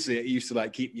 And honestly, it used to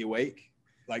keep me awake,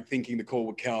 thinking the call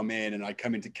would come in and I'd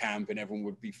come into camp and everyone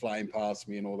would be flying past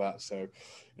me and all that. So,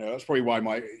 that's probably why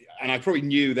and I probably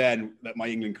knew then that my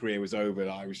England career was over.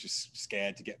 I was just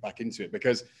scared to get back into it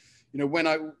because, when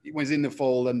I was in the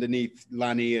fold underneath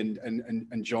Lanny and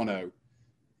Jono,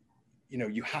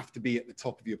 you have to be at the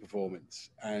top of your performance.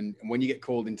 And when you get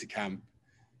called into camp,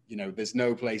 there's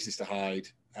no places to hide,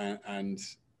 and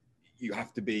you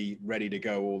have to be ready to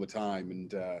go all the time.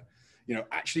 And,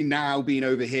 actually now being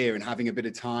over here and having a bit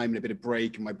of time and a bit of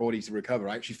break and my body to recover,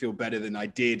 I actually feel better than I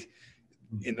did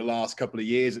in the last couple of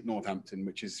years at Northampton,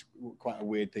 which is quite a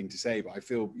weird thing to say, but I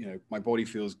feel, my body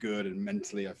feels good, and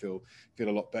mentally I feel a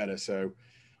lot better. So,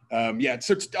 Yeah.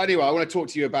 So anyway, I want to talk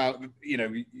to you about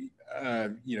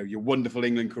your wonderful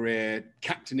England career,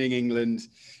 captaining England.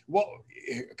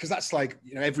 Because that's like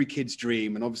every kid's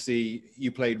dream. And obviously,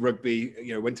 you played rugby.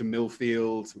 Went to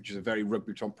Millfield, which is a very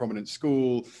rugby prominent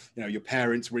school. Your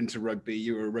parents were into rugby.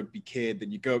 You were a rugby kid. Then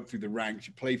you go up through the ranks.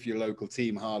 You play for your local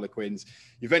team, Harlequins.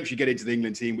 You eventually get into the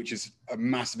England team, which is a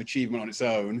massive achievement on its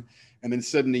own. And then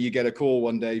suddenly you get a call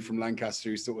one day from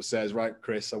Lancaster who sort of says, "Right,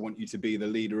 Chris, I want you to be the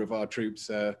leader of our troops,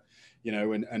 and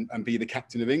be the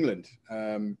captain of England."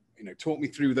 Talk me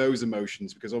through those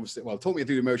emotions, because obviously, talk me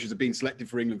through the emotions of being selected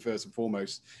for England first and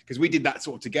foremost, because we did that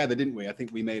sort of together, didn't we? I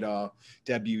think we made our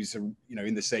debuts, in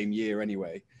the same year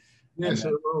anyway. Yeah,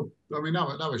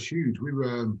 that was huge. We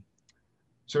were,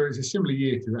 so it's a similar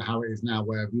year to how it is now,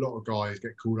 where a lot of guys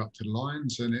get called up to the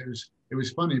Lions, and it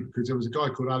was funny because there was a guy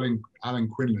called Alan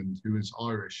Quinlan who was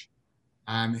Irish,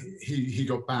 and he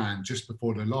got banned just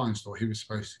before the Lions thought he was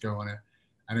supposed to go on it,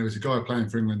 and there was a guy playing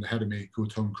for England ahead of me called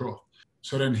Tom Croft.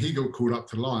 So then he got called up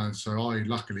to the Lions, so I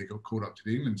luckily got called up to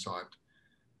the England side.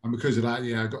 And because of that,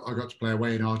 I got to play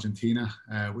away in Argentina,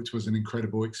 which was an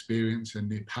incredible experience, and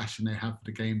the passion they have for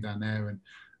the game down there. And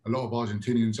a lot of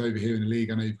Argentinians over here in the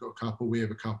league, I know you've got a couple, we have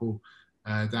a couple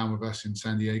down with us in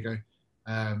San Diego.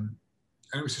 And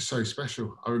it was just so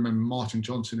special. I remember Martin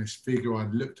Johnson, this figure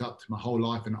I'd looked up to my whole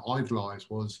life and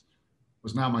idolised, was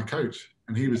now my coach.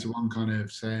 And he was the one kind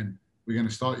of saying, "We're going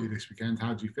to start you this weekend.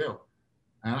 How do you feel?"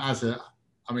 And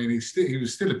he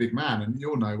was still a big man, and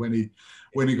you'll know when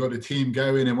he got the team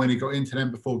going and when he got into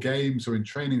them before games or in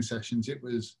training sessions, it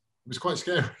was quite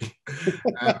scary.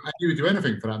 And you would do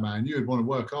anything for that man. You would want to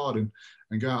work hard and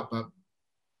go out. But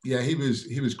yeah, he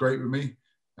was great with me.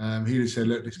 He just said,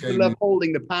 "Look, this game." He loved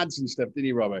holding the pads and stuff, didn't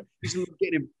he, Robert?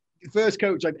 Getting him. The first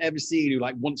coach I've ever seen who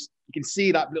once you can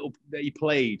see that he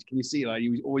played. Can you see he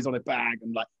was always on a bag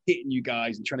and hitting you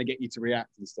guys and trying to get you to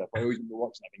react and stuff. I always remember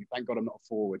watching that thing. Thank God I'm not a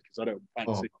forward, because I don't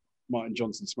fancy Martin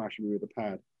Johnson smashing me with a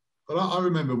pad. Well, I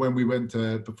remember when we went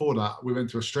before that, we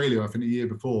went to Australia. I think the year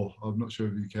before. I'm not sure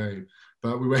if you came,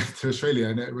 but we went to Australia,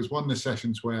 and it was one of the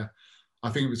sessions where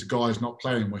I think it was the guys not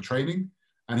playing were training,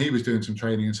 and he was doing some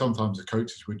training, and sometimes the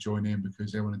coaches would join in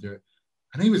because they want to do it,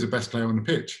 and he was the best player on the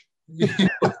pitch.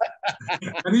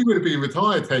 And he would have been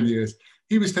retired 10 years.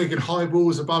 He was taking high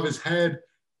balls above his head,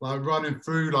 running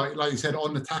through, like you said,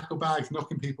 on the tackle bags,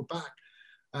 knocking people back.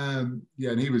 And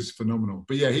he was phenomenal.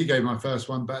 But he gave my first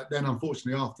one. But then,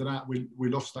 unfortunately, after that, we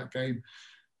lost that game.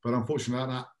 But unfortunately,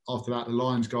 after that, the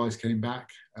Lions guys came back,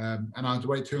 and I had to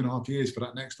wait 2.5 years for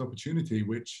that next opportunity,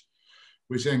 which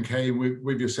then came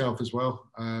with yourself as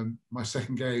well. My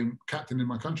second game, captain in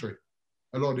my country.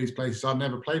 A lot of these places I'd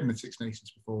never played in the Six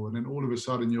Nations before, and then all of a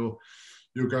sudden you're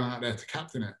going out there to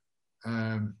captain it,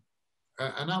 and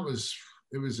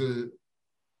it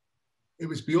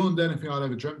was beyond anything I'd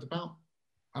ever dreamt about.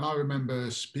 And I remember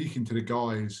speaking to the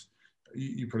guys,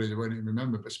 you probably won't even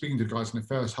remember, but speaking to the guys in the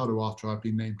first huddle after I'd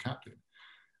been named captain,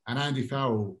 and Andy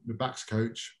Farrell, the backs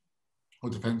coach or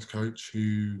defence coach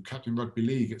who captained rugby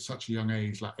league at such a young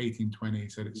age, like 18, 20,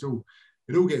 said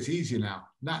it all gets easier now.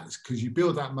 And that's because you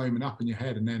build that moment up in your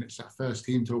head, and then it's that first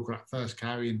team talk or that first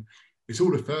carry, and it's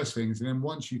all the first things. And then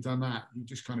once you've done that, you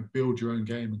just kind of build your own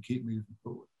game and keep moving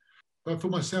forward. But for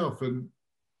myself, and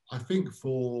I think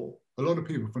for a lot of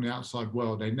people from the outside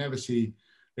world, they see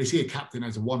a captain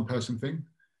as a one-person thing.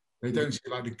 They don't see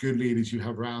the good leaders you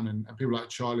have around, and people like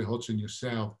Charlie Hodgson,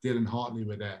 yourself, Dylan Hartley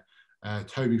were there,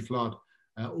 Toby Flood,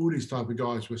 all these type of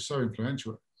guys were so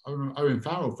influential. I remember Owen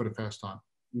Farrell for the first time.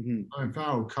 Mm-hmm. Owen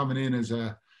Farrell coming in as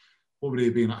what would he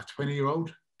have been, like a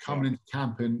 20-year-old, coming into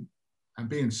camp and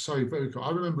being so vocal.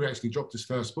 I remember he actually dropped his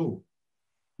first ball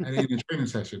in a training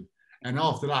session. And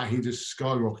after that, he just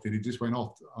skyrocketed. He just went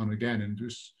off on again and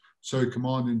just so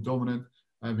commanding, dominant.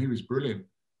 He was brilliant.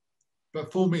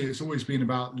 But for me, it's always been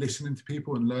about listening to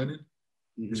people and learning.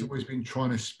 Mm-hmm. It's always been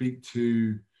trying to speak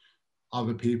to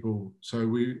other people. So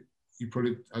you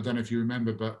probably, I don't know if you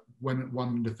remember, but when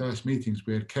one of the first meetings,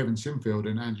 we had Kevin Sinfield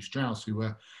and Andy Strauss, who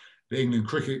were the England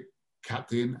cricket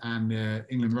captain and the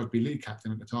England Rugby League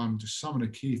captain at the time, just some of the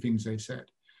key things they said.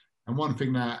 And one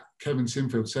thing that Kevin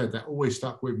Sinfield said that always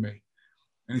stuck with me,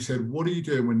 and he said, "What are you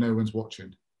doing when no one's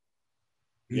watching?"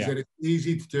 He said, "It's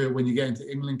easy to do it when you get into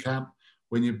England camp,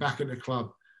 when you're back at the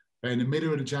club. But in the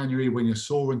middle of the January, when you're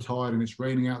sore and tired and it's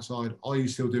raining outside, are you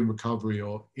still doing recovery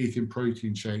or eating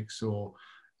protein shakes or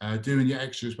doing your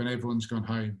extras when everyone's gone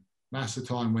home?" That's the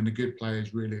time when the good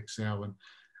players really excel.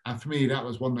 And for me, that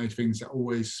was one of those things that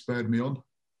always spurred me on.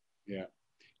 Yeah.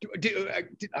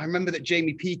 I remember that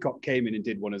Jamie Peacock came in and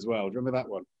did one as well. Do you remember that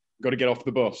one? Got to get off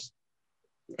the bus.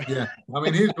 Yeah. I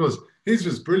mean, his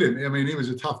was brilliant. I mean, he was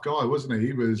a tough guy, wasn't he?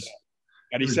 He was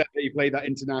And he said that he played that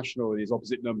international and his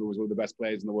opposite number was one of the best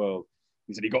players in the world.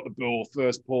 He said he got the ball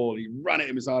first ball, he ran at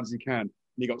him as hard as he can, and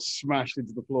he got smashed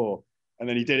into the floor. And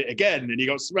then he did it again, and he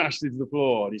got smashed into the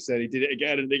floor. And he said he did it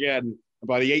again and again. And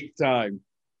by the 8th time,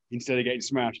 instead of getting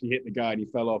smashed, he hit the guy and he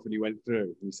fell off and he went through.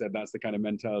 And he said that's the kind of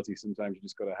mentality sometimes you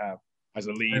just got to have as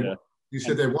a leader. You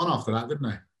said they won after that, didn't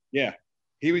they? Yeah.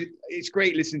 It's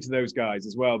great listening to those guys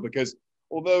as well, because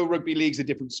although rugby league's a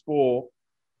different sport,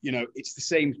 you know, it's the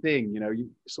same thing. You know, you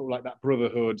sort of like that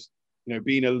brotherhood, you know,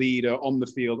 being a leader on the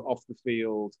field, off the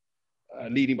field,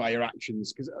 leading by your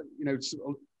actions. Because, you know,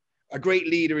 a great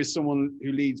leader is someone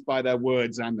who leads by their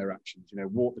words and their actions, you know,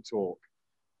 walk the talk.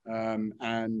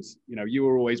 And, you know, you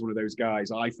were always one of those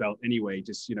guys, I felt anyway,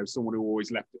 just, you know, someone who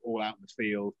always left it all out in the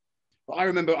field. But I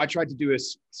remember I tried to do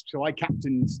so I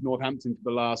captained Northampton for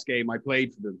the last game I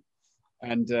played for them.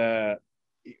 And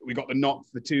we got the knock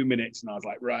for 2 minutes and I was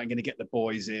like, right, I'm going to get the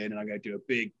boys in and I'm going to do a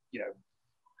big, you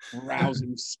know,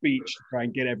 rousing speech to try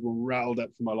and get everyone riled up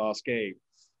for my last game.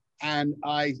 And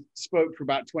I spoke for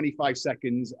about 25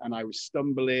 seconds and I was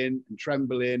stumbling and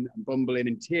trembling and bumbling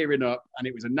and tearing up. And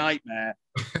it was a nightmare.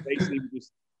 Basically, we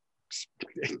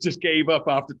just gave up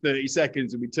after 30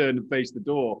 seconds and we turned and faced the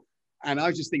door. And I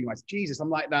was just thinking, like, Jesus, I'm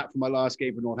like that for my last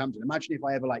game for Northampton. Imagine if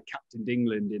I ever like captained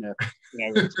England in a,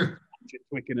 you know,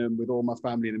 Twickenham with all my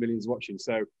family and the millions watching.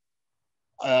 So,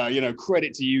 you know,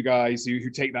 credit to you guys who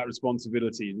take that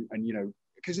responsibility and, you know,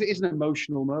 because it is an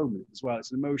emotional moment as well.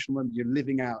 It's an emotional moment. You're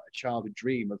living out a childhood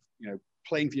dream of, you know,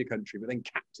 playing for your country, but then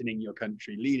captaining your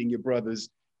country, leading your brothers,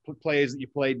 players that you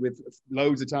played with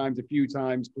loads of times, a few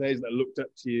times, players that looked up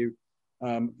to you.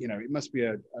 You know, it must be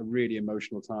a really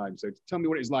emotional time. So tell me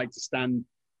what it's like to stand,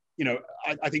 you know,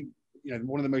 I think, you know,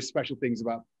 one of the most special things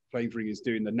about playing for England is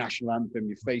doing the national anthem.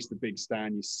 You face the big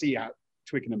stand, you see out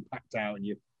Twickenham packed out and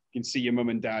you can see your mum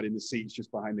and dad in the seats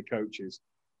just behind the coaches.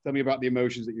 Tell me about the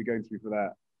emotions that you're going through for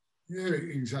that. Yeah,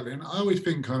 exactly. And I always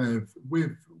think kind of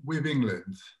with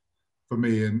England, for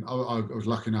me, and I was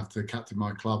lucky enough to captain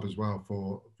my club as well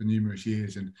for numerous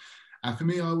years. And for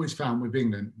me, I always found with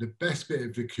England, the best bit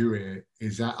of the career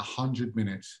is that 100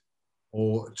 minutes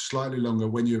or slightly longer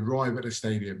when you arrive at the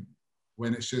stadium,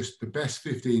 when it's just the best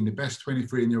 15, the best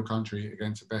 23 in your country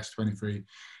against the best 23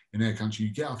 in their country.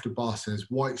 You get off the bus, there's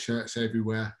white shirts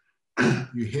everywhere.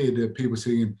 You hear the people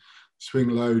singing Swing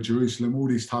Low, Jerusalem, all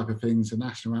these type of things, the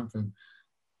national anthem.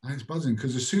 And it's buzzing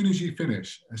because as soon as you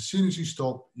finish, as soon as you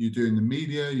stop, you're doing the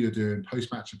media, you're doing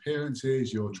post-match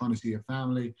appearances, you're trying to see your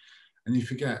family, and you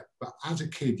forget. But as a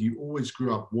kid, you always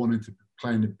grew up wanting to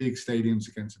play in the big stadiums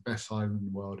against the best side in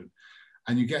the world.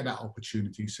 And you get that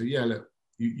opportunity. So yeah, look,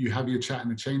 you have your chat in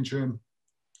the change room,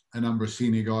 a number of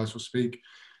senior guys will speak,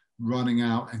 running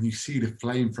out, and you see the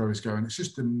flamethrowers going. It's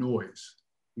just the noise.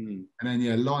 And then,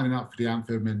 yeah, lining up for the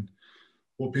anthem. And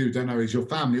what people don't know is your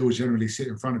family always generally sit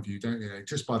in front of you, don't you?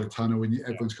 Just by the tunnel, and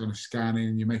everyone's kind of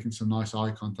scanning, you're making some nice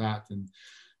eye contact, and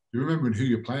you're remembering who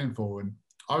you're playing for. And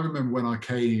I remember when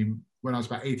I was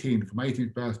about 18, for my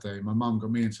 18th birthday, my mum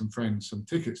got me and some friends some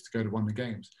tickets to go to one of the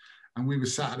games. And we were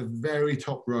sat at the very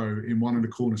top row in one of the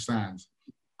corner stands.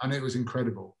 And it was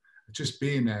incredible, just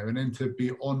being there. And then to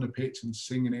be on the pitch and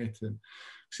singing it. And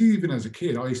see, even as a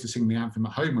kid, I used to sing the anthem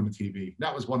at home on the TV.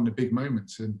 That was one of the big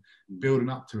moments and building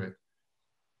up to it.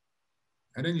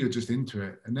 And then you're just into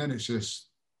it. And then it's just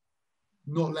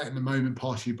not letting the moment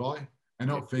pass you by and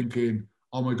not thinking,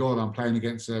 oh my God, I'm playing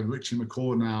against Richie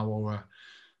McCaw now or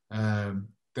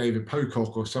David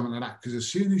Pocock or something like that. Because as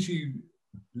soon as you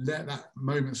let that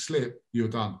moment slip, you're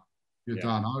done. You're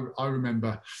done. I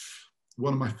remember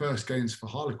one of my first games for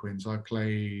Harlequins, I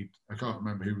can't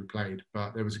remember who we played,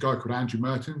 but there was a guy called Andrew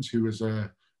Mertens, who was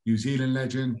a New Zealand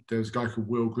legend. There was a guy called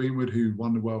Will Greenwood, who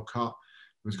won the World Cup.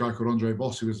 There was a guy called Andre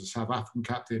Voss, who was a South African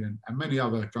captain, and many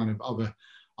other kind of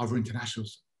other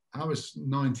internationals. And I was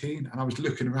 19 and I was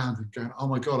looking around and going, oh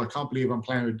my God, I can't believe I'm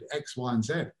playing with X, Y, and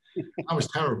Z. I was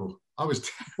terrible. I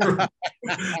mean, I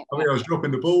was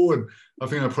dropping the ball and I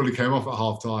think I probably came off at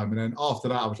half time. And then after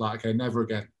that, I was like, okay, never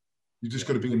again. You just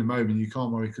got to be in the moment. You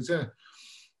can't worry. Because as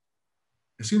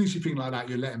soon as you think like that,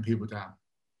 you're letting people down.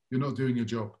 You're not doing your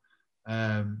job.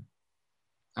 And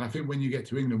I think when you get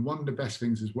to England, one of the best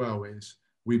things as well is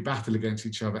we battle against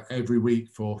each other every week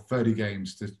for 30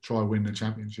 games to try and win the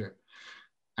championship.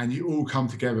 And you all come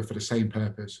together for the same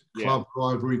purpose. Club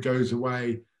rivalry goes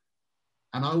away.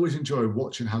 And I always enjoy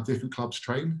watching how different clubs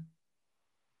train.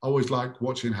 I always like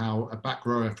watching how a back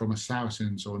rower from a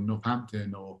Saracens or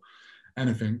Northampton or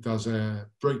anything does a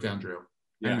breakdown drill.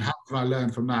 Yeah. And how can I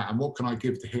learn from that? And what can I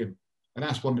give to him? And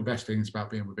that's one of the best things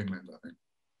about being with England, I think.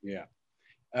 Yeah.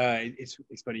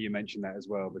 It's funny you mentioned that as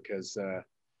well, because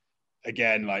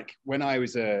again, like when I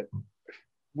was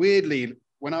weirdly,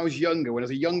 when I was younger, when I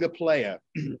was a younger player,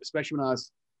 especially when I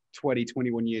was 20,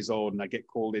 21 years old, and I get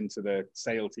called into the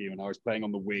sale team, and I was playing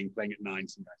on the wing, playing at 9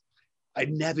 sometimes, I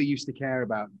never used to care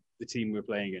about the team we were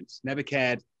playing against. Never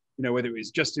cared, you know, whether it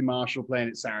was Justin Marshall playing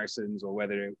at Saracens or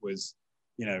whether it was,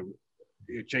 you know,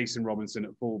 Jason Robinson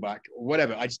at fullback or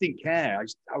whatever. I just didn't care.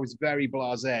 I was very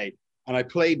blasé, and I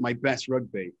played my best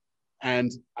rugby.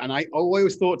 And I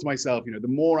always thought to myself, you know, the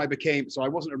more I became, so I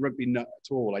wasn't a rugby nut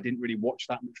at all. I didn't really watch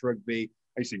that much rugby.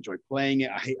 I used to enjoy playing it.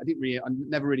 I've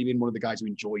never really been one of the guys who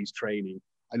enjoys training.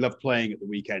 I love playing at the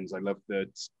weekends. I love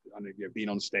being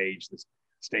on stage, the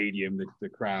stadium, the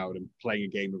crowd, and playing a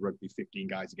game of rugby, 15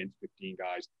 guys against 15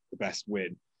 guys, the best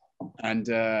win. And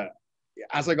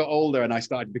as I got older and I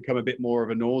started to become a bit more of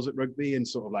a nose at rugby and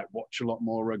sort of like watch a lot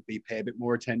more rugby, pay a bit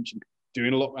more attention,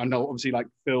 doing a lot, and obviously like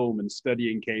film and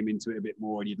studying came into it a bit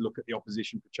more, and you'd look at the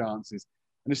opposition for chances.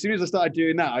 And as soon as I started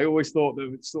doing that, I always thought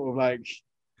that it's sort of like,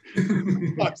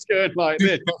 I was going like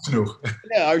this.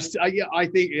 Yeah,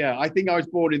 I think I was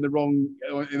born in the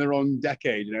wrong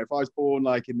decade. You know, if I was born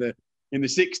like in the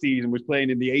 60s and was playing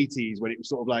in the 80s when it was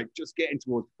sort of like just getting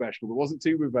towards professional, but wasn't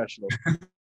too professional.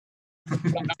 That's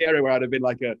the area where I'd have been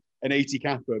like an 80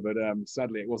 capper, but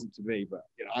sadly it wasn't to be. But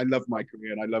you know, I loved my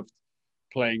career and I loved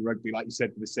playing rugby, like you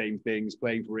said, for the same things,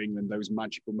 playing for England, those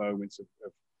magical moments of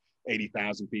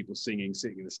 80,000 people sitting in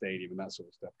the stadium and that sort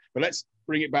of stuff. But let's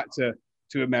bring it back to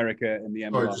America and the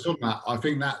MLR. Sorry, just on that, I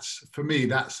think that's, for me,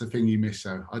 that's the thing you miss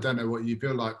though. I don't know what you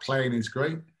feel like. Playing is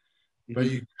great, but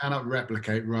you cannot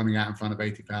replicate running out in front of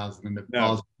 80,000 and the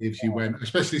bars gives you when,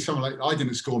 especially someone like, I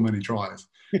didn't score many tries.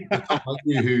 Someone like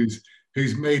you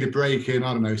who's made a break in,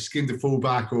 I don't know, skinned a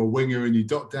fullback or a winger, and you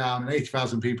dot down and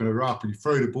 80,000 people are up and you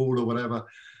throw the ball or whatever.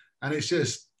 And it's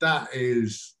just, that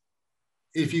is,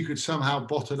 if you could somehow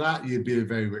bottle that, you'd be a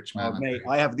very rich man. Oh, mate,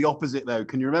 I have the opposite though.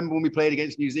 Can you remember when we played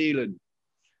against New Zealand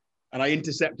and I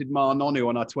intercepted Mar Nonu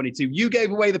on our 22? You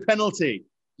gave away the penalty.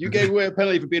 You gave away a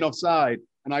penalty for being offside.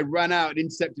 And I ran out and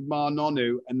intercepted Mar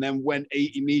Nonu and then went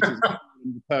 80 meters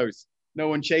in the post. No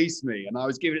one chased me. And I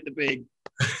was giving it the big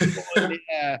ball in the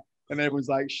air. And everyone's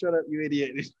like, shut up, you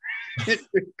idiot. It's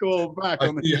the call back.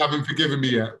 You haven't forgiven me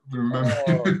yet. Remember?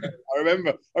 I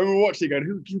remember watching it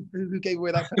going, who gave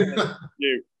away that penalty?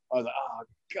 You. I was like, oh,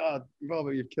 God,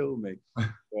 Robert, you've killed me. But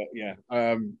yeah,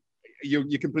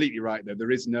 you're completely right, though.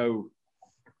 There is no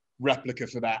replica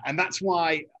for that. And that's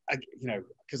why,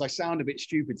 because I sound a bit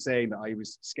stupid saying that I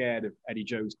was scared of Eddie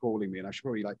Jones calling me, and I should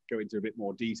probably like go into a bit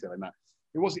more detail in that.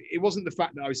 It wasn't the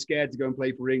fact that I was scared to go and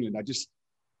play for England. I just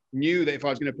knew that if I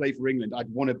was going to play for England, I'd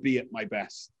want to be at my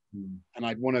best. And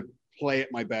I'd want to play at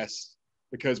my best,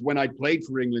 because when I played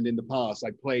for England in the past,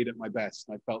 I played at my best.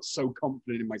 I felt so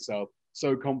confident in myself,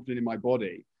 so confident in my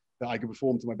body that I could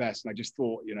perform to my best. And I just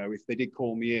thought, if they did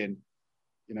call me in,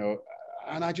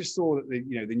 and I just saw that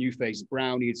the new face,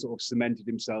 Brownie, had sort of cemented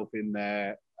himself in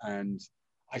there, and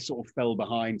I sort of fell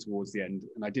behind towards the end.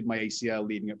 And I did my ACL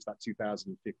leading up to that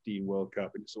 2015 World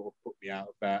Cup, and it sort of put me out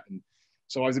of that. And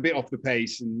so I was a bit off the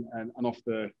pace and off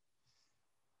the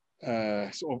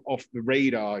sort of off the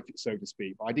radar, so to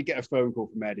speak. But I did get a phone call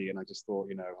from Eddie, and I just thought,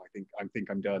 I think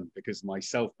I'm done, because my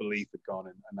self-belief had gone,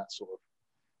 and that sort of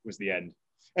was the end.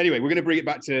 Anyway, we're going to bring it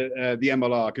back to the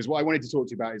MLR, because what I wanted to talk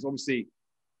to you about is, obviously,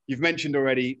 you've mentioned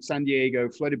already San Diego,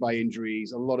 flooded by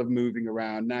injuries, a lot of moving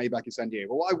around. Now you're back in San Diego.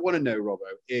 But what I want to know, Robbo,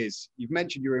 is you've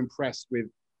mentioned you're impressed with,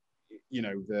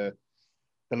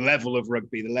 the level of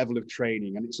rugby, the level of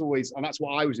training. And and that's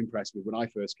what I was impressed with when I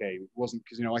first came. It wasn't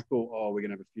because, I thought, we're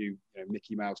going to have a few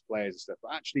Mickey Mouse players and stuff.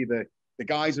 But actually, the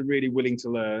guys are really willing to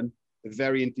learn. They're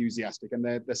very enthusiastic, and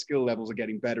their skill levels are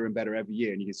getting better and better every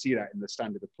year. And you can see that in the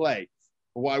standard of play.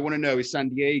 But what I want to know is San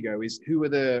Diego is, who are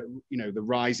the, the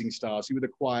rising stars? Who are the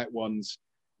quiet ones?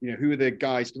 Who are the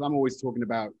guys? Because I'm always talking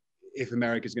about, if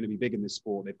America's going to be big in this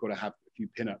sport, they've got to have a few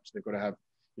pinups. They've got to have,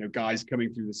 guys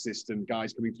coming through the system,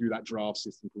 guys coming through that draft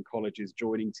system from colleges,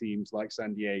 joining teams like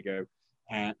San Diego,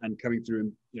 and coming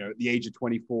through, at the age of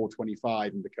 24,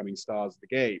 25 and becoming stars of the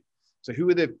game. So who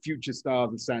are the future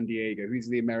stars of San Diego? Who's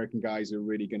the American guys who are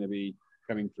really going to be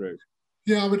coming through?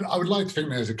 Yeah, I would like to think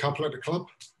there's a couple at the club.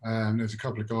 There's a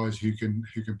couple of guys who can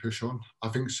push on. I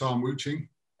think Sam Wuching,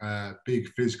 big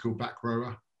physical back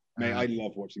rower. Mate, I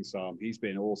love watching Sam. He's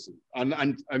been awesome.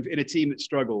 And in a team that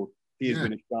struggled, he has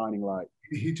been a shining light.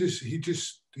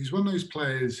 He's one of those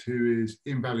players who is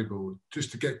invaluable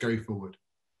just to go forward.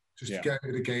 To get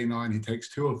over the game line, he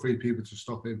takes 2 or 3 people to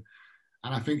stop him.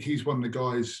 And I think he's one of the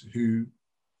guys who,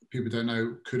 people don't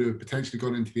know, could have potentially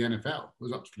gone into the NFL,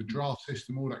 was up to the draft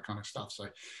system, all that kind of stuff. So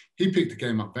he picked the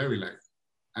game up very late,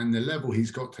 and the level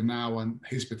he's got to now and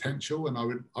his potential. And I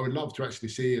would love to actually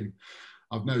see him.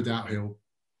 I've no doubt he'll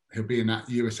he'll be in that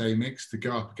USA mix to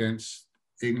go up against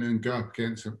England, go up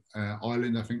against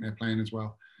Ireland. I think they're playing as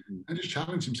well, and just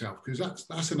challenge himself, because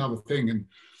that's another thing. And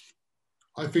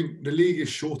I think the league is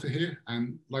shorter here,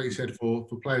 and like you said, for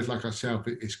players like ourselves,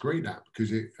 it's great that,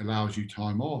 because it allows you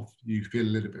time off. You feel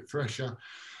a little bit fresher.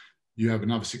 You have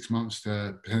another 6 months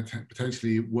to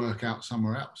potentially work out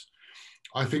somewhere else.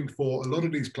 I think for a lot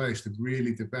of these players to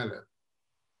really develop,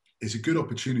 it's a good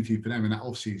opportunity for them in that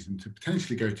off season to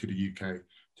potentially go to the UK,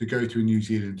 to go to New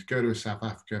Zealand, to go to South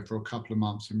Africa for a couple of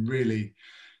months and really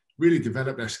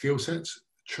develop their skill sets.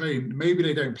 Train. Maybe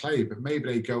they don't play, but maybe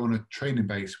they go on a training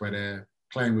base where they're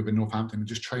playing with a Northampton and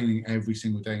just training every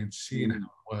single day and seeing how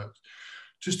it works,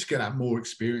 just to get that more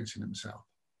experience in themselves.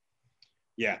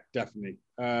 Yeah, definitely.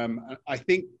 I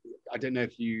think, I don't know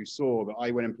if you saw, but I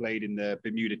went and played in the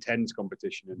Bermuda Tens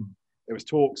competition, and there was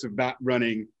talks of that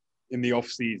running in the off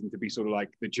season to be sort of like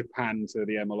the Japan to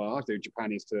the MLR. So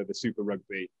Japan is to the Super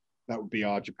Rugby. That would be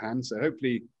our Japan. So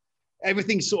hopefully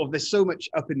everything's sort of, there's so much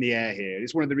up in the air here.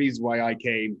 It's one of the reasons why I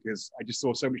came, because I just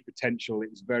saw so much potential.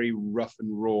 It was very rough and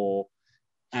raw.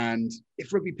 And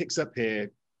if rugby picks up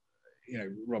here, you know,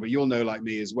 Robert, you'll know like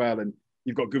me as well. And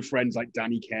you've got good friends like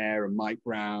Danny Kerr and Mike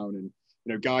Brown and,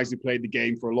 you know, guys who played the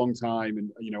game for a long time. And,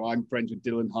 you know, I'm friends with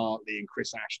Dylan Hartley and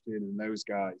Chris Ashton and those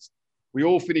guys. We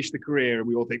all finish the career and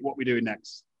we all think, what are we doing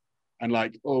next? And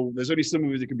like, oh, there's only some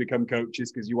of us who can become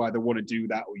coaches because you either want to do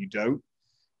that or you don't.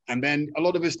 And then a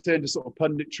lot of us turn to sort of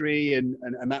punditry and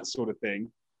that sort of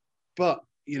thing. But,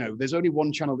 you know, there's only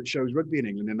one channel that shows rugby in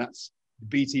England, and that's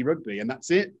BT Rugby, and that's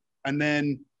it. And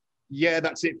then, yeah,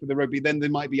 that's it for the rugby. Then there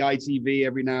might be ITV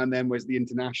every now and then, where's the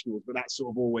internationals, but that's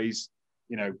sort of always,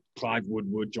 you know, Clive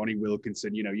Woodward, Johnny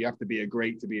Wilkinson, you know, you have to be a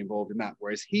great to be involved in that.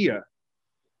 Whereas here,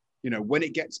 you know, when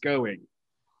it gets going,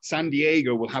 San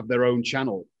Diego will have their own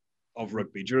channel of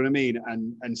rugby. Do you know what I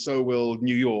mean? And so will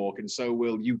New York, and so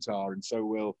will Utah, and so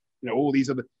will, you know, all these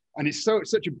other, and it's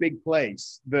such a big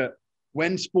place that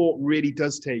when sport really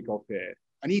does take off here,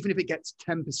 and even if it gets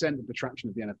 10% of the traction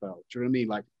of the NFL, do you know what I mean?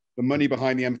 Like the money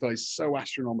behind the NFL is so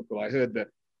astronomical. I heard that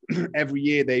every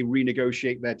year they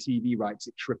renegotiate their TV rights,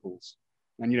 it triples.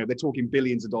 And, you know, they're talking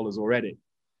billions of dollars already.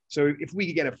 So if we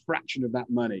could get a fraction of that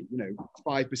money, you know,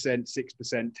 5%,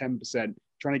 6%, 10%,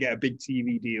 trying to get a big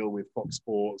TV deal with Fox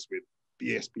Sports, with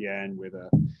ESPN, with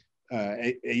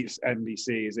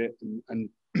NBC, is it? And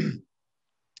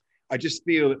I just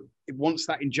feel that once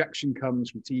that injection comes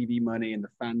from TV money and the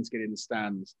fans get in the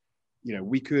stands, you know,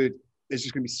 there's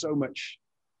just going to be so much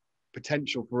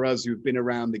potential for us who've been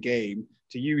around the game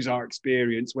to use our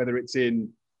experience, whether it's in,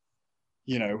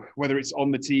 you know, whether it's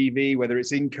on the TV, whether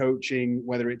it's in coaching,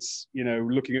 whether it's, you know,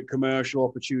 looking at commercial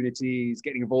opportunities,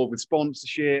 getting involved with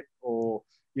sponsorship, or,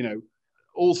 you know,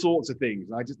 all sorts of things.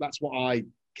 That's what I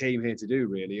came here to do,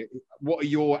 really. What are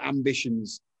your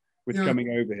ambitions with coming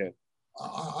over here?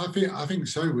 I think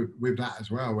so with that as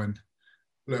well. And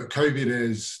look, COVID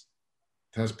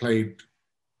has played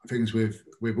things with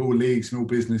all leagues and all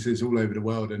businesses all over the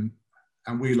world, and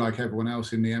we, like everyone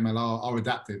else in the MLR, are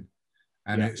adapting.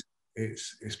 And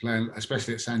it's playing,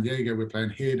 especially at San Diego, we're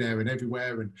playing here, there, and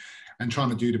everywhere, and trying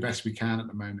to do the best we can at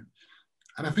the moment.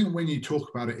 And I think when you talk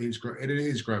about it, it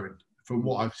is growing from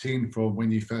what I've seen from when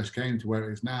you first came to where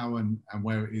it is now and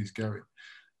where it is going.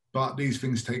 But these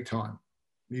things take time.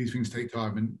 These things take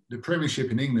time. And the Premiership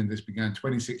in England has begun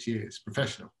 26 years,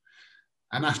 professional.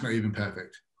 And that's not even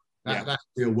perfect. That's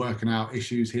still working out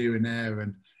issues here and there.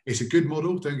 And it's a good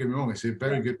model, don't get me wrong, it's a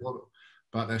very good model.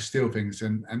 But there's still things.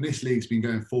 And this league's been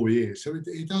going 4 years. So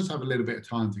it does have a little bit of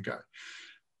time to go.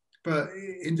 But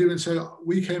in doing so,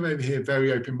 we came over here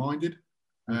very open-minded.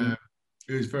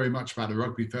 It was very much about the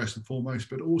rugby first and foremost,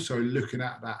 but also looking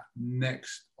at that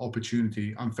next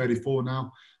opportunity. I'm 34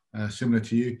 now, similar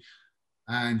to you.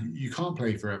 And you can't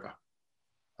play forever.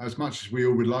 As much as we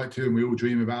all would like to, and we all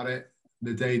dream about it,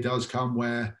 the day does come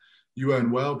where you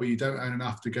earn well, but you don't earn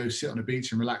enough to go sit on a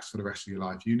beach and relax for the rest of your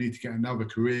life. You need to get another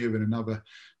career and another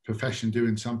profession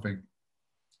doing something.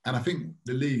 And I think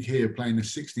the league here, playing the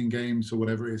 16 games or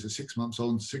whatever it is, 6 months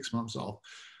on, 6 months off,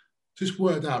 just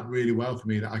worked out really well for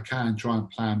me that I can try and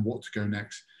plan what to go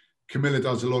next. Camilla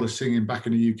does a lot of singing back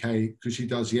in the UK because she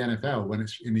does the NFL when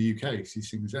it's in the UK. She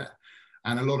sings there.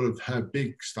 And a lot of her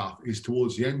big stuff is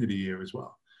towards the end of the year as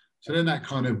well. So then that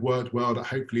kind of worked well, that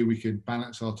hopefully we can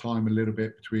balance our time a little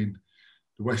bit between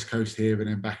the West Coast here and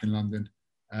then back in London.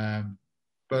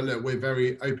 But look, we're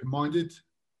very open-minded.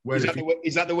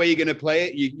 Is that the way you're going to play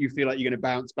it? You feel like you're going to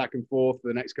bounce back and forth for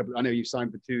the next couple? I know you've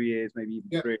signed for 2 years, maybe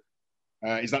even 3.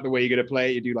 Is that the way you're going to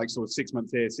play it? You do like sort of 6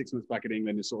 months here, 6 months back in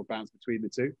England, and sort of bounce between the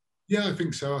two? Yeah, I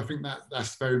think so. I think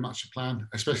that's very much the plan,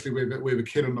 especially with a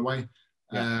kid on the way.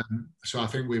 Yeah. So I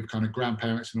think with kind of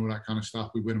grandparents and all that kind of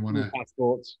stuff, we wouldn't want to.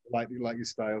 Passports, like your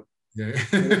style. Yeah.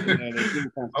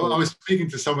 I was speaking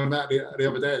to someone that the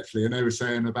other day actually, and they were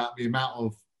saying about the amount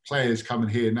of players coming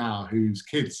here now whose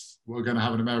kids were going to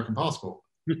have an American passport.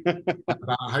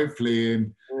 About hopefully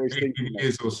in 18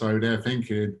 years or so, they're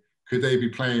thinking, could they be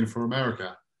playing for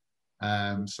America?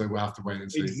 So we'll have to wait and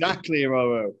see. Exactly,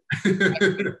 Roro.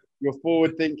 You're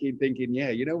forward thinking,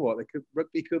 yeah, you know what?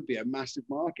 Rugby could be a massive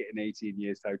market in 18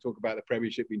 years' time. Talk about the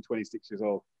Premiership being 26 years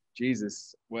old.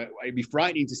 Jesus, it'd be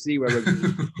frightening to see where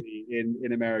rugby is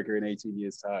in America in 18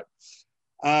 years' time.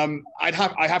 I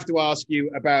have to ask you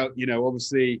about,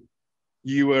 obviously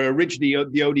you were originally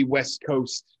the only West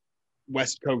Coast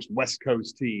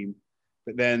team,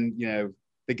 but then,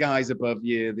 the guys above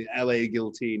you, the LA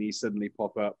Giltinis suddenly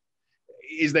pop up.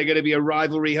 Is there going to be a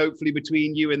rivalry, hopefully,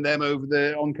 between you and them over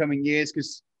the oncoming years?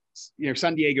 Because,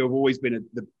 San Diego have always been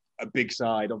a big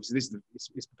side. Obviously,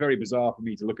 it's very bizarre for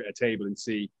me to look at a table and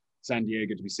see San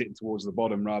Diego to be sitting towards the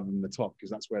bottom rather than the top, because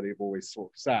that's where they've always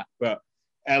sort of sat. But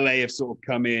LA have sort of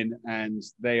come in and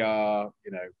they are,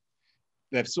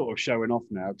 they're sort of showing off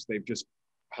now because they've just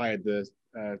hired the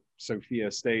Sophia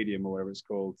Stadium or whatever it's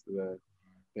called,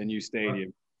 their new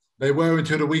stadium. They were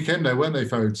until the weekend, though, weren't they,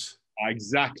 folks?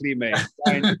 Exactly, mate.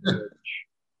 I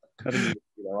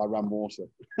ran water.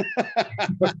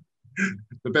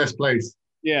 The best place.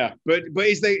 Yeah, but do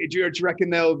you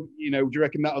reckon do you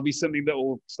reckon that'll be something that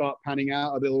will start panning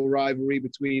out, a little rivalry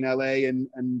between LA and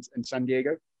San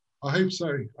Diego? I hope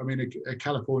so. I mean, a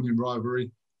Californian rivalry.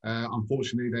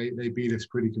 Unfortunately, they beat us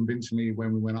pretty convincingly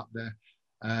when we went up there.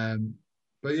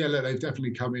 But yeah, look, they've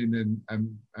definitely come in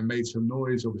and made some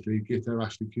noise. Obviously, Gitto,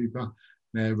 Ashley Cooper,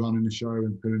 they're running the show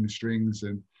and pulling the strings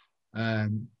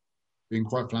and being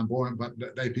quite flamboyant. But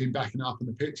they've been backing it up on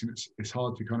the pitch, and it's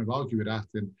hard to kind of argue with that.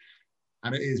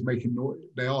 And it is making noise.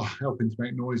 They are helping to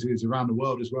make noises around the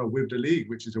world as well with the league,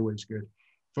 which is always good.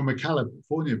 From a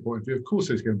California point of view, of course,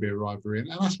 there's going to be a rivalry, and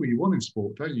that's what you want in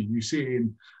sport, don't you? You see it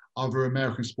in other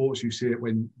American sports. You see it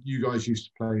when you guys used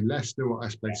to play Leicester or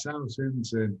us play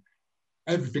Saracens, and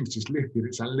everything's just lifted.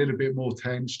 It's a little bit more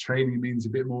tense. Training means a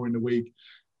bit more in the week.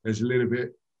 There's a little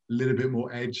bit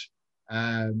more edge.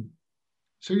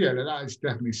 So yeah, that is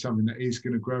definitely something that is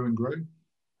going to grow and grow.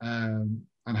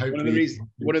 And hopefully,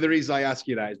 one of the reasons I ask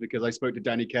you that is because I spoke to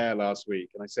Danny Kerr last week,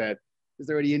 and I said, "Is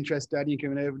there any interest, Danny,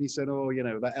 coming over?" And he said, "Oh,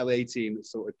 that LA team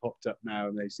that's sort of popped up now,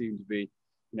 and they seem to be,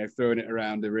 throwing it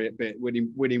around a bit,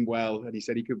 winning well." And he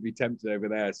said he could be tempted over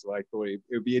there. So I thought it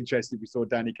would be interesting if we saw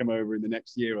Danny come over in the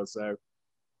next year or so.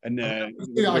 And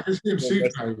yeah, I can see him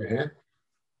super over here.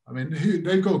 I mean,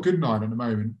 they've got a good nine at the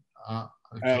moment.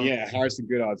 Yeah, Harrison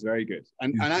Goodard's very good,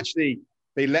 and actually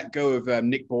they let go of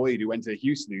Nick Boyd, who went to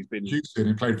Houston, who's been Houston.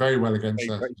 He played very well against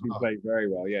us. He played very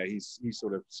well. Yeah, he's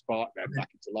sort of sparked them back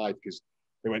into life because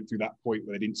they went through that point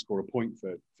where they didn't score a point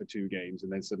for 2 games,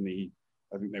 and then suddenly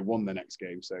I think they won the next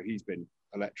game. So he's been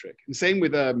electric. And same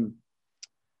with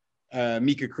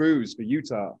Mika Cruz for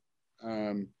Utah.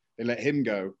 They let him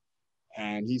go,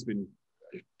 and he's been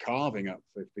carving up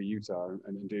for Utah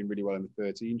and doing really well in the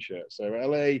 13 shirt. So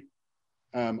LA,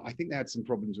 I think they had some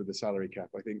problems with the salary cap.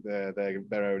 I think their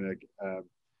owner,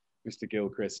 Mr.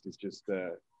 Gilchrist, is just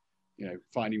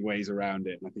finding ways around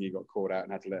it, and I think he got caught out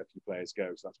and had to let a few players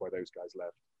go. So that's why those guys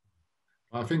left.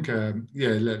 I think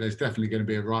look, there's definitely going to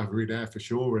be a rivalry there for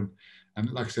sure, and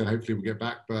like I said, hopefully we'll get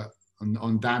back. But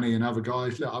on Danny and other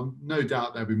guys, look, I'm no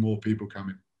doubt there'll be more people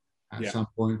coming at some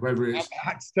point. Whether it's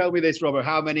tell me this, Robbo,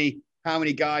 how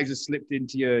many guys have slipped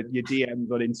into your DMs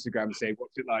on Instagram saying,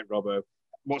 "What's it like, Robbo?"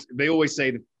 They always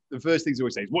say the first things they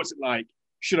always say is, "What's it like?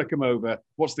 Should I come over?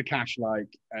 What's the cash like?"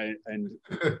 And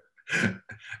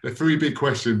the 3 big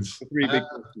questions. The 3 big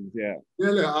questions, yeah.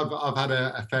 Yeah, look, I've had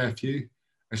a fair few,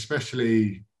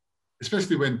 especially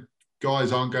when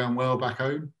guys aren't going well back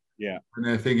home. Yeah. And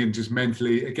they're thinking just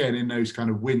mentally, again, in those kind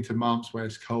of winter months where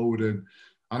it's cold, and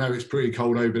I know it's pretty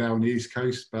cold over there on the East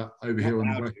Coast, but over here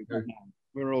on the West Coast,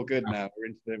 we're all good now.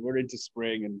 We're into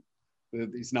spring, and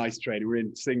it's nice training. We're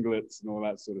in singlets and all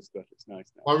that sort of stuff. It's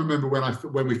nice now. I remember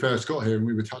when we first got here and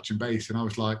we were touching base, and I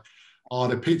was like, "Oh,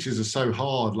 the pitches are so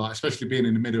hard, like especially being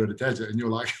in the middle of the desert." And you're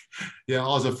like, "Yeah,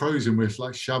 ours are frozen. We're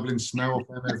like shoveling snow off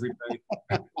them every day."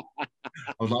 I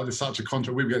was like, "There's such a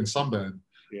contrast. We were getting sunburned."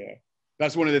 Yeah,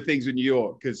 that's one of the things with New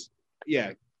York, because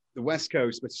the West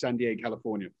Coast, but San Diego,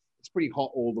 California, it's pretty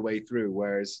hot all the way through,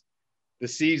 whereas the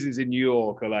seasons in New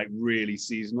York are like really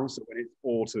seasonal. So when it's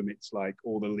autumn, it's like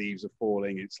all the leaves are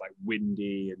falling. It's like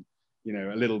windy and,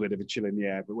 a little bit of a chill in the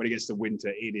air. But when it gets to winter,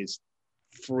 it is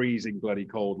freezing bloody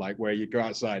cold, like where you go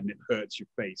outside and it hurts your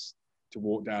face to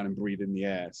walk down and breathe in the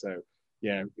air. So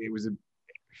yeah, it was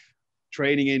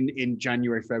training in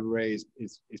January, February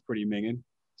is pretty minging,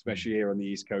 especially here on the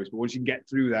East Coast. But once you can get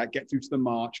through that, get through to the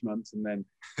March months, and then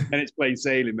it's plain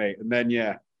sailing, mate. And then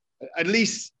at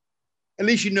least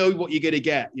you know what you're going to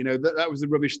get. You know, that was the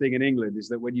rubbish thing in England, is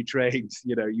that when you trained,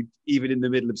 you know, you even in the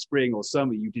middle of spring or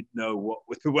summer, you didn't know what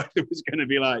the weather was going to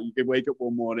be like. You could wake up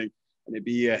one morning and it'd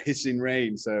be hissing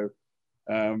rain. So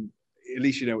at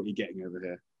least you know what you're getting over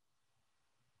here.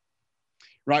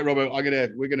 Right, Robbo,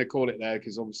 we're gonna call it there,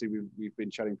 because obviously we've been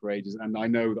chatting for ages, and I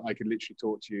know that I could literally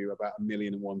talk to you about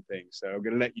 1,000,001 things. So I'm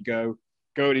gonna let you go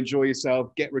and enjoy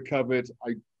yourself, get recovered.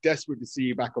 I'm desperate to see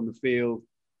you back on the field.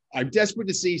 I'm desperate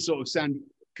to see sort of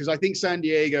because I think San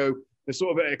Diego, they're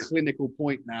sort of at a clinical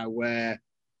point now where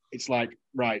it's like,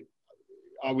 right,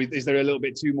 is there a little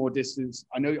bit too more distance?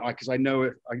 I know, because I know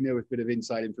a bit of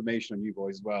inside information on you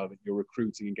boys as well, that you're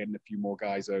recruiting and getting a few more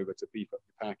guys over to beef up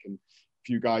your pack, and a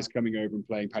few guys coming over and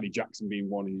playing, Paddy Jackson being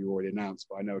one, and you already announced,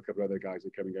 but I know a couple of other guys are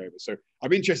coming over. So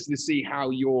I'm interested to see how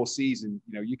your season,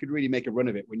 you know, you could really make a run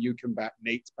of it when you come back.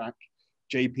 Nate's back,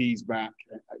 JP's back,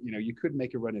 you know, you could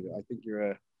make a run of it. I think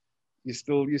you're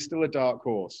still a dark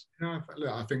horse. No, look,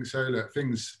 I think so. Look,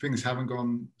 things haven't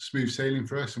gone smooth sailing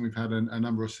for us, and we've had a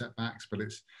number of setbacks. But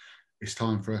it's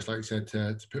time for us, like you said,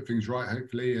 to put things right,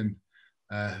 hopefully. And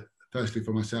firstly,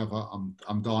 for myself,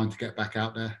 I'm dying to get back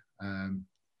out there.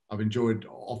 I've enjoyed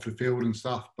off the field and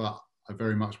stuff, but I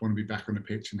very much want to be back on the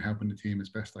pitch and helping the team as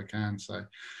best I can. So,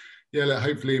 yeah, look,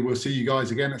 hopefully we'll see you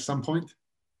guys again at some point.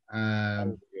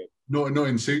 Not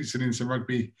in suits and in some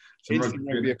rugby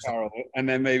apparel, and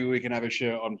then maybe we can have a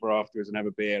shirt on for afterwards and have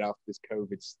a beer after this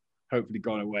COVID's hopefully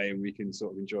gone away, and we can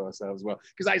sort of enjoy ourselves as well.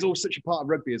 Because that is all such a part of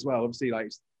rugby as well. Obviously,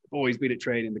 like, always been at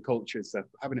training, the culture and stuff.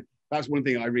 That's one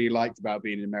thing I really liked about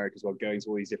being in America as well, going to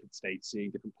all these different states, seeing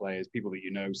different players, people that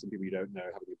you know, some people you don't know,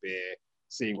 having a beer,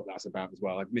 seeing what that's about as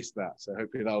well. I've missed that. So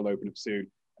hopefully that'll open up soon,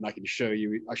 and I can show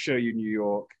you New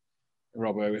York,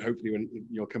 Robbo. Hopefully when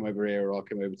you'll come over here, or I'll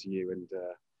come over to you, and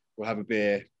we'll have a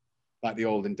beer like the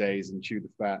olden days and chew the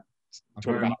fat.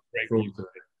 Talk about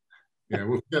yeah,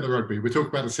 we'll forget the rugby. We'll talk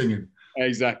about the singing.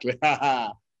 Exactly.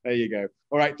 There you go.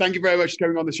 All right. Thank you very much for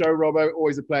coming on the show, Robbo.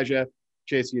 Always a pleasure.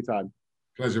 Cheers for your time.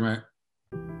 Pleasure, mate.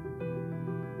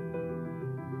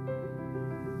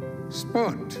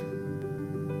 Sport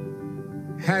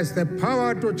has the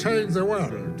power to change the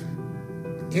world.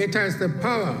 It has the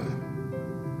power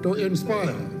to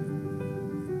inspire.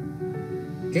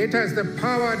 It has the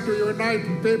power to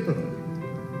unite people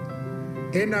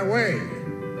in a way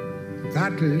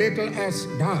that little else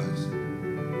does.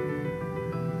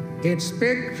 It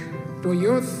speaks to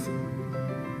youth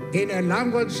in a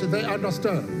language they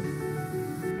understand.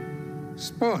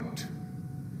 Sport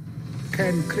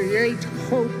can create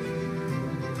hope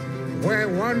where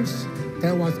once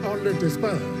there was only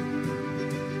despair.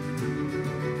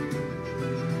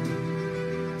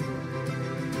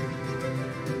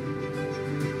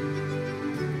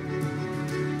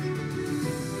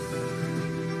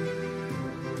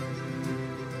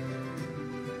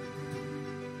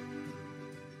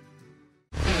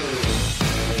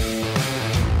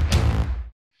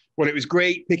 Well, it was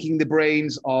great picking the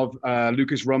brains of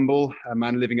Lucas Rumball, a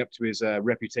man living up to his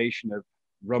reputation of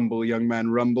Rumble, young man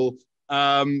Rumble.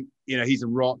 You know, he's a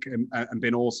rock and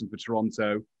been awesome for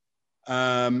Toronto.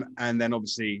 And then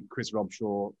obviously Chris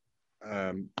Robshaw,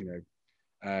 you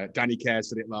know, Danny Kerr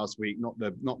said it last week, not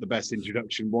the best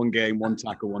introduction, one game, one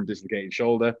tackle, one dislocated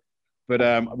shoulder.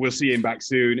 But we'll see him back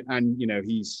soon. And, you know,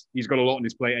 he's got a lot on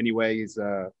his plate anyway. His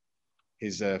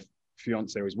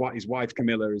fiance, his wife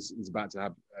Camilla is about to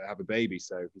have a baby,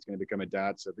 so he's going to become a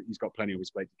dad. So he's got plenty on his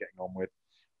plate to getting on with.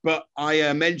 But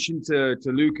I mentioned to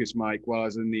Lucas, Mike, while I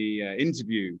was in the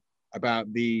interview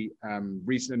about the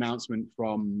recent announcement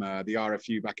from the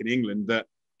RFU back in England that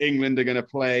England are going to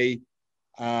play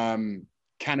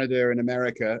Canada and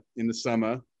America in the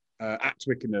summer at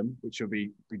Twickenham, which will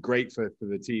be great for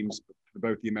the teams, for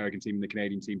both the American team and the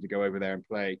Canadian team to go over there and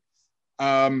play.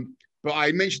 But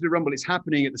I mentioned the Rumble, it's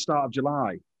happening at the start of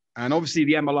July. And obviously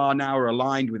the MLR now are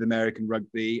aligned with American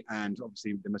rugby, and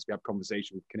obviously they must have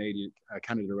conversation with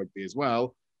Canada rugby as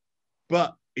well.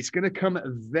 But it's going to come at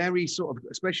a very sort of,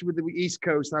 especially with the East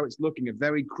Coast, how it's looking, a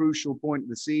very crucial point of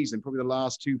the season, probably the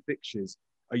last two fixtures.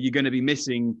 Are you going to be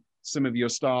missing some of your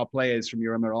star players from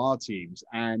your MLR teams?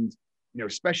 And, you know,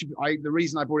 especially, the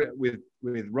reason I brought it with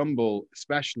Rumble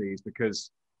especially is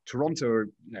because Toronto,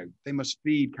 you know, they must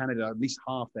feed Canada at least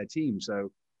half their team.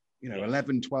 So, you know,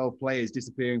 11, 12 players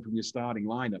disappearing from your starting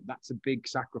lineup, that's a big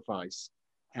sacrifice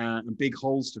and big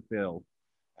holes to fill.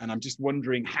 And I'm just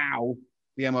wondering how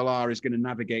the MLR is going to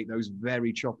navigate those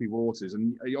very choppy waters.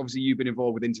 And obviously you've been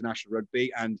involved with international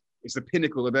rugby, and it's the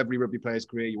pinnacle of every rugby player's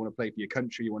career. You want to play for your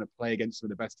country. You want to play against some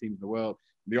of the best teams in the world.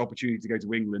 The opportunity to go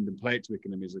to England and play at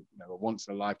Twickenham is a once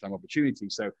in a lifetime opportunity.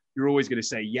 So you're always going to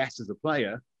say yes as a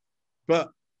player. But,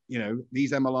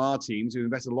 these MLR teams who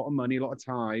invest a lot of money, a lot of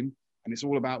time, and it's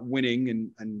all about winning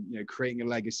and creating a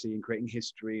legacy and creating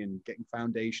history and getting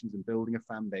foundations and building a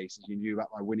fan base, as you knew about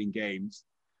by winning games.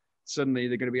 Suddenly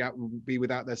they're going to be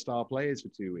without their star players for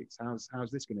 2 weeks. How's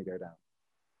this going to go down?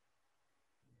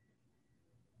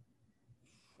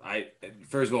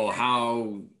 First of all,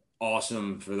 how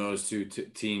awesome for those two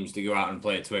teams to go out and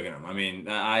play at Twickenham. I mean,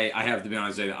 I have to be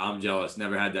honest and say that I'm jealous.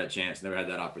 Never had that chance, never had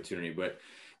that opportunity. But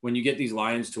when you get these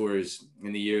Lions tours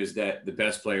in the years that the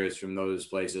best players from those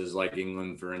places, like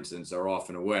England, for instance, are off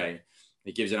and away,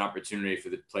 it gives an opportunity for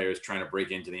the players trying to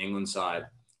break into the England side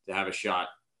to have a shot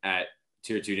at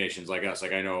tier 2 nations like us.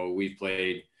 Like, I know we've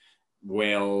played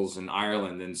Wales and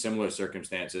Ireland in similar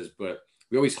circumstances, but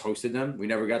we always hosted them. We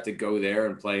never got to go there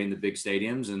and play in the big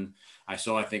stadiums. And I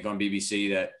think on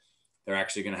BBC that they're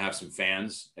actually going to have some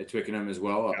fans at Twickenham as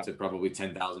well, up to probably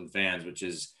 10,000 fans, which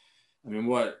is, I mean,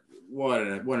 what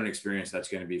an experience that's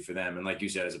going to be for them. And like you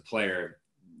said, as a player,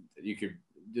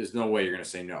 there's no way you're going to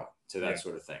say no to that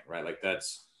sort of thing, right? Like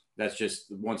that's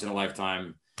just once in a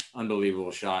lifetime,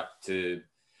 unbelievable shot to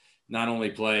not only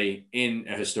play in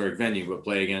a historic venue, but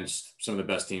play against some of the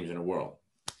best teams in the world.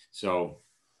 So,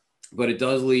 but it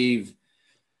does leave,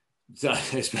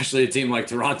 especially a team like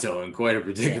Toronto, in quite a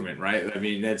predicament, right? I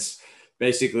mean, that's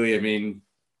basically, I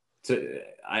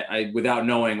without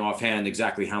knowing offhand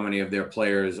exactly how many of their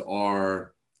players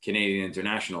are Canadian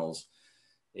internationals,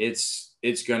 it's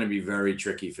going to be very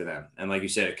tricky for them. And like you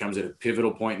said, it comes at a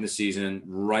pivotal point in the season,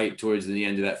 right towards the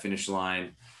end of that finish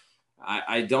line.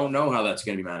 I don't know how that's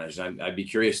going to be managed. I'd be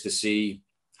curious to see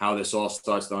how this all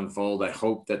starts to unfold. I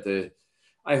hope that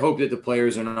the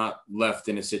players are not left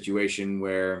in a situation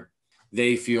where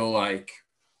they feel like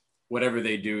whatever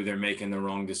they do, they're making the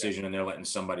wrong decision and they're letting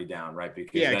somebody down, right?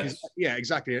 Because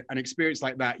exactly. An experience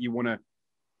like that, you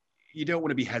don't want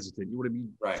to be hesitant. You want to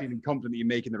be feeling confident that you're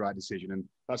making the right decision.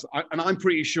 And I'm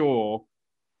pretty sure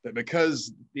that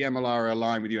because the MLR are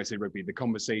aligned with USA Rugby, the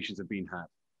conversations have been had,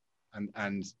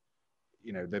 and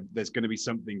there's going to be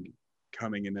something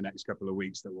coming in the next couple of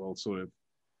weeks that will sort of,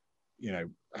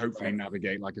 hopefully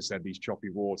navigate, like I said, these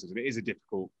choppy waters. And it is a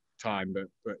difficult time, but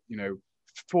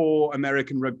for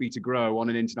American rugby to grow on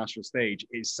an international stage,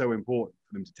 it's so important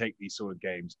for them to take these sort of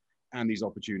games and these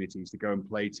opportunities to go and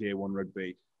play tier one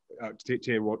rugby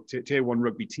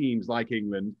teams like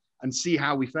England, and see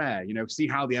how we fare. See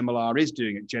how the MLR is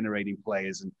doing at generating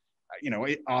players, and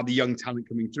are the young talent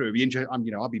coming through?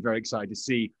 I'll be very excited to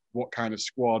see what kind of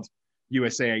squad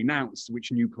USA announce,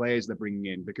 which new players they're bringing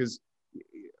in, because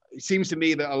it seems to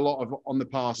me that a lot of on the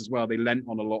pass as well, they lent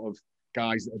on a lot of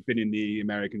guys that have been in the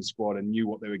American squad and knew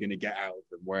what they were going to get out of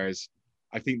them. Whereas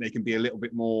I think they can be a little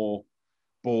bit more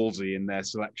ballsy in their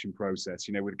selection process,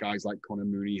 with guys like Connor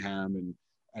Mooneyham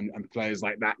and players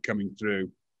like that coming through.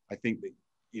 I think that,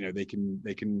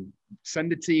 they can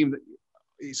send a team that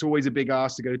it's always a big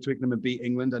ask to go to Twickenham and beat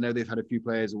England. I know they've had a few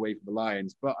players away from the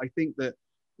Lions, but I think that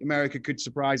America could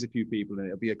surprise a few people and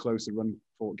it'll be a closer run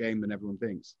fought game than everyone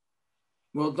thinks.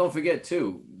 Well, don't forget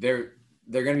too, they're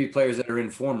going to be players that are in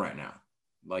form right now.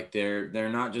 Like they're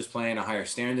not just playing a higher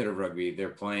standard of rugby, they're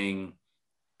playing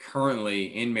currently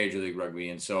in Major League Rugby.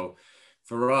 And so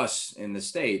for us in the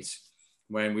States,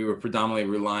 when we were predominantly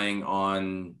relying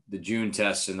on the June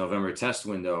tests and November test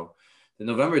window, the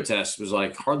November test was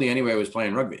like hardly anybody was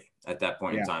playing rugby at that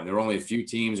point in time. There were only a few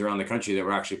teams around the country that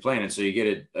were actually playing. And so you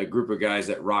get a group of guys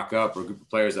that rock up, or a group of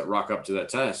players that rock up to that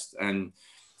test. And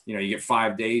you get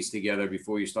 5 days together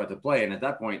before you start to play. And at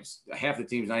that point, half the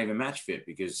team's not even match fit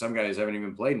because some guys haven't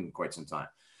even played in quite some time.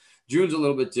 June's a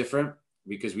little bit different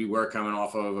because we were coming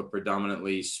off of a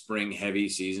predominantly spring heavy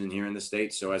season here in the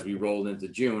States. So as we rolled into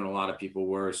June, a lot of people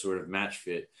were sort of match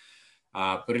fit.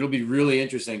 But it'll be really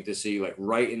interesting to see, like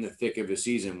right in the thick of the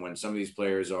season, when some of these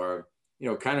players are,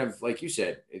 kind of like you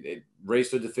said, it race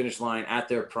to the finish line at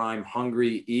their prime,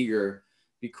 hungry, eager.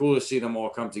 Be cool to see them all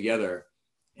come together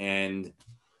and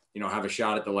have a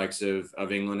shot at the likes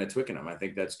of England at Twickenham. I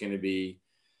think that's going to be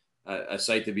a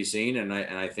sight to be seen. And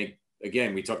I think,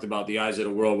 again, we talked about the eyes of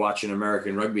the world watching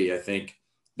American rugby. I think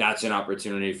that's an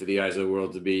opportunity for the eyes of the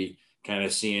world to be kind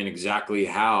of seeing exactly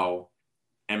how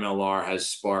MLR has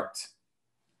sparked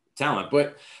talent.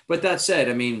 But that said,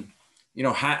 I mean,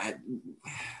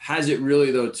 has it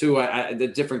really though too? The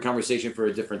different conversation for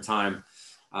a different time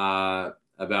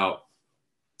about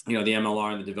the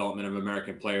MLR and the development of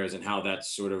American players and how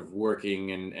that's sort of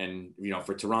working. And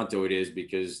for Toronto it is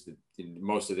because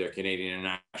most of their Canadian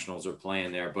internationals are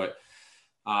playing there. But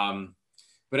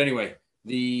anyway,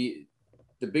 the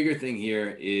bigger thing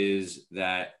here is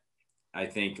that I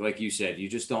think, like you said, you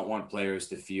just don't want players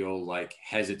to feel like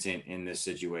hesitant in this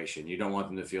situation. You don't want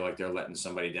them to feel like they're letting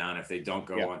somebody down if they don't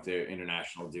go on to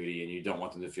international duty. And you don't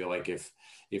want them to feel like if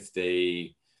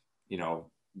they,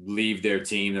 leave their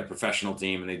team, their professional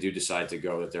team, and they do decide to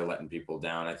go, that they're letting people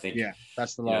down. I think,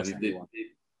 that's the last thing you want.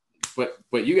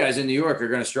 But you guys in New York are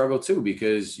going to struggle too,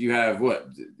 because you have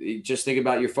just think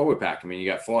about your forward pack. I mean, you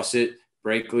got Fawcett,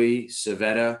 Brakely,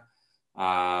 Civetta,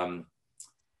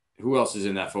 who else is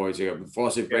in that forward? So you got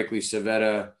Fawcett, Brakely,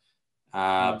 Civetta,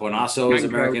 Bonasso is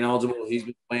American eligible. He's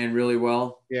been playing really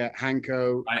well. Yeah,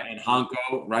 Hanko. And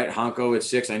Hanko, right? Hanko at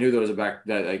 6. I knew there was a back.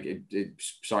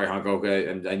 Sorry, Hanko.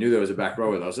 And I knew there was a back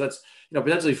row of those. So that's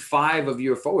potentially 5 of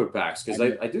your forward packs, because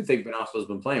I do think Bonasso's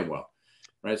been playing well,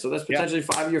 right? So that's potentially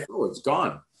 5 of your forwards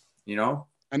gone.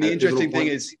 And the interesting thing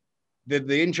is,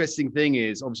 the interesting thing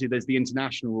is, obviously there's the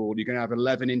international rule. You're going to have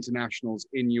 11 internationals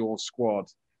in your squad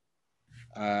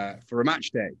for a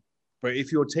match day. But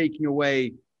if you're taking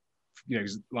away,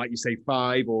 like you say,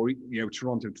 5 or,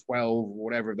 Toronto 12 or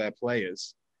whatever of their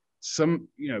players, some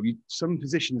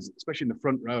positions, especially in the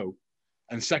front row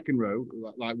and second row,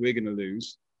 like we're going to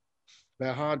lose,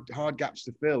 they're hard gaps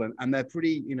to fill. And they're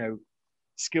pretty,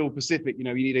 skill specific.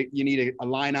 You need a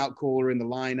line out caller in the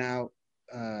line out,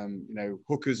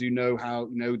 hookers who know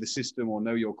the system or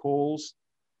know your calls.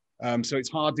 So it's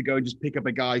hard to go and just pick up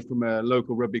a guy from a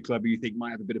local rugby club who you think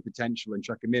might have a bit of potential and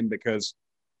chuck him in, because,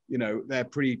 they're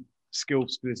pretty skill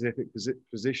specific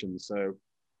positions. So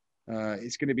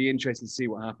it's going to be interesting to see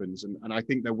what happens. And I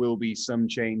think there will be some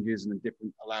changes and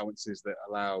different allowances that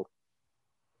allow,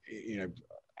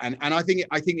 and I think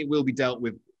it will be dealt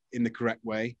with in the correct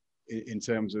way in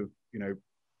terms of,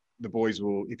 the boys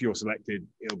will, if you're selected,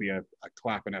 it'll be a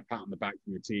clap and a pat on the back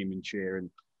from your team and cheer and,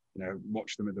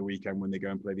 watch them at the weekend when they go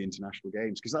and play the international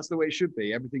games, because that's the way it should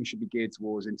be. Everything should be geared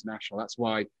towards international. That's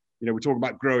why, we talk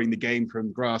about growing the game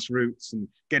from grassroots and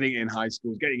getting it in high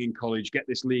schools, getting in college, get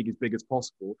this league as big as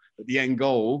possible. But the end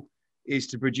goal is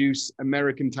to produce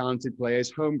American talented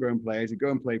players, homegrown players who go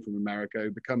and play from America,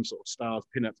 who become sort of stars,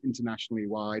 pin-ups internationally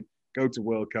wide, go to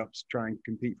World Cups, try and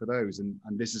compete for those. And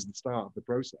this is the start of the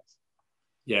process.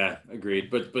 Yeah,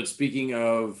 agreed. But speaking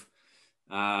of,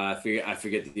 I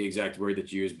forget the exact word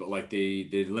that you used, but like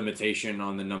the limitation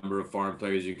on the number of foreign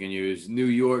players you can use, New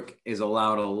York is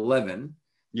allowed 11.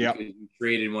 Yeah. You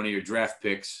traded one of your draft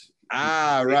picks.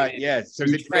 Right. Yeah. So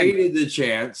you traded the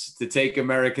chance to take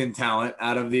American talent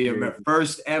out of the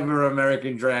first ever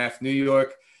American draft. New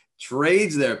York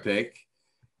trades their pick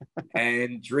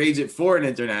and trades it for an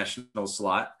international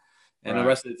slot. And the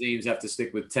rest of the teams have to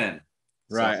stick with 10.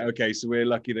 Right. Okay. So we're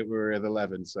lucky that we're at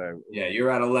 11. So yeah,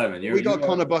 you're at 11. We got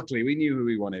Connor Buckley. We knew who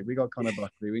we wanted. We got Connor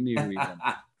Buckley. We knew who we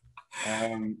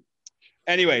wanted.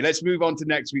 Anyway, let's move on to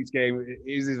next week's game. It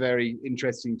is a very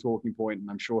interesting talking point, and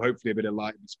I'm sure hopefully a bit of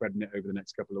light will be spreading it over the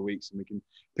next couple of weeks, and we can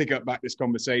pick up back this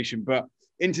conversation. But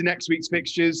into next week's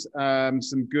fixtures,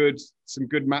 some good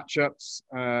matchups.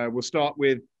 We'll start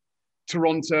with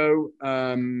Toronto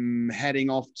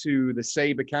heading off to the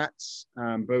Sabercats.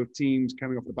 Both teams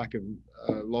coming off the back of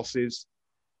losses.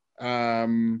 I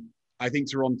think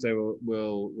Toronto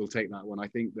will take that one. I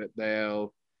think that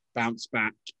they'll bounce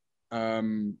back.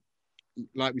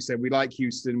 Like we said, we like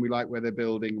Houston. We like where they're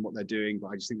building and what they're doing, but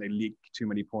I just think they leak too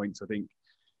many points. I think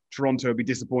Toronto will be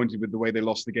disappointed with the way they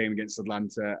lost the game against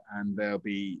Atlanta, and they'll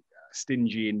be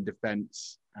stingy in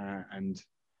defense.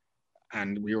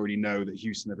 And we already know that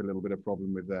Houston have a little bit of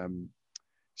problem with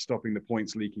stopping the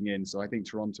points leaking in. So I think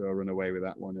Toronto will run away with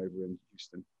that one over in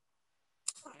Houston.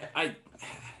 I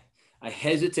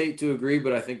hesitate to agree,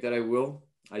 but I think that I will.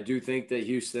 I do think that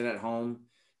Houston at home,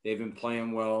 they've been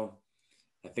playing well.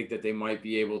 I think that they might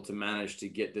be able to manage to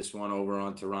get this one over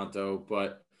on Toronto,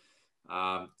 but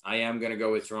I am going to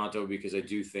go with Toronto because I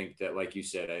do think that, like you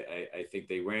said, I think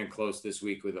they ran close this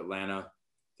week with Atlanta.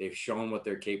 They've shown what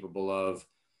they're capable of.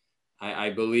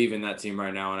 I believe in that team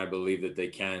right now, and I believe that they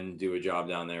can do a job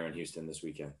down there in Houston this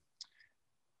weekend.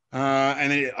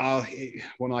 And then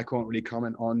one I can't really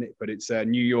comment on it, but it's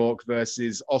New York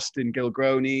versus Austin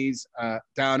Gilgronis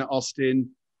down at Austin.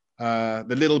 The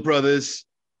little brothers,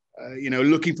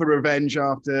 looking for revenge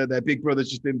after their big brother's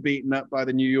just been beaten up by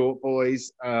the New York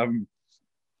boys. On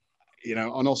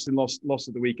Austin lost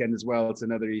at the weekend as well. It's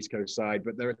another East Coast side,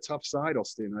 but they're a tough side,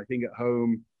 Austin. I think at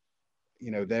home,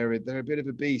 they're a bit of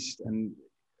a beast, and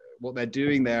what they're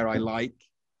doing there, I like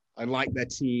their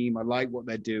team. I like what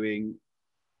they're doing.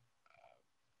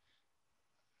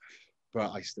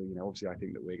 but I still, obviously I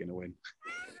think that we're going to win.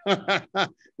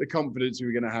 The confidence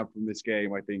we're going to have from this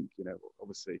game, I think,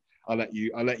 obviously I'll let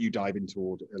you dive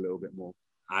into it a little bit more.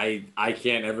 I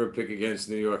can't ever pick against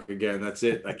New York again. That's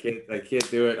it. I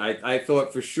can't do it. I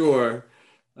thought for sure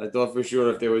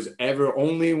if there was ever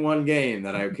only one game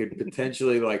that I could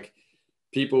potentially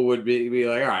people would be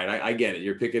like, all right, I get it.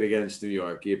 You're picking against New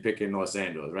York. You're picking Los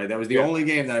Angeles, right? That was the only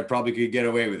game that I probably could get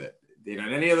away with it. In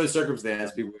any other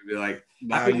circumstance, people would be like,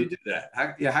 how could you do that?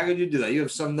 How could you do that? You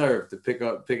have some nerve to pick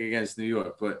against New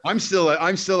York. But I'm still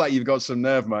like, you've got some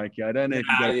nerve, Mikey. I don't know if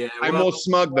you get I'm more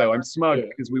smug though. I'm smug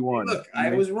because we won. Look,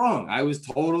 I was wrong. I was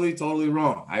totally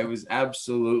wrong. I was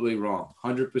absolutely wrong.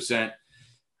 100%.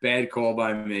 Bad call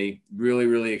by me. Really,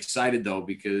 really excited though,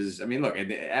 because look,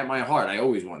 at my heart, I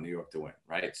always want New York to win,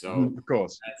 right? So of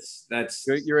course, that's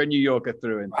you're a New Yorker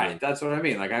through and through. Right. That's what I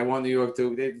mean. I want New York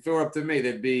to. If it were up to me,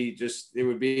 it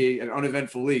would be an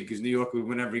uneventful league because New York would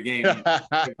win every game. But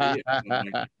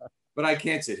I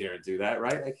can't sit here and do that,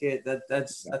 right? I can't.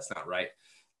 That's not right.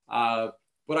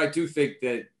 But I do think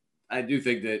that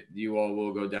you all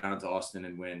will go down to Austin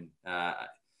and win.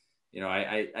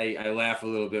 I laugh a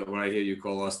little bit when I hear you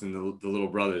call Austin the little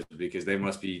brothers because they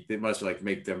must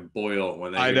make them boil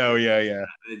when they. I know, yeah.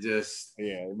 It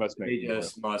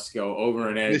must go over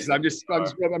an edge. Listen, I'm just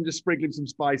sprinkling some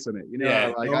spice on it.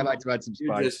 I like to add some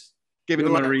spice. Giving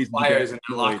them a reason. Fires in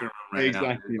the locker room right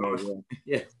exactly. now.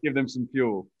 Yeah. Give them some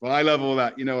fuel. Well, I love all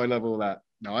that. I love all that.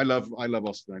 No, I love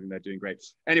Austin. I think they're doing great.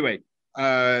 Anyway,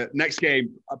 next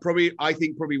game, I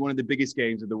think probably one of the biggest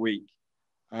games of the week.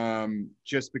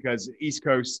 Just because East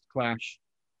Coast clash,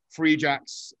 Free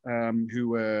Jacks,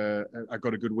 who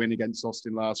got a good win against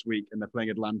Austin last week, and they're playing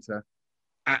Atlanta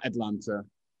at Atlanta.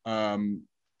 I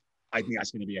think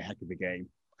that's going to be a heck of a game.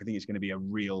 I think it's going to be a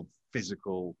real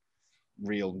physical,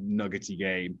 real nuggety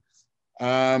game.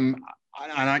 To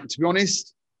be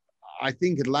honest, I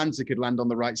think Atlanta could land on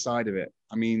the right side of it.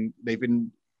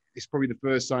 It's probably the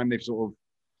first time they've sort of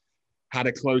had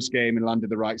a close game and landed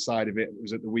the right side of it. It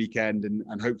was at the weekend,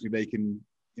 and hopefully they can,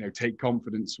 take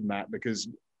confidence from that, because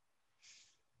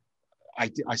I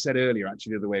said earlier,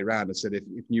 actually the other way around, I said if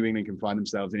New England can find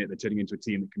themselves in it, they're turning into a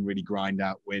team that can really grind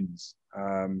out wins.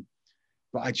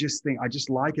 But I just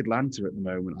like Atlanta at the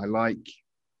moment. I like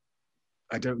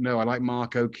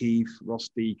Mark O'Keefe, Ross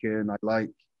Deacon. I like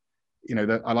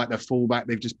their fullback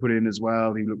they've just put in as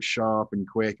well. He looks sharp and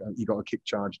quick. He got a kick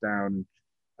charge down.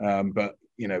 But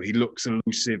he looks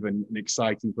elusive and an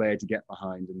exciting player to get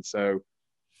behind. And so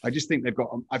I just think they've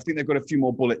got a few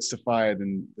more bullets to fire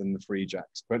than the Free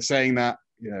Jacks. But saying that,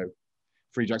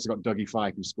 Free Jacks have got Dougie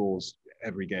Fife, who scores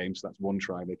every game. So that's one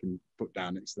try they can put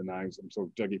down next to the knives. I'm sure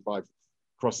Dougie Fife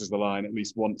crosses the line at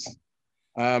least once.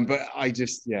 But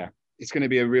it's going to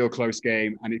be a real close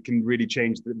game, and it can really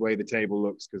change the way the table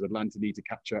looks, because Atlanta need to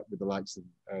catch up with the likes of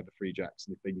the Free Jacks.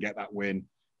 And if they can get that win,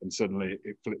 and suddenly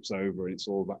it flips over and it's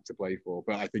all back to play for.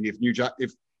 But I think if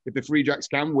the Free Jacks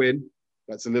can win,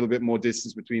 that's a little bit more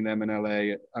distance between them and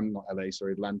Atlanta, and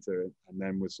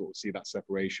then we'll sort of see that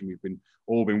separation we've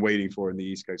all been waiting for in the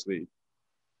East Coast League.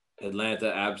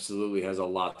 Atlanta absolutely has a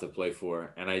lot to play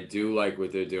for, and I do like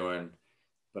what they're doing.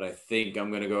 But I think I'm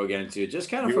going to go against you just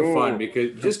kind of for fun,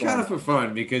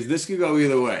 because this could go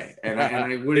either way, and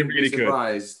I wouldn't be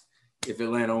surprised if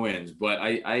Atlanta wins. But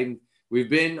we've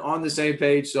been on the same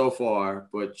page so far,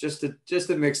 but just to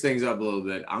mix things up a little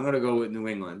bit, I'm going to go with New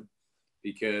England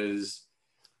because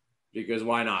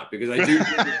why not? Because I do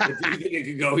think it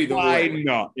could go either way. Why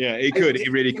not? Yeah, it could. It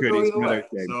really could.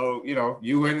 So,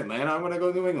 you win Atlanta, I'm going to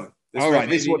go New England. All right,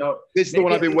 this is the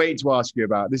one I've been waiting to ask you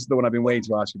about.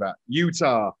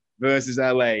 Utah versus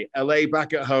LA. LA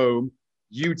back at home.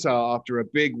 Utah, after a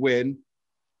big win,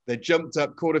 they jumped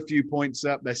up, caught a few points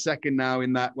up. They're second now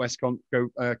in that West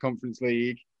Conference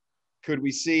League. Could we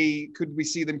see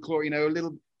them claw, a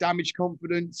little damaged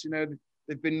confidence?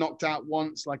 They've been knocked out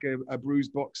once, like a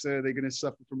bruised boxer. They're going to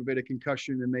suffer from a bit of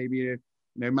concussion, and maybe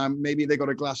maybe they got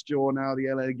a glass jaw now,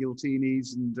 the LA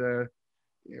Guiltinis, and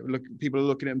people are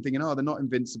looking at them thinking, oh, they're not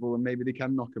invincible, and maybe they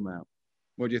can knock them out.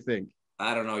 What do you think?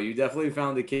 I don't know. You definitely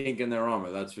found the kink in their armor.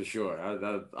 That's for sure.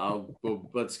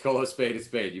 Let's call a spade a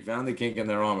spade. You found the kink in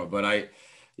their armor, but I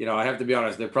have to be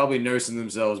honest. They're probably nursing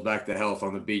themselves back to health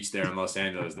on the beach there in Los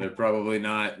Angeles. They're probably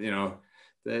not,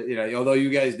 although you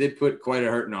guys did put quite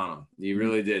a hurting on them. You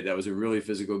really did. That was a really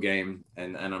physical game.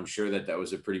 And I'm sure that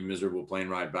was a pretty miserable plane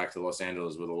ride back to Los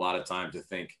Angeles with a lot of time to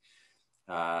think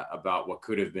about what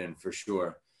could have been, for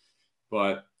sure.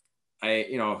 But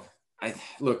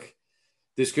look,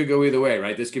 this could go either way,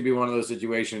 right? This could be one of those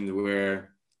situations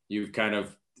where you've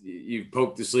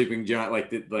poked the sleeping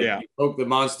giant, you poked the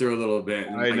monster a little bit.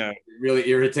 And I know. really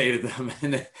irritated them,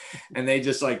 and they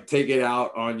just like take it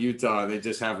out on Utah. They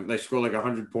score like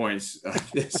 100 points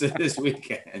this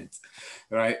weekend,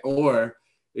 right? Or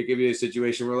it could be a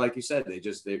situation where, like you said,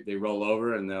 they roll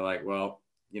over and they're like, well,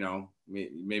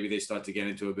 maybe they start to get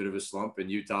into a bit of a slump,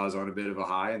 and Utah's on a bit of a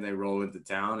high, and they roll into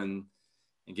town and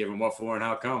give them what for and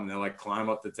how come. They'll like climb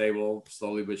up the table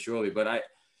slowly but surely. But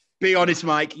be honest,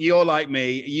 Mike, you're like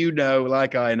me.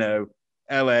 Like I know.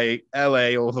 LA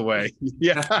all the way.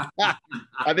 Yeah.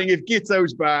 I think if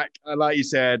Gitto's back, like you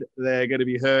said, they're going to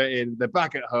be hurting. They're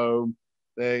back at home.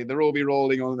 They'll all be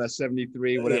rolling on their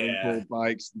 73, whatever you call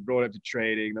bikes, brought up to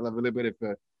training. They'll have a little bit of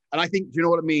a, and I think, do you know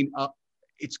what I mean?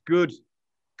 It's good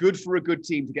for a good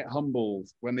team to get humbled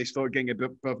when they start getting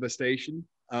above their station.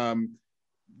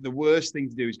 The worst thing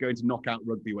to do is go into knockout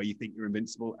rugby where you think you're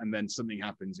invincible, and then something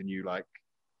happens and you're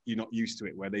not used to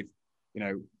it, where they've,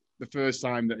 the first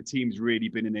time that a team's really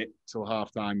been in it till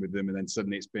halftime with them, and then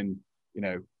suddenly it's been,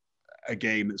 a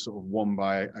game that's sort of won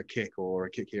by a kick or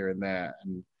a kick here and there.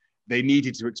 And they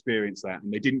needed to experience that,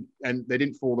 and they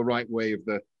didn't fall the right way of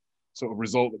the sort of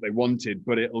result that they wanted,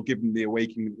 but it'll give them the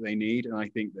awakening that they need. And I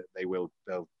think that they'll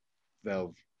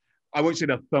I won't say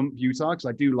they'll thump Utah, because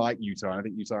I do like Utah. I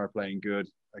think Utah are playing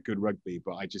a good rugby,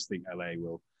 but I just think LA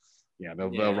will. Yeah,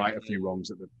 they'll right a few wrongs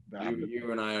at the.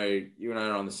 You and I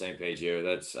are on the same page here.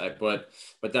 But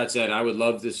that said, I would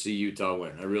love to see Utah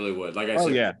win. I really would. Like I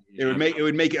said, yeah, it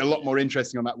would make it a lot more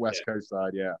interesting on that West Coast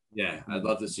side. Yeah. Yeah, I'd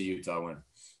love to see Utah win.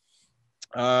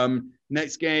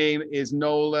 Next game is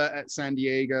NOLA at San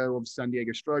Diego. Obviously, San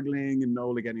Diego struggling, and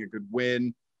NOLA getting a good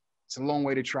win. It's a long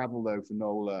way to travel though for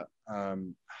NOLA.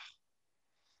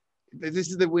 This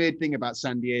is the weird thing about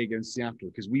San Diego and Seattle,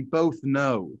 because we both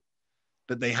know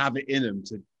that they have it in them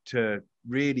to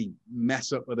really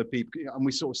mess up other people. And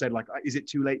we sort of said, like, is it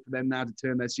too late for them now to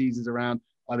turn their seasons around?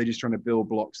 Are they just trying to build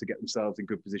blocks to get themselves in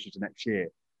good position for next year?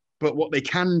 But what they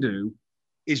can do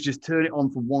is just turn it on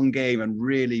for one game and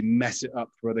really mess it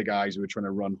up for other guys who are trying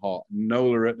to run hot.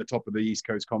 NOLA are at the top of the East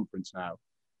Coast Conference now.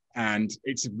 And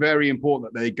it's very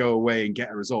important that they go away and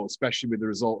get a result, especially with the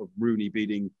result of Rooney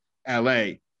beating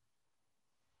LA.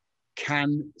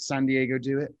 Can San Diego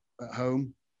do it at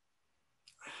home?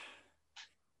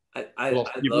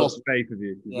 You've lost faith of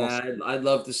you. I'd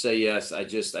love to say yes. I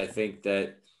think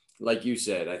that, like you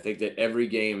said, I think that every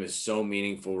game is so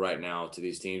meaningful right now to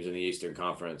these teams in the Eastern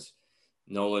Conference.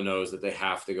 NOLA knows that they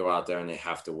have to go out there and they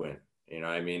have to win.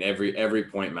 Every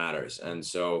point matters. And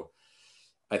so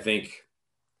I think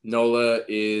NOLA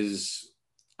is,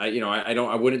 I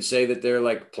wouldn't say that they're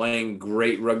like playing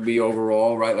great rugby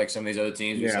overall, right? Like some of these other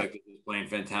teams, it's like they're playing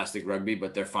fantastic rugby,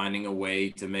 but they're finding a way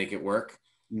to make it work.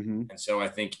 Mm-hmm. And so I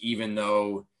think even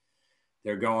though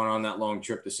they're going on that long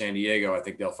trip to San Diego, I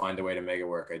think they'll find a way to make it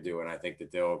work. I do. And I think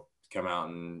that they'll come out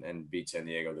and beat San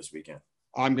Diego this weekend.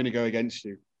 I'm going to go against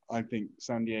you. I think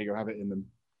San Diego have it in them.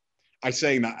 I'm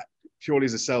saying that purely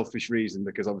as a selfish reason,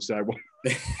 because obviously I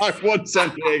want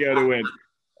San Diego to win.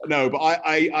 No, but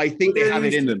I think they have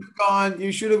it in them.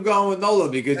 You should have gone with NOLA,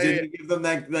 because you didn't give them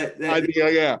that.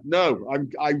 No,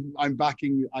 I'm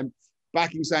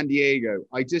backing San Diego.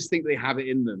 I just think they have it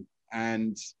in them.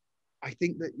 And I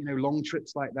think that, long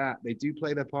trips like that, they do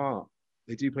play their part.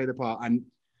 And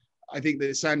I think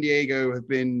that San Diego have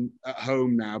been at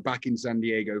home now, back in San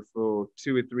Diego for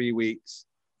 2 or 3 weeks.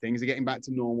 Things are getting back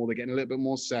to normal. They're getting a little bit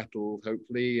more settled.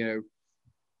 Hopefully,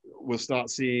 we'll start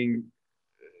seeing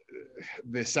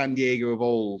the San Diego of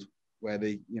old, where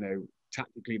they,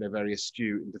 tactically they're very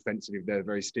astute, and defensively they're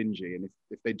very stingy. And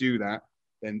if they do that,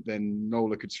 then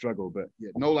NOLA could struggle. But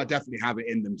yeah, NOLA definitely have it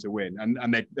in them to win,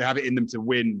 and they have it in them to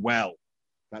win well.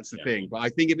 That's the thing. But I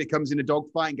think if it comes in a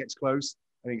dogfight and gets close,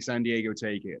 I think San Diego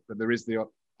take it. But there is the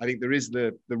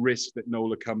risk that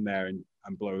NOLA come there and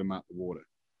blow them out the water.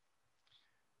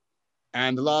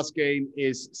 And the last game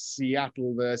is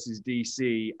Seattle versus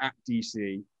DC at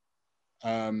DC.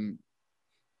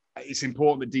 It's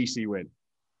important that DC win.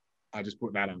 I just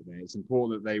put that out there. It's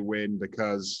important that they win,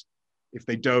 because if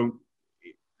they don't,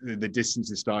 the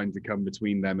distance is starting to come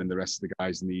between them and the rest of the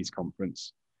guys in the East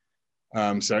Conference.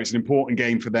 So it's an important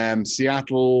game for them.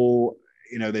 Seattle,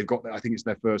 they've got, I think it's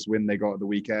their first win they got at the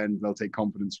weekend. They'll take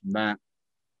confidence from that.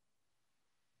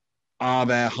 Are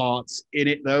their hearts in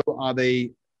it though? Are they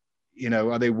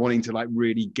wanting to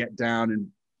really get down and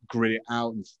grit it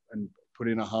out and put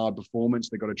in a hard performance?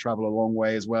 They've got to travel a long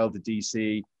way as well to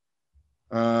DC.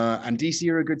 And DC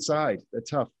are a good side. They're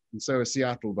tough. And so is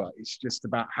Seattle, but it's just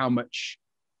about how much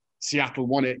Seattle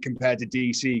won it compared to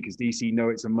DC, because DC know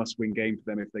it's a must-win game for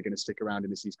them if they're going to stick around in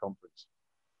this East Conference.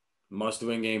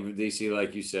 Must-win game for DC,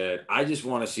 like you said. I just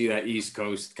want to see that East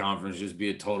Coast Conference just be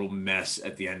a total mess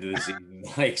at the end of the season.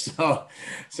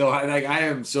 I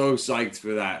am so psyched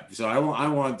for that. So I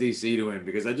want DC to win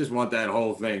because I just want that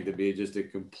whole thing to be just a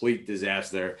complete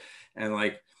disaster. And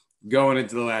like going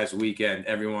into the last weekend,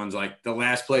 everyone's like, the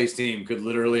last place team could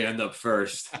literally end up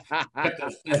first at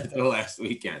the last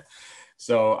weekend.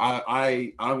 So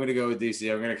I'm going to go with DC.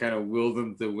 I'm going to kind of will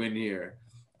them to win here,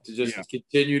 to just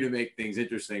continue to make things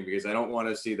interesting, because I don't want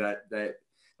to see that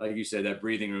like you said, that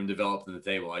breathing room developed in the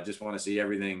table. I just want to see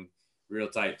everything real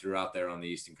tight throughout there on the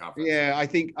Eastern Conference. Yeah, I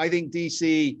think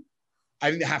DC, I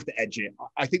think they have to edge it.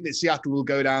 I think that Seattle will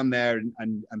go down there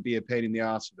and be a pain in the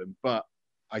ass for them. But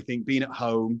I think being at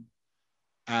home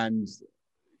and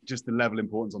just the level of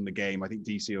importance on the game, I think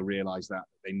DC will realize that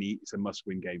it's a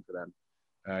must-win game for them.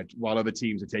 While other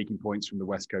teams are taking points from the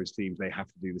West Coast teams, they have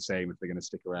to do the same if they're going to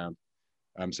stick around.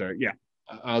 So yeah,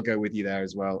 I'll go with you there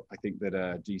as well. I think that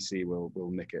DC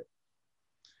will nick it,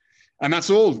 and that's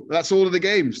all. That's all of the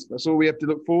games. That's all we have to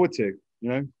look forward to. You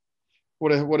know,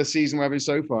 what a season we're having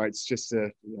so far. It's just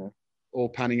all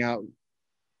panning out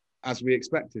as we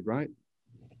expected, right?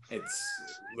 I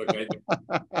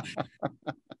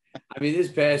mean,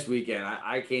 this past weekend,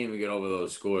 I can't even get over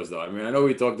those scores, though. I mean, I know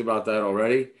we talked about that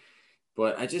already,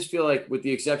 but I just feel like, with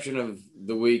the exception of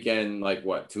the weekend, like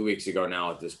 2 weeks ago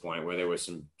now at this point, where there was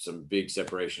some big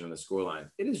separation on the scoreline,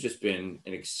 it has just been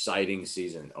an exciting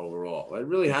season overall. It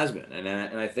really has been. And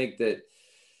I think that,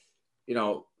 you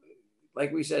know,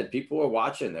 like we said, people are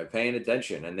watching, they're paying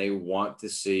attention, and they want to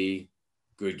see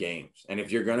good games. And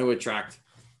if you're going to attract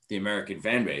the American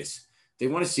fan base, they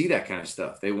want to see that kind of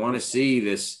stuff. They want to see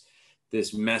this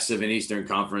mess of an Eastern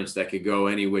Conference that could go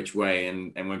any which way.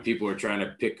 And when people are trying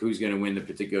to pick who's going to win the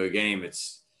particular game,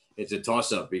 it's a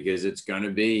toss up, because it's going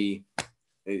to be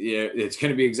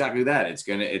exactly that. It's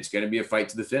going to be a fight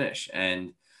to the finish.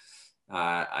 And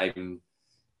I'm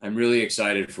really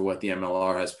excited for what the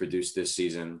MLR has produced this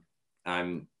season.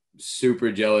 I'm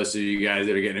super jealous of you guys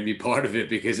that are going to be part of it,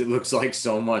 because it looks like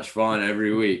so much fun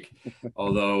every week.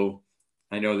 Although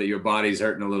I know that your body's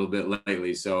hurting a little bit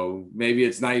lately, so maybe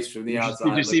it's nice from the outside.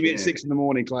 You just see me at 6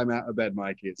 a.m, climb out of bed,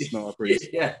 Mikey. It's not a breeze.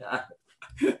 Yeah,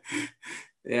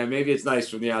 maybe it's nice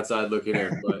from the outside looking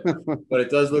in, but it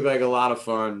does look like a lot of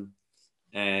fun.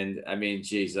 And I mean,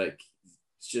 geez, like,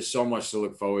 it's just so much to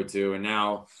look forward to. And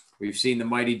now we've seen the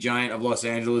mighty giant of Los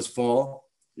Angeles fall.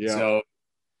 Yeah. So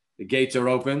the gates are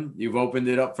open. You've opened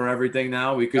it up for everything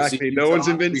now. We could see no one's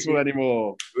invincible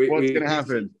anymore. What's going to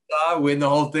happen? Win the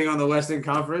whole thing on the Western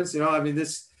Conference. You know, I mean,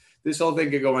 this whole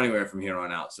thing could go anywhere from here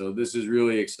on out. So this is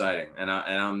really exciting, and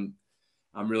I'm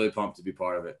really pumped to be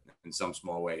part of it in some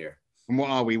small way here. And what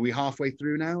are we? We halfway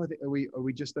through now? Are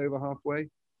we just over halfway?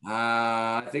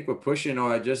 I think we're pushing,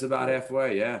 or just about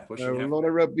halfway. Yeah, pushing. A lot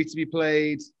of rugby to be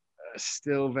played.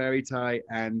 Still very tight,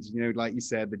 and you know, like you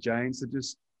said, the Giants are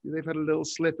they've had a little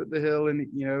slip at the hill, and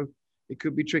you know, it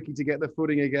could be tricky to get the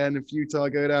footing again if Utah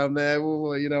go down there.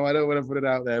 Well, you know, I don't want to put it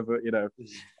out there, but you know,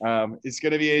 it's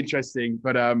going to be interesting.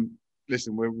 But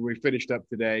listen, we're finished up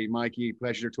today. Mikey,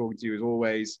 pleasure talking to you as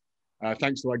always.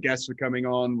 Thanks to our guests for coming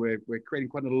on. We're creating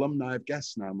quite an alumni of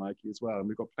guests now, Mikey, as well, and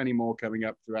we've got plenty more coming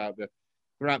up throughout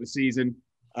the season.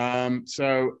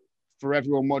 So for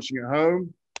everyone watching at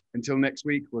home, until next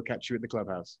week, we'll catch you at the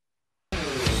Clubhouse.